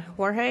of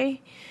Jorge,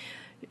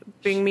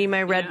 bring me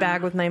my red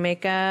bag with my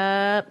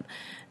makeup.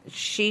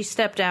 She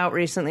stepped out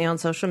recently on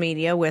social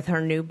media with her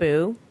new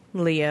boo,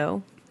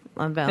 Leo,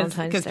 on Valentine's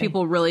Day. Because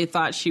people really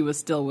thought she was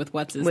still with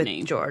what's his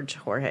name?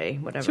 Jorge,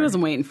 whatever. She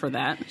wasn't waiting for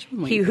that.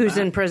 Who's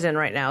in prison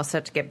right now,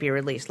 set to be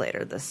released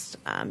later this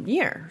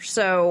year.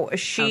 So how's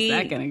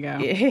that going to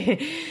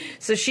go?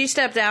 So she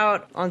stepped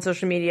out on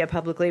social media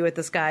publicly with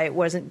this guy. It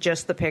wasn't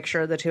just the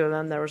picture of the two of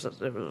them. There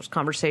was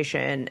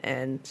conversation,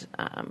 and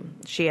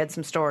she had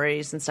some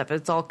stories and stuff.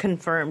 It's all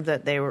confirmed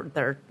that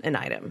they're an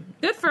item.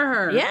 Good for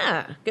her.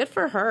 Yeah, good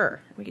for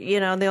her. You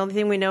know, the only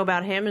thing we know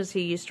about him is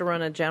he used to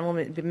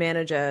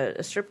manage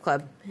a strip club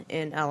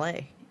in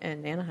L.A.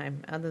 and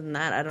Anaheim. Other than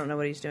that, I don't know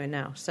what he's doing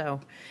now.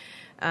 So,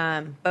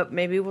 but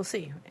maybe we'll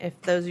see.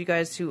 If those of you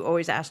guys who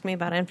always ask me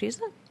about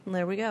Anfisa,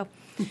 there we go.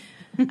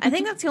 I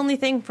think that's the only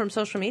thing from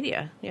social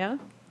media. Yeah,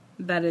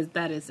 that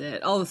is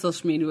it. All the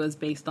social media was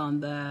based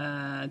on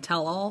the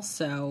tell-all.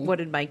 So, what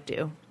did Mike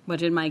do? What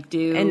did Mike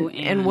do?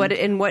 And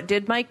what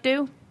did Mike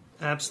do?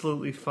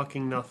 Absolutely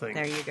fucking nothing.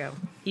 There you go.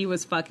 He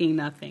was fucking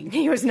nothing.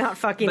 He was not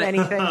fucking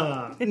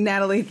anything.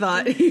 Natalie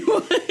thought he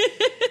was.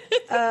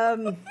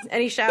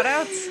 Any shout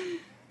outs?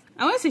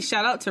 I want to say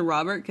shout out to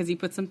Robert because he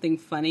put something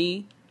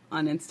funny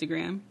on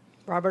Instagram.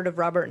 Robert of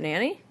Robert and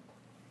Annie?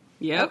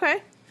 Yep.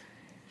 Okay.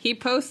 He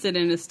posted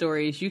in his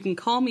stories, "You can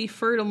call me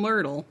Fertile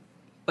Myrtle,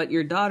 but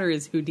your daughter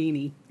is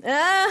Houdini."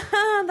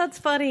 That's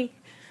funny.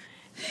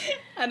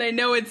 And I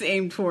know it's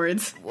aimed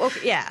towards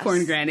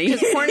Porn Granny.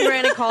 Because Porn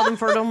Granny called him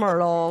Fertile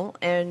Myrtle,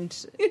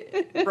 and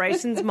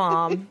Bryson's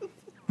mom,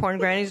 Porn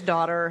Granny's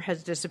daughter,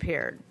 has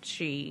disappeared.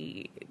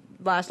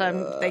 Last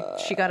time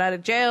she got out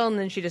of jail, and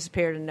then she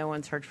disappeared, and no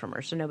one's heard from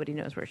her, so nobody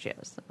knows where she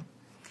is. So.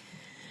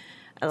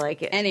 I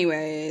like it.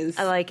 Anyways.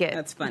 I like it.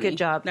 That's funny. Good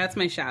job. That's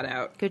my shout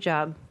out. Good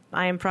job.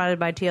 I am Frauded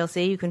by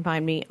TLC. You can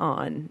find me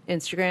on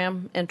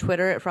Instagram and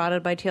Twitter at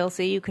Frauded by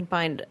TLC. You can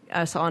find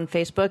us on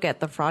Facebook at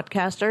The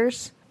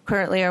Fraudcasters.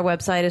 Currently, our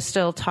website is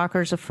still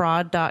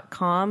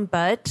talkersoffraud.com,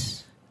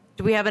 but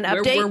do we have an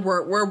update?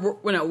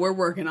 We're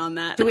working on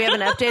that. Do we have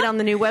an update on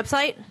the new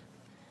website?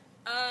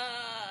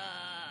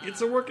 It's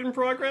a work in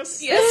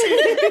progress. Yes.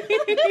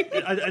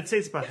 I'd say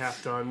it's about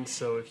half done.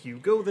 So if you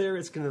go there,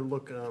 it's going to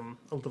look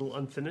a little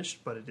unfinished,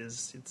 but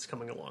it's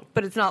coming along.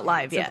 But it's not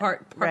live yet,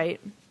 right?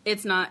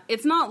 It's not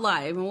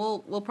live, and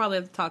we'll probably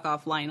have to talk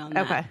offline on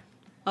that. Okay.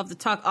 I'll have to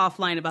talk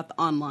offline about the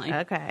online.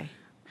 Okay.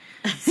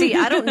 See,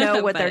 I don't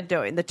know what they're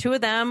doing. The two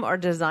of them are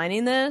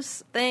designing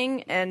this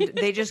thing, and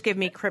they just give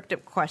me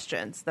cryptic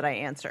questions that I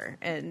answer.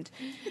 And,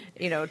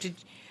 you know,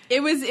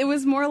 it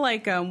was more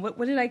like what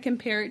did I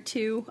compare it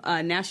to?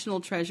 National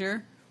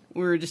Treasure.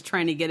 We were just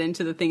trying to get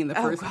into the thing in the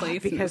first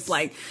place, because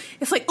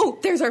it's like, oh,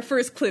 there's our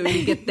first clue, and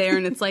you get there,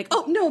 and it's like,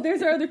 oh no,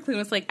 there's our other clue.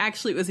 And it's like,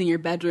 actually, it was in your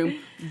bedroom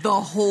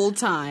the whole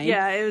time.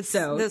 Yeah, it was.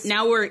 So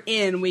now we're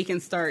in. We can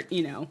start,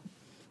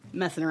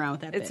 messing around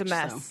with that. It's a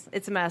mess. So.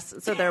 It's a mess.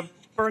 So they're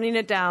burning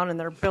it down, and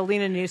they're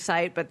building a new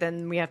site, but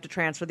then we have to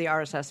transfer the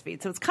RSS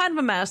feed. So it's kind of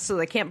a mess, so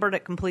they can't burn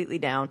it completely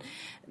down.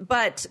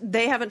 But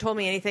they haven't told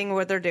me anything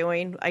what they're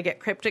doing. I get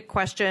cryptic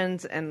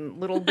questions and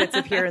little bits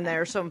of here and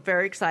there, so I'm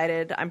very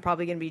excited. I'm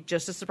probably going to be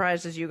just as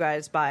surprised as you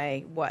guys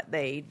by what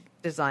they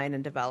design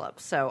and develop.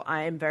 So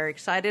I am very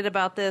excited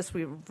about this.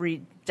 We've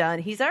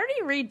redone. He's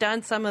already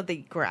redone some of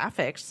the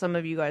graphics. Some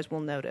of you guys will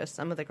notice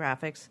some of the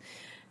graphics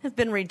have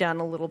been redone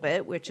a little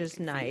bit, which is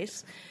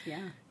nice.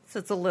 Yeah. So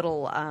it's a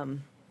little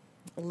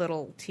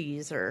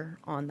teaser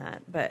on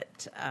that,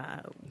 but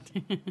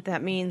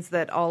that means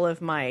that all of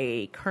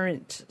my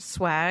current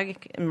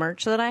swag and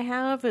merch that I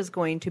have is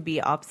going to be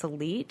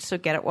obsolete. So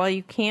get it while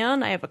you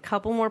can. I have a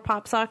couple more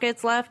pop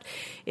sockets left.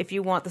 If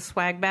you want the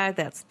swag bag,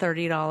 that's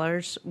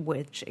 $30,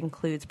 which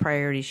includes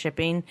priority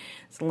shipping.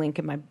 It's a link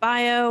in my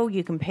bio.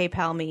 You can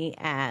PayPal me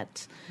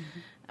at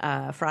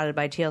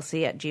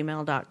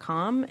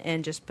fraudedbytlc@gmail.com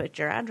and just put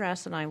your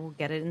address and I will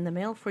get it in the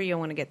mail for you. I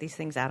want to get these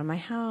things out of my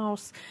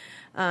house.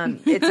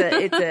 It's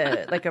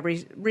a like a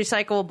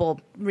recyclable,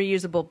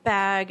 reusable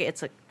bag.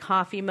 It's a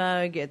coffee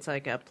mug. It's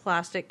like a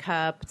plastic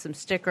cup, some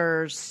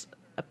stickers,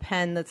 a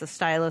pen that's a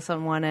stylus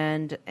on one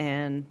end,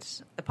 and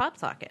a pop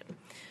socket.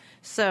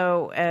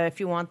 So if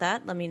you want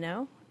that, let me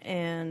know.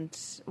 And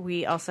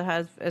we also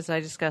have, as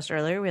I discussed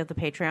earlier, we have the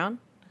Patreon,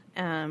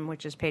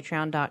 which is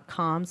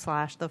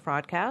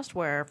patreon.com/thefraudcast,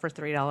 where for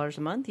 $3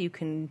 a month you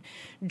can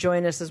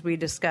join us as we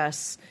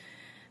discuss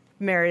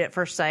Married at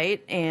First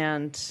Sight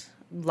and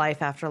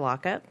Life After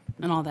Lockup.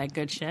 And all that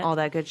good shit. All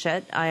that good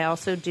shit. I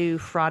also do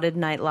Frauded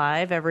Night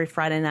Live every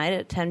Friday night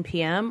at 10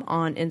 p.m.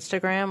 on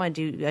Instagram. I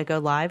go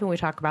live and we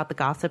talk about the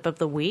gossip of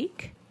the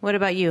week. What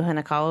about you,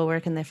 Hanakawa?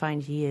 Where can they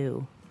find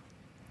you?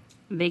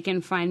 They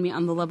can find me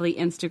on the lovely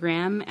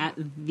Instagram at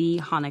the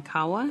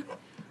Hanakawa.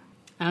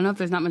 I don't know if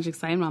there's not much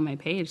excitement on my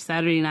page.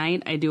 Saturday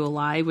night, I do a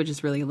live, which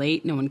is really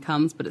late. No one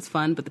comes, but it's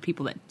fun. But the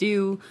people that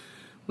do,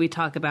 we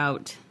talk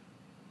about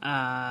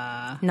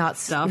not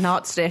stuff.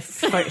 Not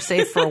safe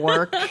for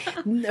work.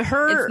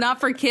 It's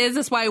not for kids.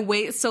 That's why I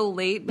wait so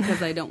late,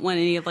 because I don't want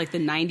any of like the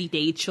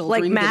 90-day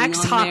children. Like Max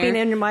getting on hopping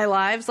there. into my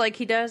lives like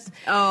he does.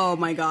 Oh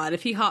my god!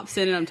 If he hops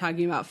in and I'm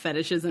talking about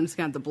fetishes, I'm just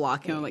gonna have to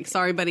block him. I'm like,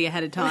 sorry, buddy,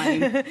 ahead of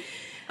time.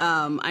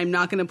 I'm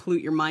not going to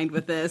pollute your mind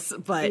with this,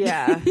 but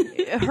yeah,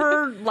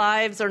 her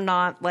lives are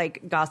not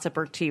like gossip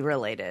or tea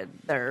related.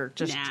 They're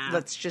just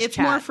let's just it's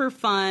chat. more for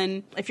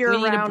fun. If you're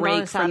we around need a break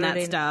on a Saturday, from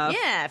that stuff.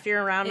 Yeah, if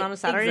you're around on a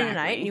Saturday Exactly.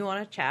 night and you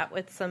want to chat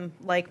with some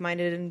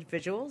like-minded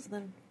individuals,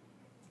 then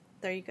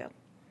there you go.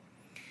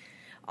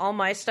 All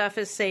my stuff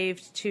is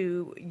saved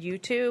to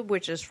YouTube,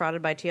 which is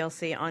Frauded by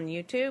TLC on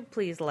YouTube.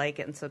 Please like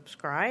and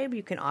subscribe.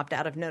 You can opt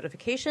out of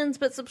notifications,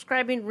 but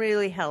subscribing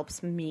really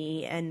helps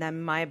me and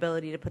then my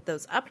ability to put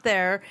those up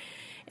there.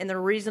 And the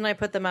reason I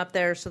put them up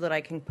there is so that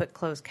I can put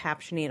closed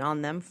captioning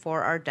on them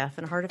for our deaf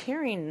and hard of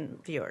hearing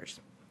viewers.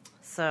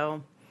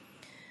 So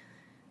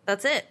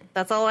that's it.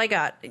 That's all I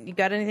got. You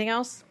got anything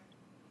else?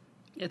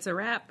 It's a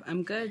wrap.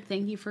 I'm good.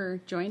 Thank you for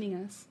joining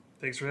us.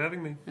 Thanks for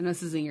having me. I know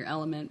this isn't your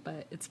element,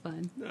 but it's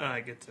fun.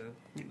 I get to,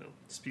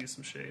 spew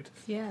some shade.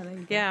 Yeah, there you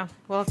go. Yeah,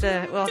 we'll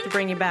have to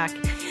bring you back.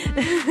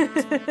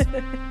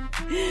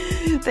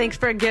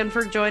 Thanks again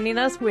for joining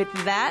us. With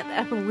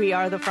that, we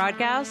are the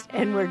Fraudcast,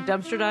 and we're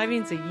dumpster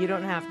diving, so you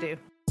don't have to.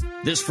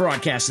 This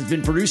broadcast has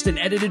been produced and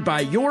edited by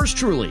yours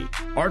truly.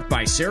 Art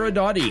by Sarah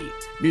Dawdy.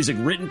 Music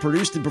written,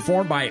 produced, and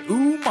performed by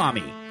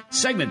Umami.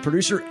 Segment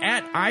producer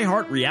at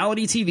iHeart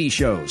Reality TV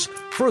Shows.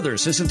 Further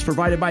assistance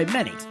provided by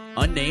many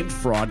unnamed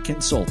fraud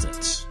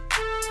consultants.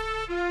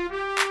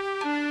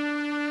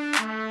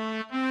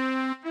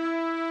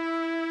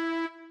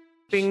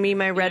 Bring me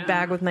my red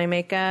bag with my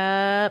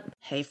makeup.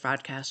 Hey,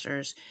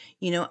 fraudcasters.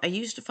 I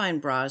used to find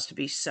bras to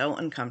be so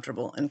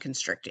uncomfortable and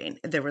constricting.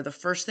 They were the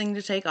first thing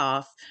to take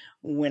off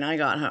when I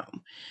got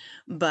home.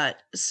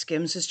 But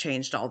Skims has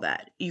changed all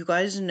that. You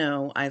guys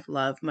know I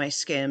love my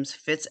Skims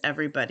Fits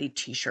Everybody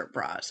t-shirt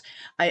bras.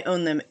 I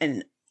own them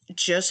in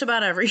just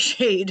about every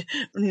shade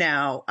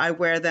now. I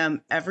wear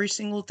them every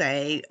single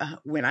day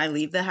when I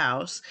leave the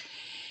house.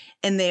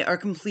 And they are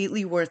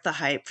completely worth the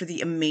hype for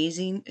the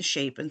amazing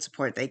shape and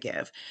support they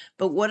give.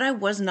 But what I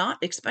was not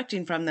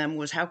expecting from them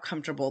was how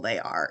comfortable they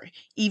are.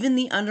 Even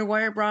the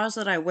underwire bras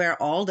that I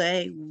wear all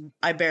day,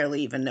 I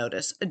barely even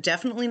notice.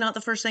 Definitely not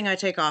the first thing I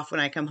take off when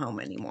I come home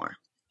anymore.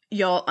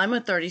 Y'all, I'm a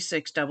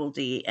 36 double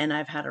D, and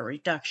I've had a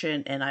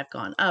reduction, and I've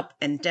gone up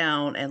and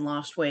down and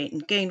lost weight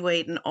and gained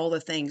weight and all the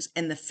things.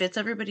 And the Fits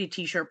Everybody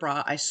t-shirt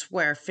bra, I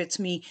swear, fits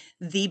me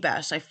the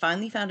best. I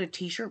finally found a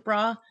t-shirt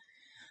bra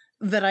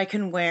that I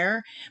can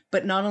wear,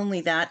 but not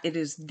only that, it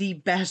is the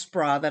best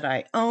bra that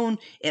I own.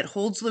 It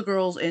holds the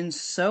girls in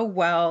so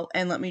well,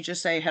 and let me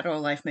just say, Hetero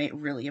Life Mate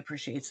really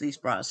appreciates these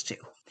bras too.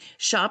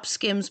 Shop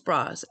Skims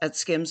bras at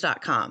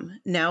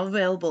skims.com, now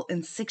available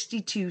in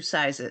 62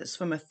 sizes,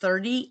 from a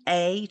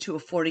 30A to a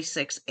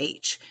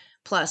 46H.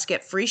 Plus,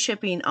 get free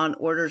shipping on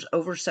orders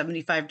over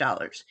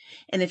 $75.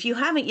 And if you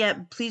haven't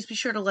yet, please be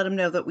sure to let them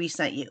know that we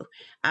sent you.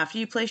 After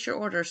you place your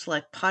order,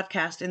 select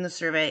podcast in the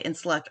survey and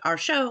select our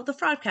show, The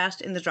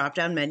Fraudcast, in the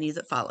drop-down menu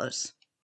that follows.